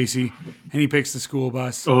Gwen Stacy, and he picks the school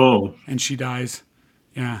bus. Oh. And she dies.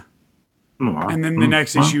 Yeah. And then the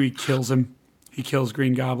next issue, he kills him. He kills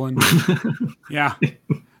Green Goblin. Yeah.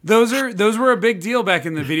 Those were a big deal back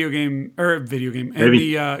in the video game, in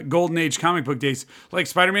the Golden Age comic book days. Like,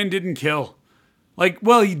 Spider-Man didn't kill. Like,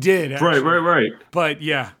 well, he did. Actually. Right. But,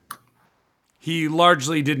 yeah. He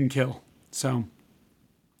largely didn't kill. So.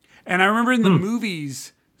 And I remember in the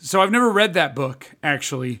movies, so I've never read that book,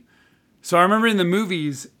 actually. So I remember in the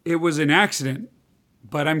movies, it was an accident.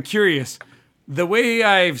 But I'm curious. The way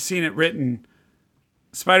I've seen it written,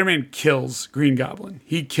 Spider-Man kills Green Goblin.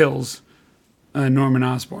 He kills Norman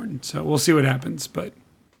Osborn. So we'll see what happens. But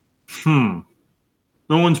no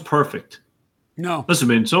one's perfect. No. Listen,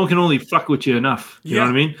 man, someone can only fuck with you enough. You know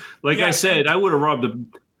what I mean? Like I said, I would have robbed the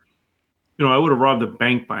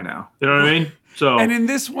bank by now. You know what I mean? So and in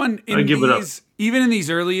this one, even in these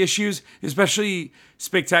early issues, especially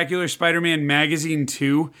Spectacular Spider-Man Magazine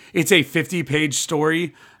 2, it's a 50-page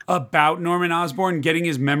story about Norman Osborn getting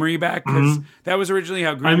his memory back, because that was originally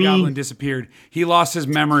how Green Goblin disappeared. He lost his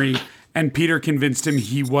memory, and Peter convinced him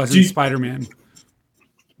he wasn't Spider-Man.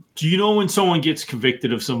 Do you know when someone gets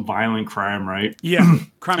convicted of some violent crime, right? Yeah.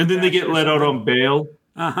 And then they get let out on bail.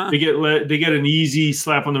 They get an easy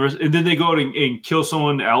slap on the wrist, and then they go out and kill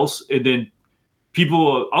someone else, and then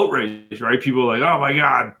people are outraged, right? People are like, oh my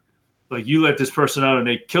God, like you let this person out and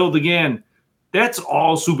they killed again. That's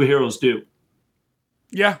all superheroes do.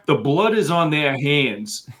 Yeah. The blood is on their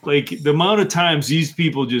hands. Like the amount of times these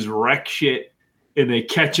people just wreck shit and they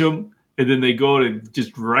catch them and then they go to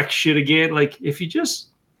just wreck shit again. Like if you just...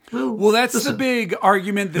 Well, that's the big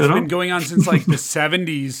argument that's been going on since like the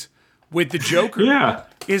 70s with the Joker. Yeah.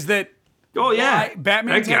 Is that... Oh, yeah.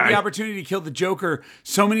 Batman's had the opportunity to kill the Joker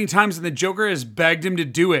so many times, and the Joker has begged him to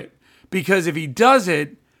do it. Because if he does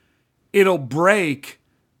it, it'll break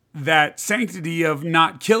that sanctity of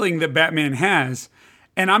not killing that Batman has.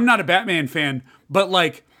 And I'm not a Batman fan, but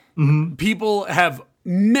like people have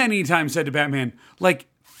many times said to Batman, like,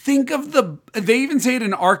 think of they even say it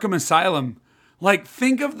in Arkham Asylum, like,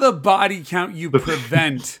 think of the body count you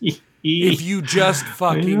prevent if you just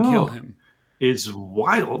fucking kill him. It's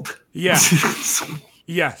wild. Yeah.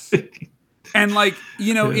 Yes. And like,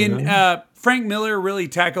 in Frank Miller really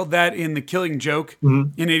tackled that in The Killing Joke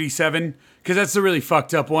in 87, because that's the really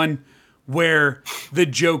fucked up one where the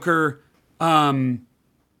Joker, I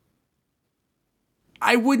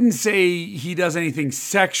wouldn't say he does anything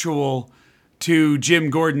sexual to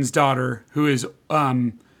Jim Gordon's daughter, who is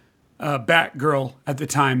Batgirl at the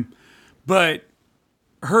time, but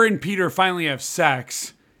her and Peter finally have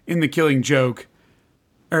sex in The Killing Joke.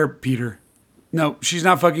 Or Peter. No, she's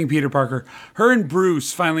not fucking Peter Parker. Her and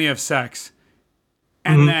Bruce finally have sex.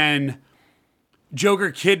 And then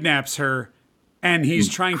Joker kidnaps her, and he's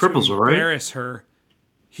trying to embarrass her.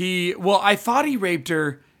 I thought he raped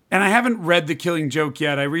her, and I haven't read The Killing Joke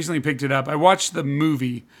yet. I recently picked it up. I watched the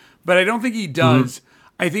movie, but I don't think he does.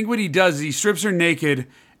 I think what he does is he strips her naked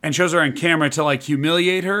and shows her on camera to like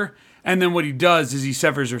humiliate her. And then what he does is he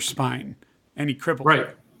severs her spine and he cripples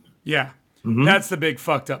her. Yeah. That's the big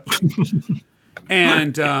fucked up thing.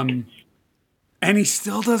 And he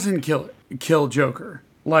still doesn't kill Joker.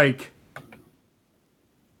 Like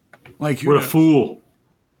what a fool.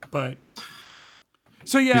 But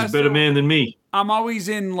so yeah, he's a better man than me. I'm always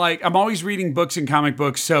reading books and comic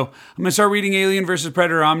books. So I'm gonna start reading Alien vs.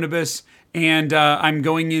 Predator Omnibus, and I'm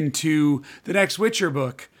going into the next Witcher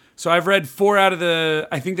book. So I've read 4 out of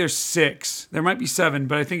I think there's 6. There might be 7,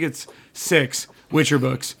 but I think it's 6 Witcher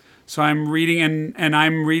books. So I'm reading, and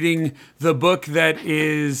I'm reading the book that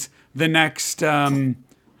is the next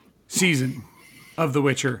season of The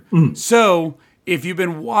Witcher. So if you've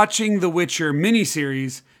been watching The Witcher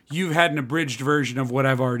miniseries, you've had an abridged version of what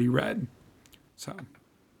I've already read. So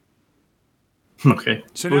okay.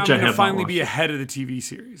 So now I'm going to finally be ahead of the TV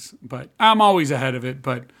series. But I'm always ahead of it,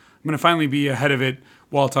 but I'm going to finally be ahead of it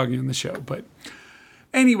while talking on the show. But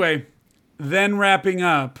anyway, then wrapping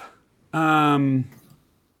up,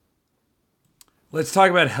 let's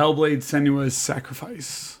talk about Hellblade Senua's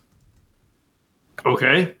Sacrifice.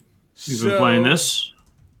 Okay. You've been playing this?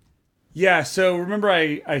 Yeah, so remember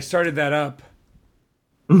I started that up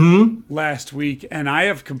last week, and I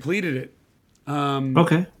have completed it.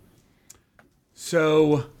 Okay.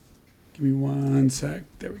 So, give me one sec.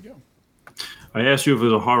 There we go. I asked you if it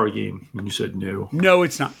was a horror game, and you said no. No,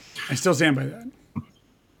 it's not. I still stand by that.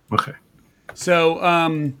 Okay. So,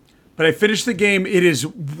 but I finished the game. It is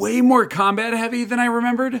way more combat heavy than I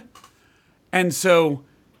remembered. And so,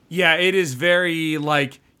 yeah, it is very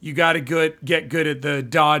like you got to get good at the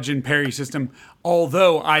dodge and parry system,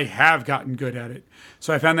 although I have gotten good at it.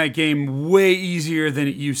 So I found that game way easier than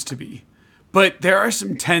it used to be. But there are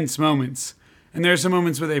some tense moments, and there are some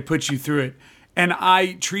moments where they put you through it. And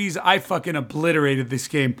I fucking obliterated this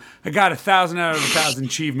game. I got 1,000 out of 1,000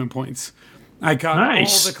 achievement points. I got all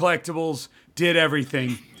the collectibles, did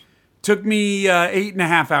everything. Took me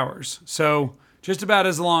 8.5 hours. So just about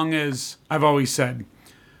as long as I've always said.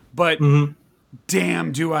 But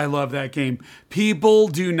damn, do I love that game. People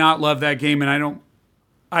do not love that game, and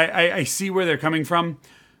I see where they're coming from,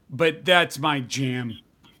 but that's my jam.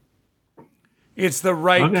 It's the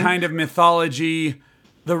right kind of mythology,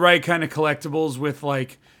 the right kind of collectibles with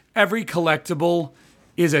like every collectible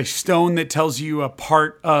is a stone that tells you a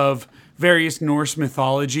part of various Norse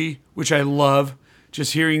mythology, which I love.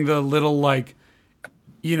 Just hearing the little like,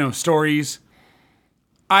 stories.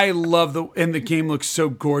 I love and the game looks so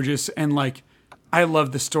gorgeous, and like, I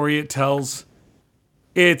love the story it tells.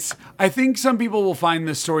 I think some people will find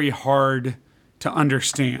the story hard to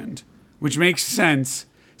understand, which makes sense.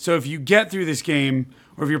 So if you get through this game,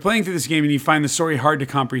 or if you're playing through this game and you find the story hard to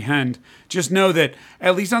comprehend, just know that,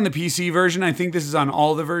 at least on the PC version, I think this is on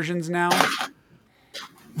all the versions now,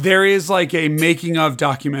 there is like a making of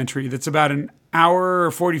documentary that's about an hour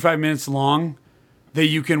or 45 minutes long that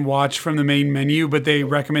you can watch from the main menu, but they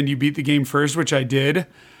recommend you beat the game first, which I did.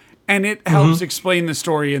 And it helps explain the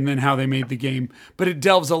story and then how they made the game. But it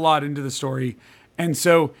delves a lot into the story. And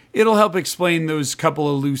so it'll help explain those couple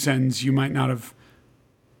of loose ends you might not have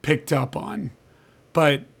picked up on.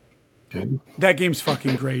 But that game's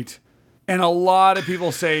fucking great. And a lot of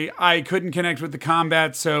people say, I couldn't connect with the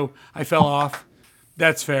combat, so I fell off.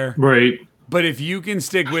 That's fair. Right. But if you can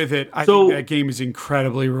stick with it, I think that game is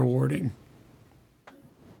incredibly rewarding.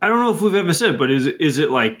 I don't know if we've ever said, but is it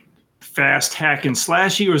like fast hack and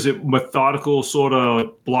slashy, or is it methodical sort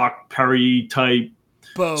of block parry type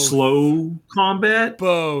slow combat?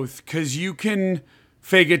 Both, because you can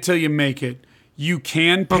fake it till you make it. You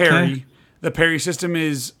can parry. Okay. The parry system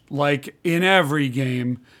is, like in every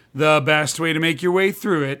game, the best way to make your way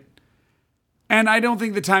through it. And I don't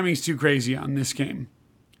think the timing's too crazy on this game.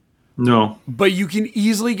 No. But you can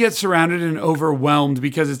easily get surrounded and overwhelmed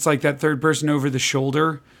because it's like that third person over the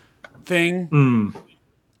shoulder thing.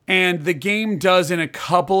 And the game does, in a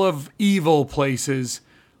couple of evil places,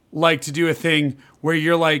 like to do a thing where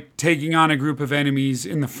you're like taking on a group of enemies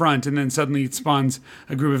in the front, and then suddenly it spawns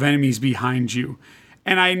a group of enemies behind you.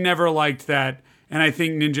 And I never liked that. And I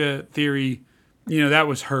think Ninja Theory, that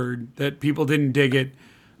was heard, that people didn't dig it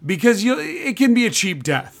because it can be a cheap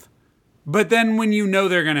death. But then when you know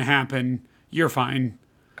they're going to happen, you're fine.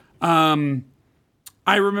 I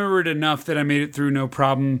remember it enough that I made it through no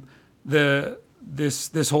problem.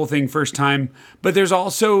 This whole thing first time. But there's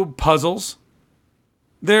also puzzles.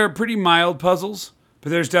 They're pretty mild puzzles, but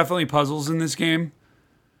there's definitely puzzles in this game.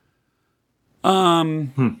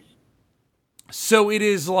 So it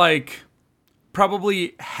is like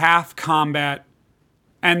probably half combat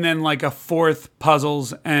and then like a fourth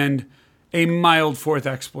puzzles and a mild fourth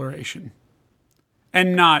exploration.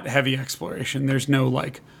 And not heavy exploration. There's no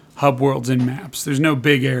like hub worlds and maps. There's no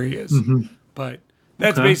big areas. But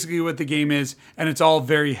that's basically what the game is, and it's all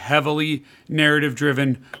very heavily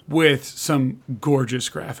narrative-driven with some gorgeous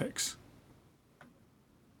graphics.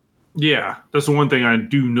 Yeah, that's the one thing I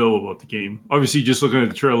do know about the game. Obviously, just looking at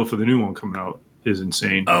the trailer for the new one coming out is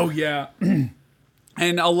insane. Oh, yeah.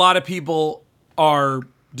 And a lot of people are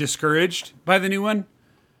discouraged by the new one.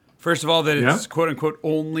 First of all, that it's quote-unquote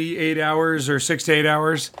only 8 hours or 6 to 8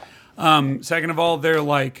 hours. Second of all, they're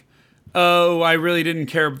like, oh, I really didn't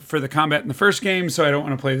care for the combat in the first game, so I don't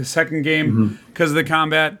want to play the second game because of the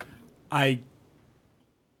combat. I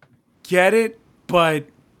get it, but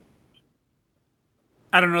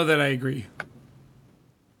I don't know that I agree.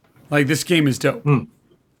 Like, this game is dope.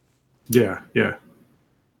 Yeah.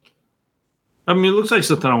 I mean, it looks like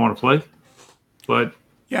something I want to play, but...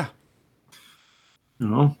 Yeah.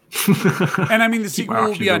 And I mean, the sequel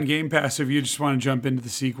will be on Game Pass, so if you just want to jump into the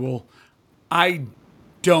sequel. I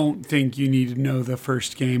don't think you need to know the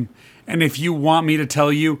first game. And if you want me to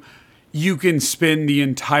tell you, you can spin the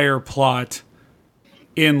entire plot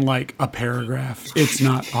in like a paragraph. It's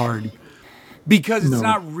not hard. because it's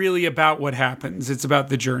not really about what happens. It's about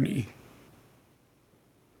the journey.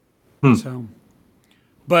 So,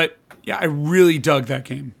 but yeah, I really dug that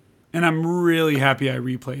game, and I'm really happy I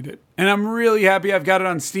replayed it, and I'm really happy I've got it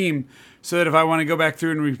on Steam, so that if I want to go back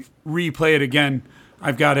through and replay it again,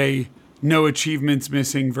 I've got a no achievements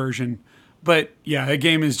missing version. But yeah, the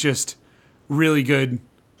game is just really good.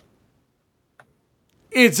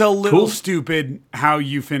 It's a little stupid how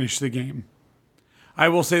you finish the game. I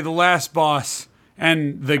will say the last boss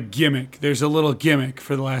and the gimmick. There's a little gimmick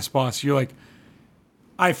for the last boss. You're like,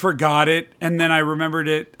 I forgot it, and then I remembered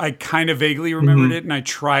it. I kind of vaguely remembered it, and I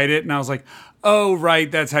tried it, and I was like, oh,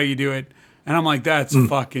 right, that's how you do it. And I'm like, that's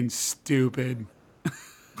fucking stupid.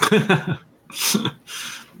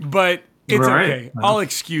 But it's okay. I'll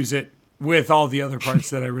excuse it with all the other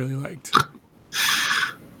parts that I really liked.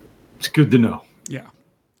 It's good to know. Yeah.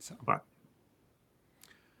 So.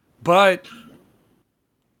 But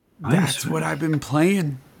that's what I've been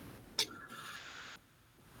playing.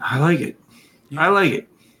 I like it. Yeah. I like it.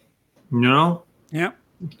 You know? Yeah.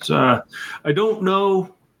 It's, I don't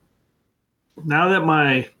know. Now that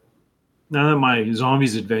my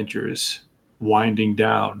zombies adventure is winding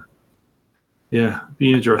down, yeah,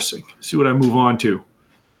 be interesting. See what I move on to.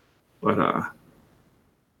 But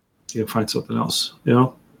you gotta find something else, you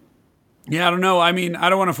know? Yeah, I don't know. I mean, I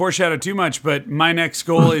don't want to foreshadow too much, but my next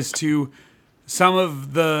goal is to some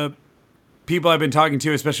of the people I've been talking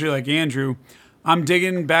to, especially like Andrew, I'm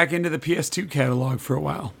digging back into the PS2 catalog for a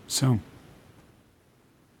while. So,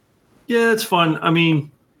 yeah, it's fun. I mean,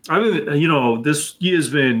 this year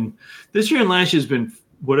and last year's been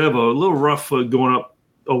whatever, a little rough for going up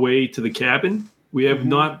away to the cabin. We have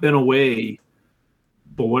not been away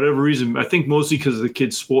for whatever reason. I think mostly because of the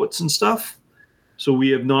kids' sports and stuff. So we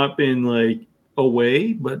have not been like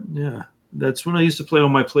away. But yeah, that's when I used to play all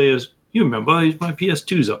my players. You remember my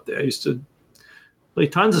PS2's up there. I used to play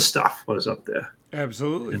tons of stuff when I was up there.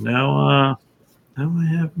 Absolutely. And now I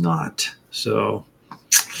have not. So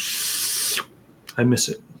I miss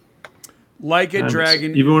it. Like a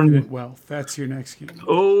Dragon Infinite Wealth. That's your next game.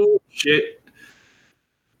 Oh, shit.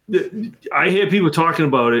 I hear people talking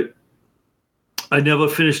about it. I never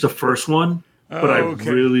finished the first one, but I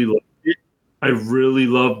really loved it. I really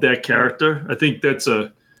loved that character. I think that's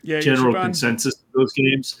a general consensus of those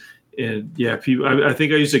games. And yeah, people. I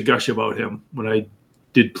think I used to gush about him when I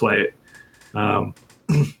did play it.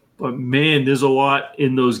 But man, there's a lot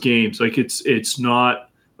in those games. Like it's not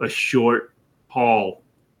a short haul.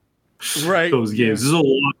 Right. Those games. There's a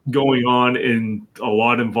lot going on and a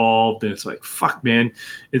lot involved, and it's like fuck, man.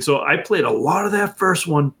 And so I played a lot of that first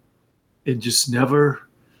one, and just never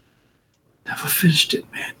finished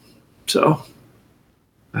it, man. So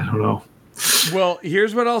I don't know. Well,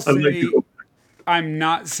 here's what I'll say. I'm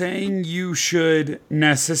not saying you should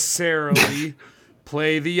necessarily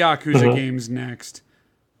play the Yakuza games next.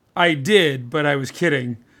 I did, but I was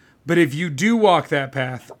kidding. But if you do walk that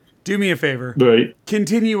path, do me a favor. Right.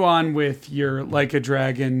 Continue on with your Like a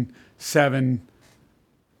Dragon 7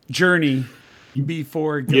 journey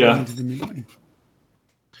before going into the new one.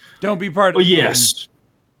 Don't be part of it. Yes.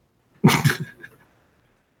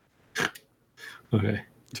 Okay.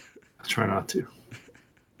 I'll try not to.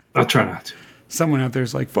 Someone out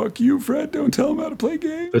there's like, fuck you, Fred. Don't tell him how to play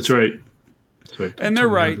games. That's right. And they're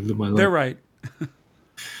right. They're right.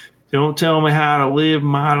 Don't tell me how to live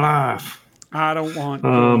my life. I don't want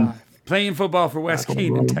your life. Playing football for West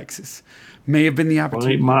Canaan, Texas may have been the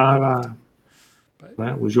opportunity. Ain't my life. But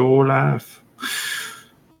that was your life.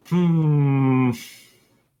 All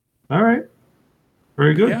right.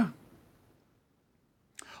 Very good. Yeah.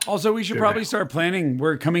 Also, we should probably start planning.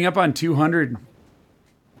 We're coming up on 200.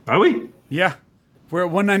 Are we? Yeah. We're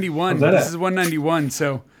at 191. This is 191,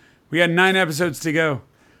 so we got 9 episodes to go.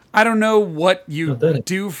 I don't know what you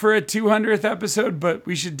do for a 200th episode, but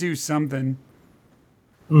we should do something.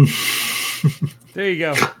 There you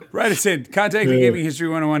go. Write us in. Contact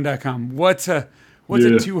gaminghistory101.com. What's a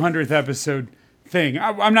 200th episode thing?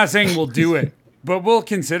 I'm not saying we'll do it, but we'll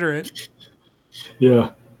consider it.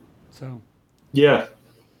 Yeah. So. Yeah.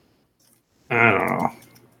 I don't know.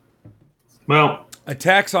 Well.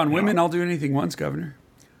 Attacks on women. I'll do anything once, Governor.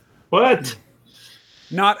 What?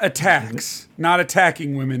 Not attacks. Not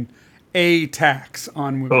attacking women. A tax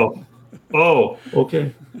on women. Oh,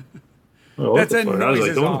 okay. Oh, that's a I was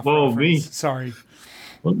like, don't involve me. Sorry.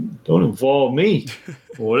 Don't involve me.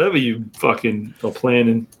 Whatever you fucking are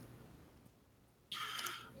planning.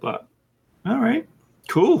 But, all right.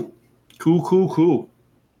 Cool. Cool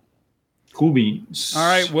beans. All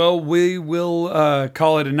right. Well, we will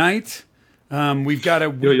call it a night. We've got a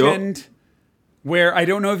weekend where I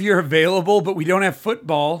don't know if you're available, but we don't have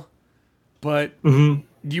football. but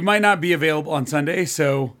you might not be available on Sunday,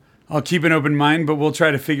 so I'll keep an open mind, but we'll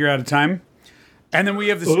try to figure out a time. And then we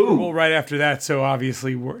have the Super Bowl right after that, so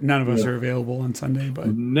obviously none of us are available on Sunday. But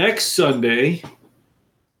next Sunday,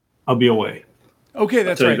 I'll be away. Okay,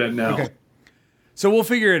 that's right. That now. Okay. So we'll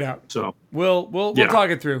figure it out. So we'll talk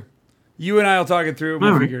it through. You and I will talk it through, and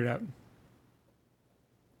we'll figure it out.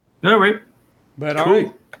 All right. But all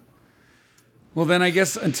right. Well, then I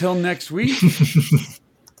guess until next week,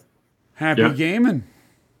 happy gaming.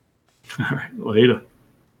 All right. Later.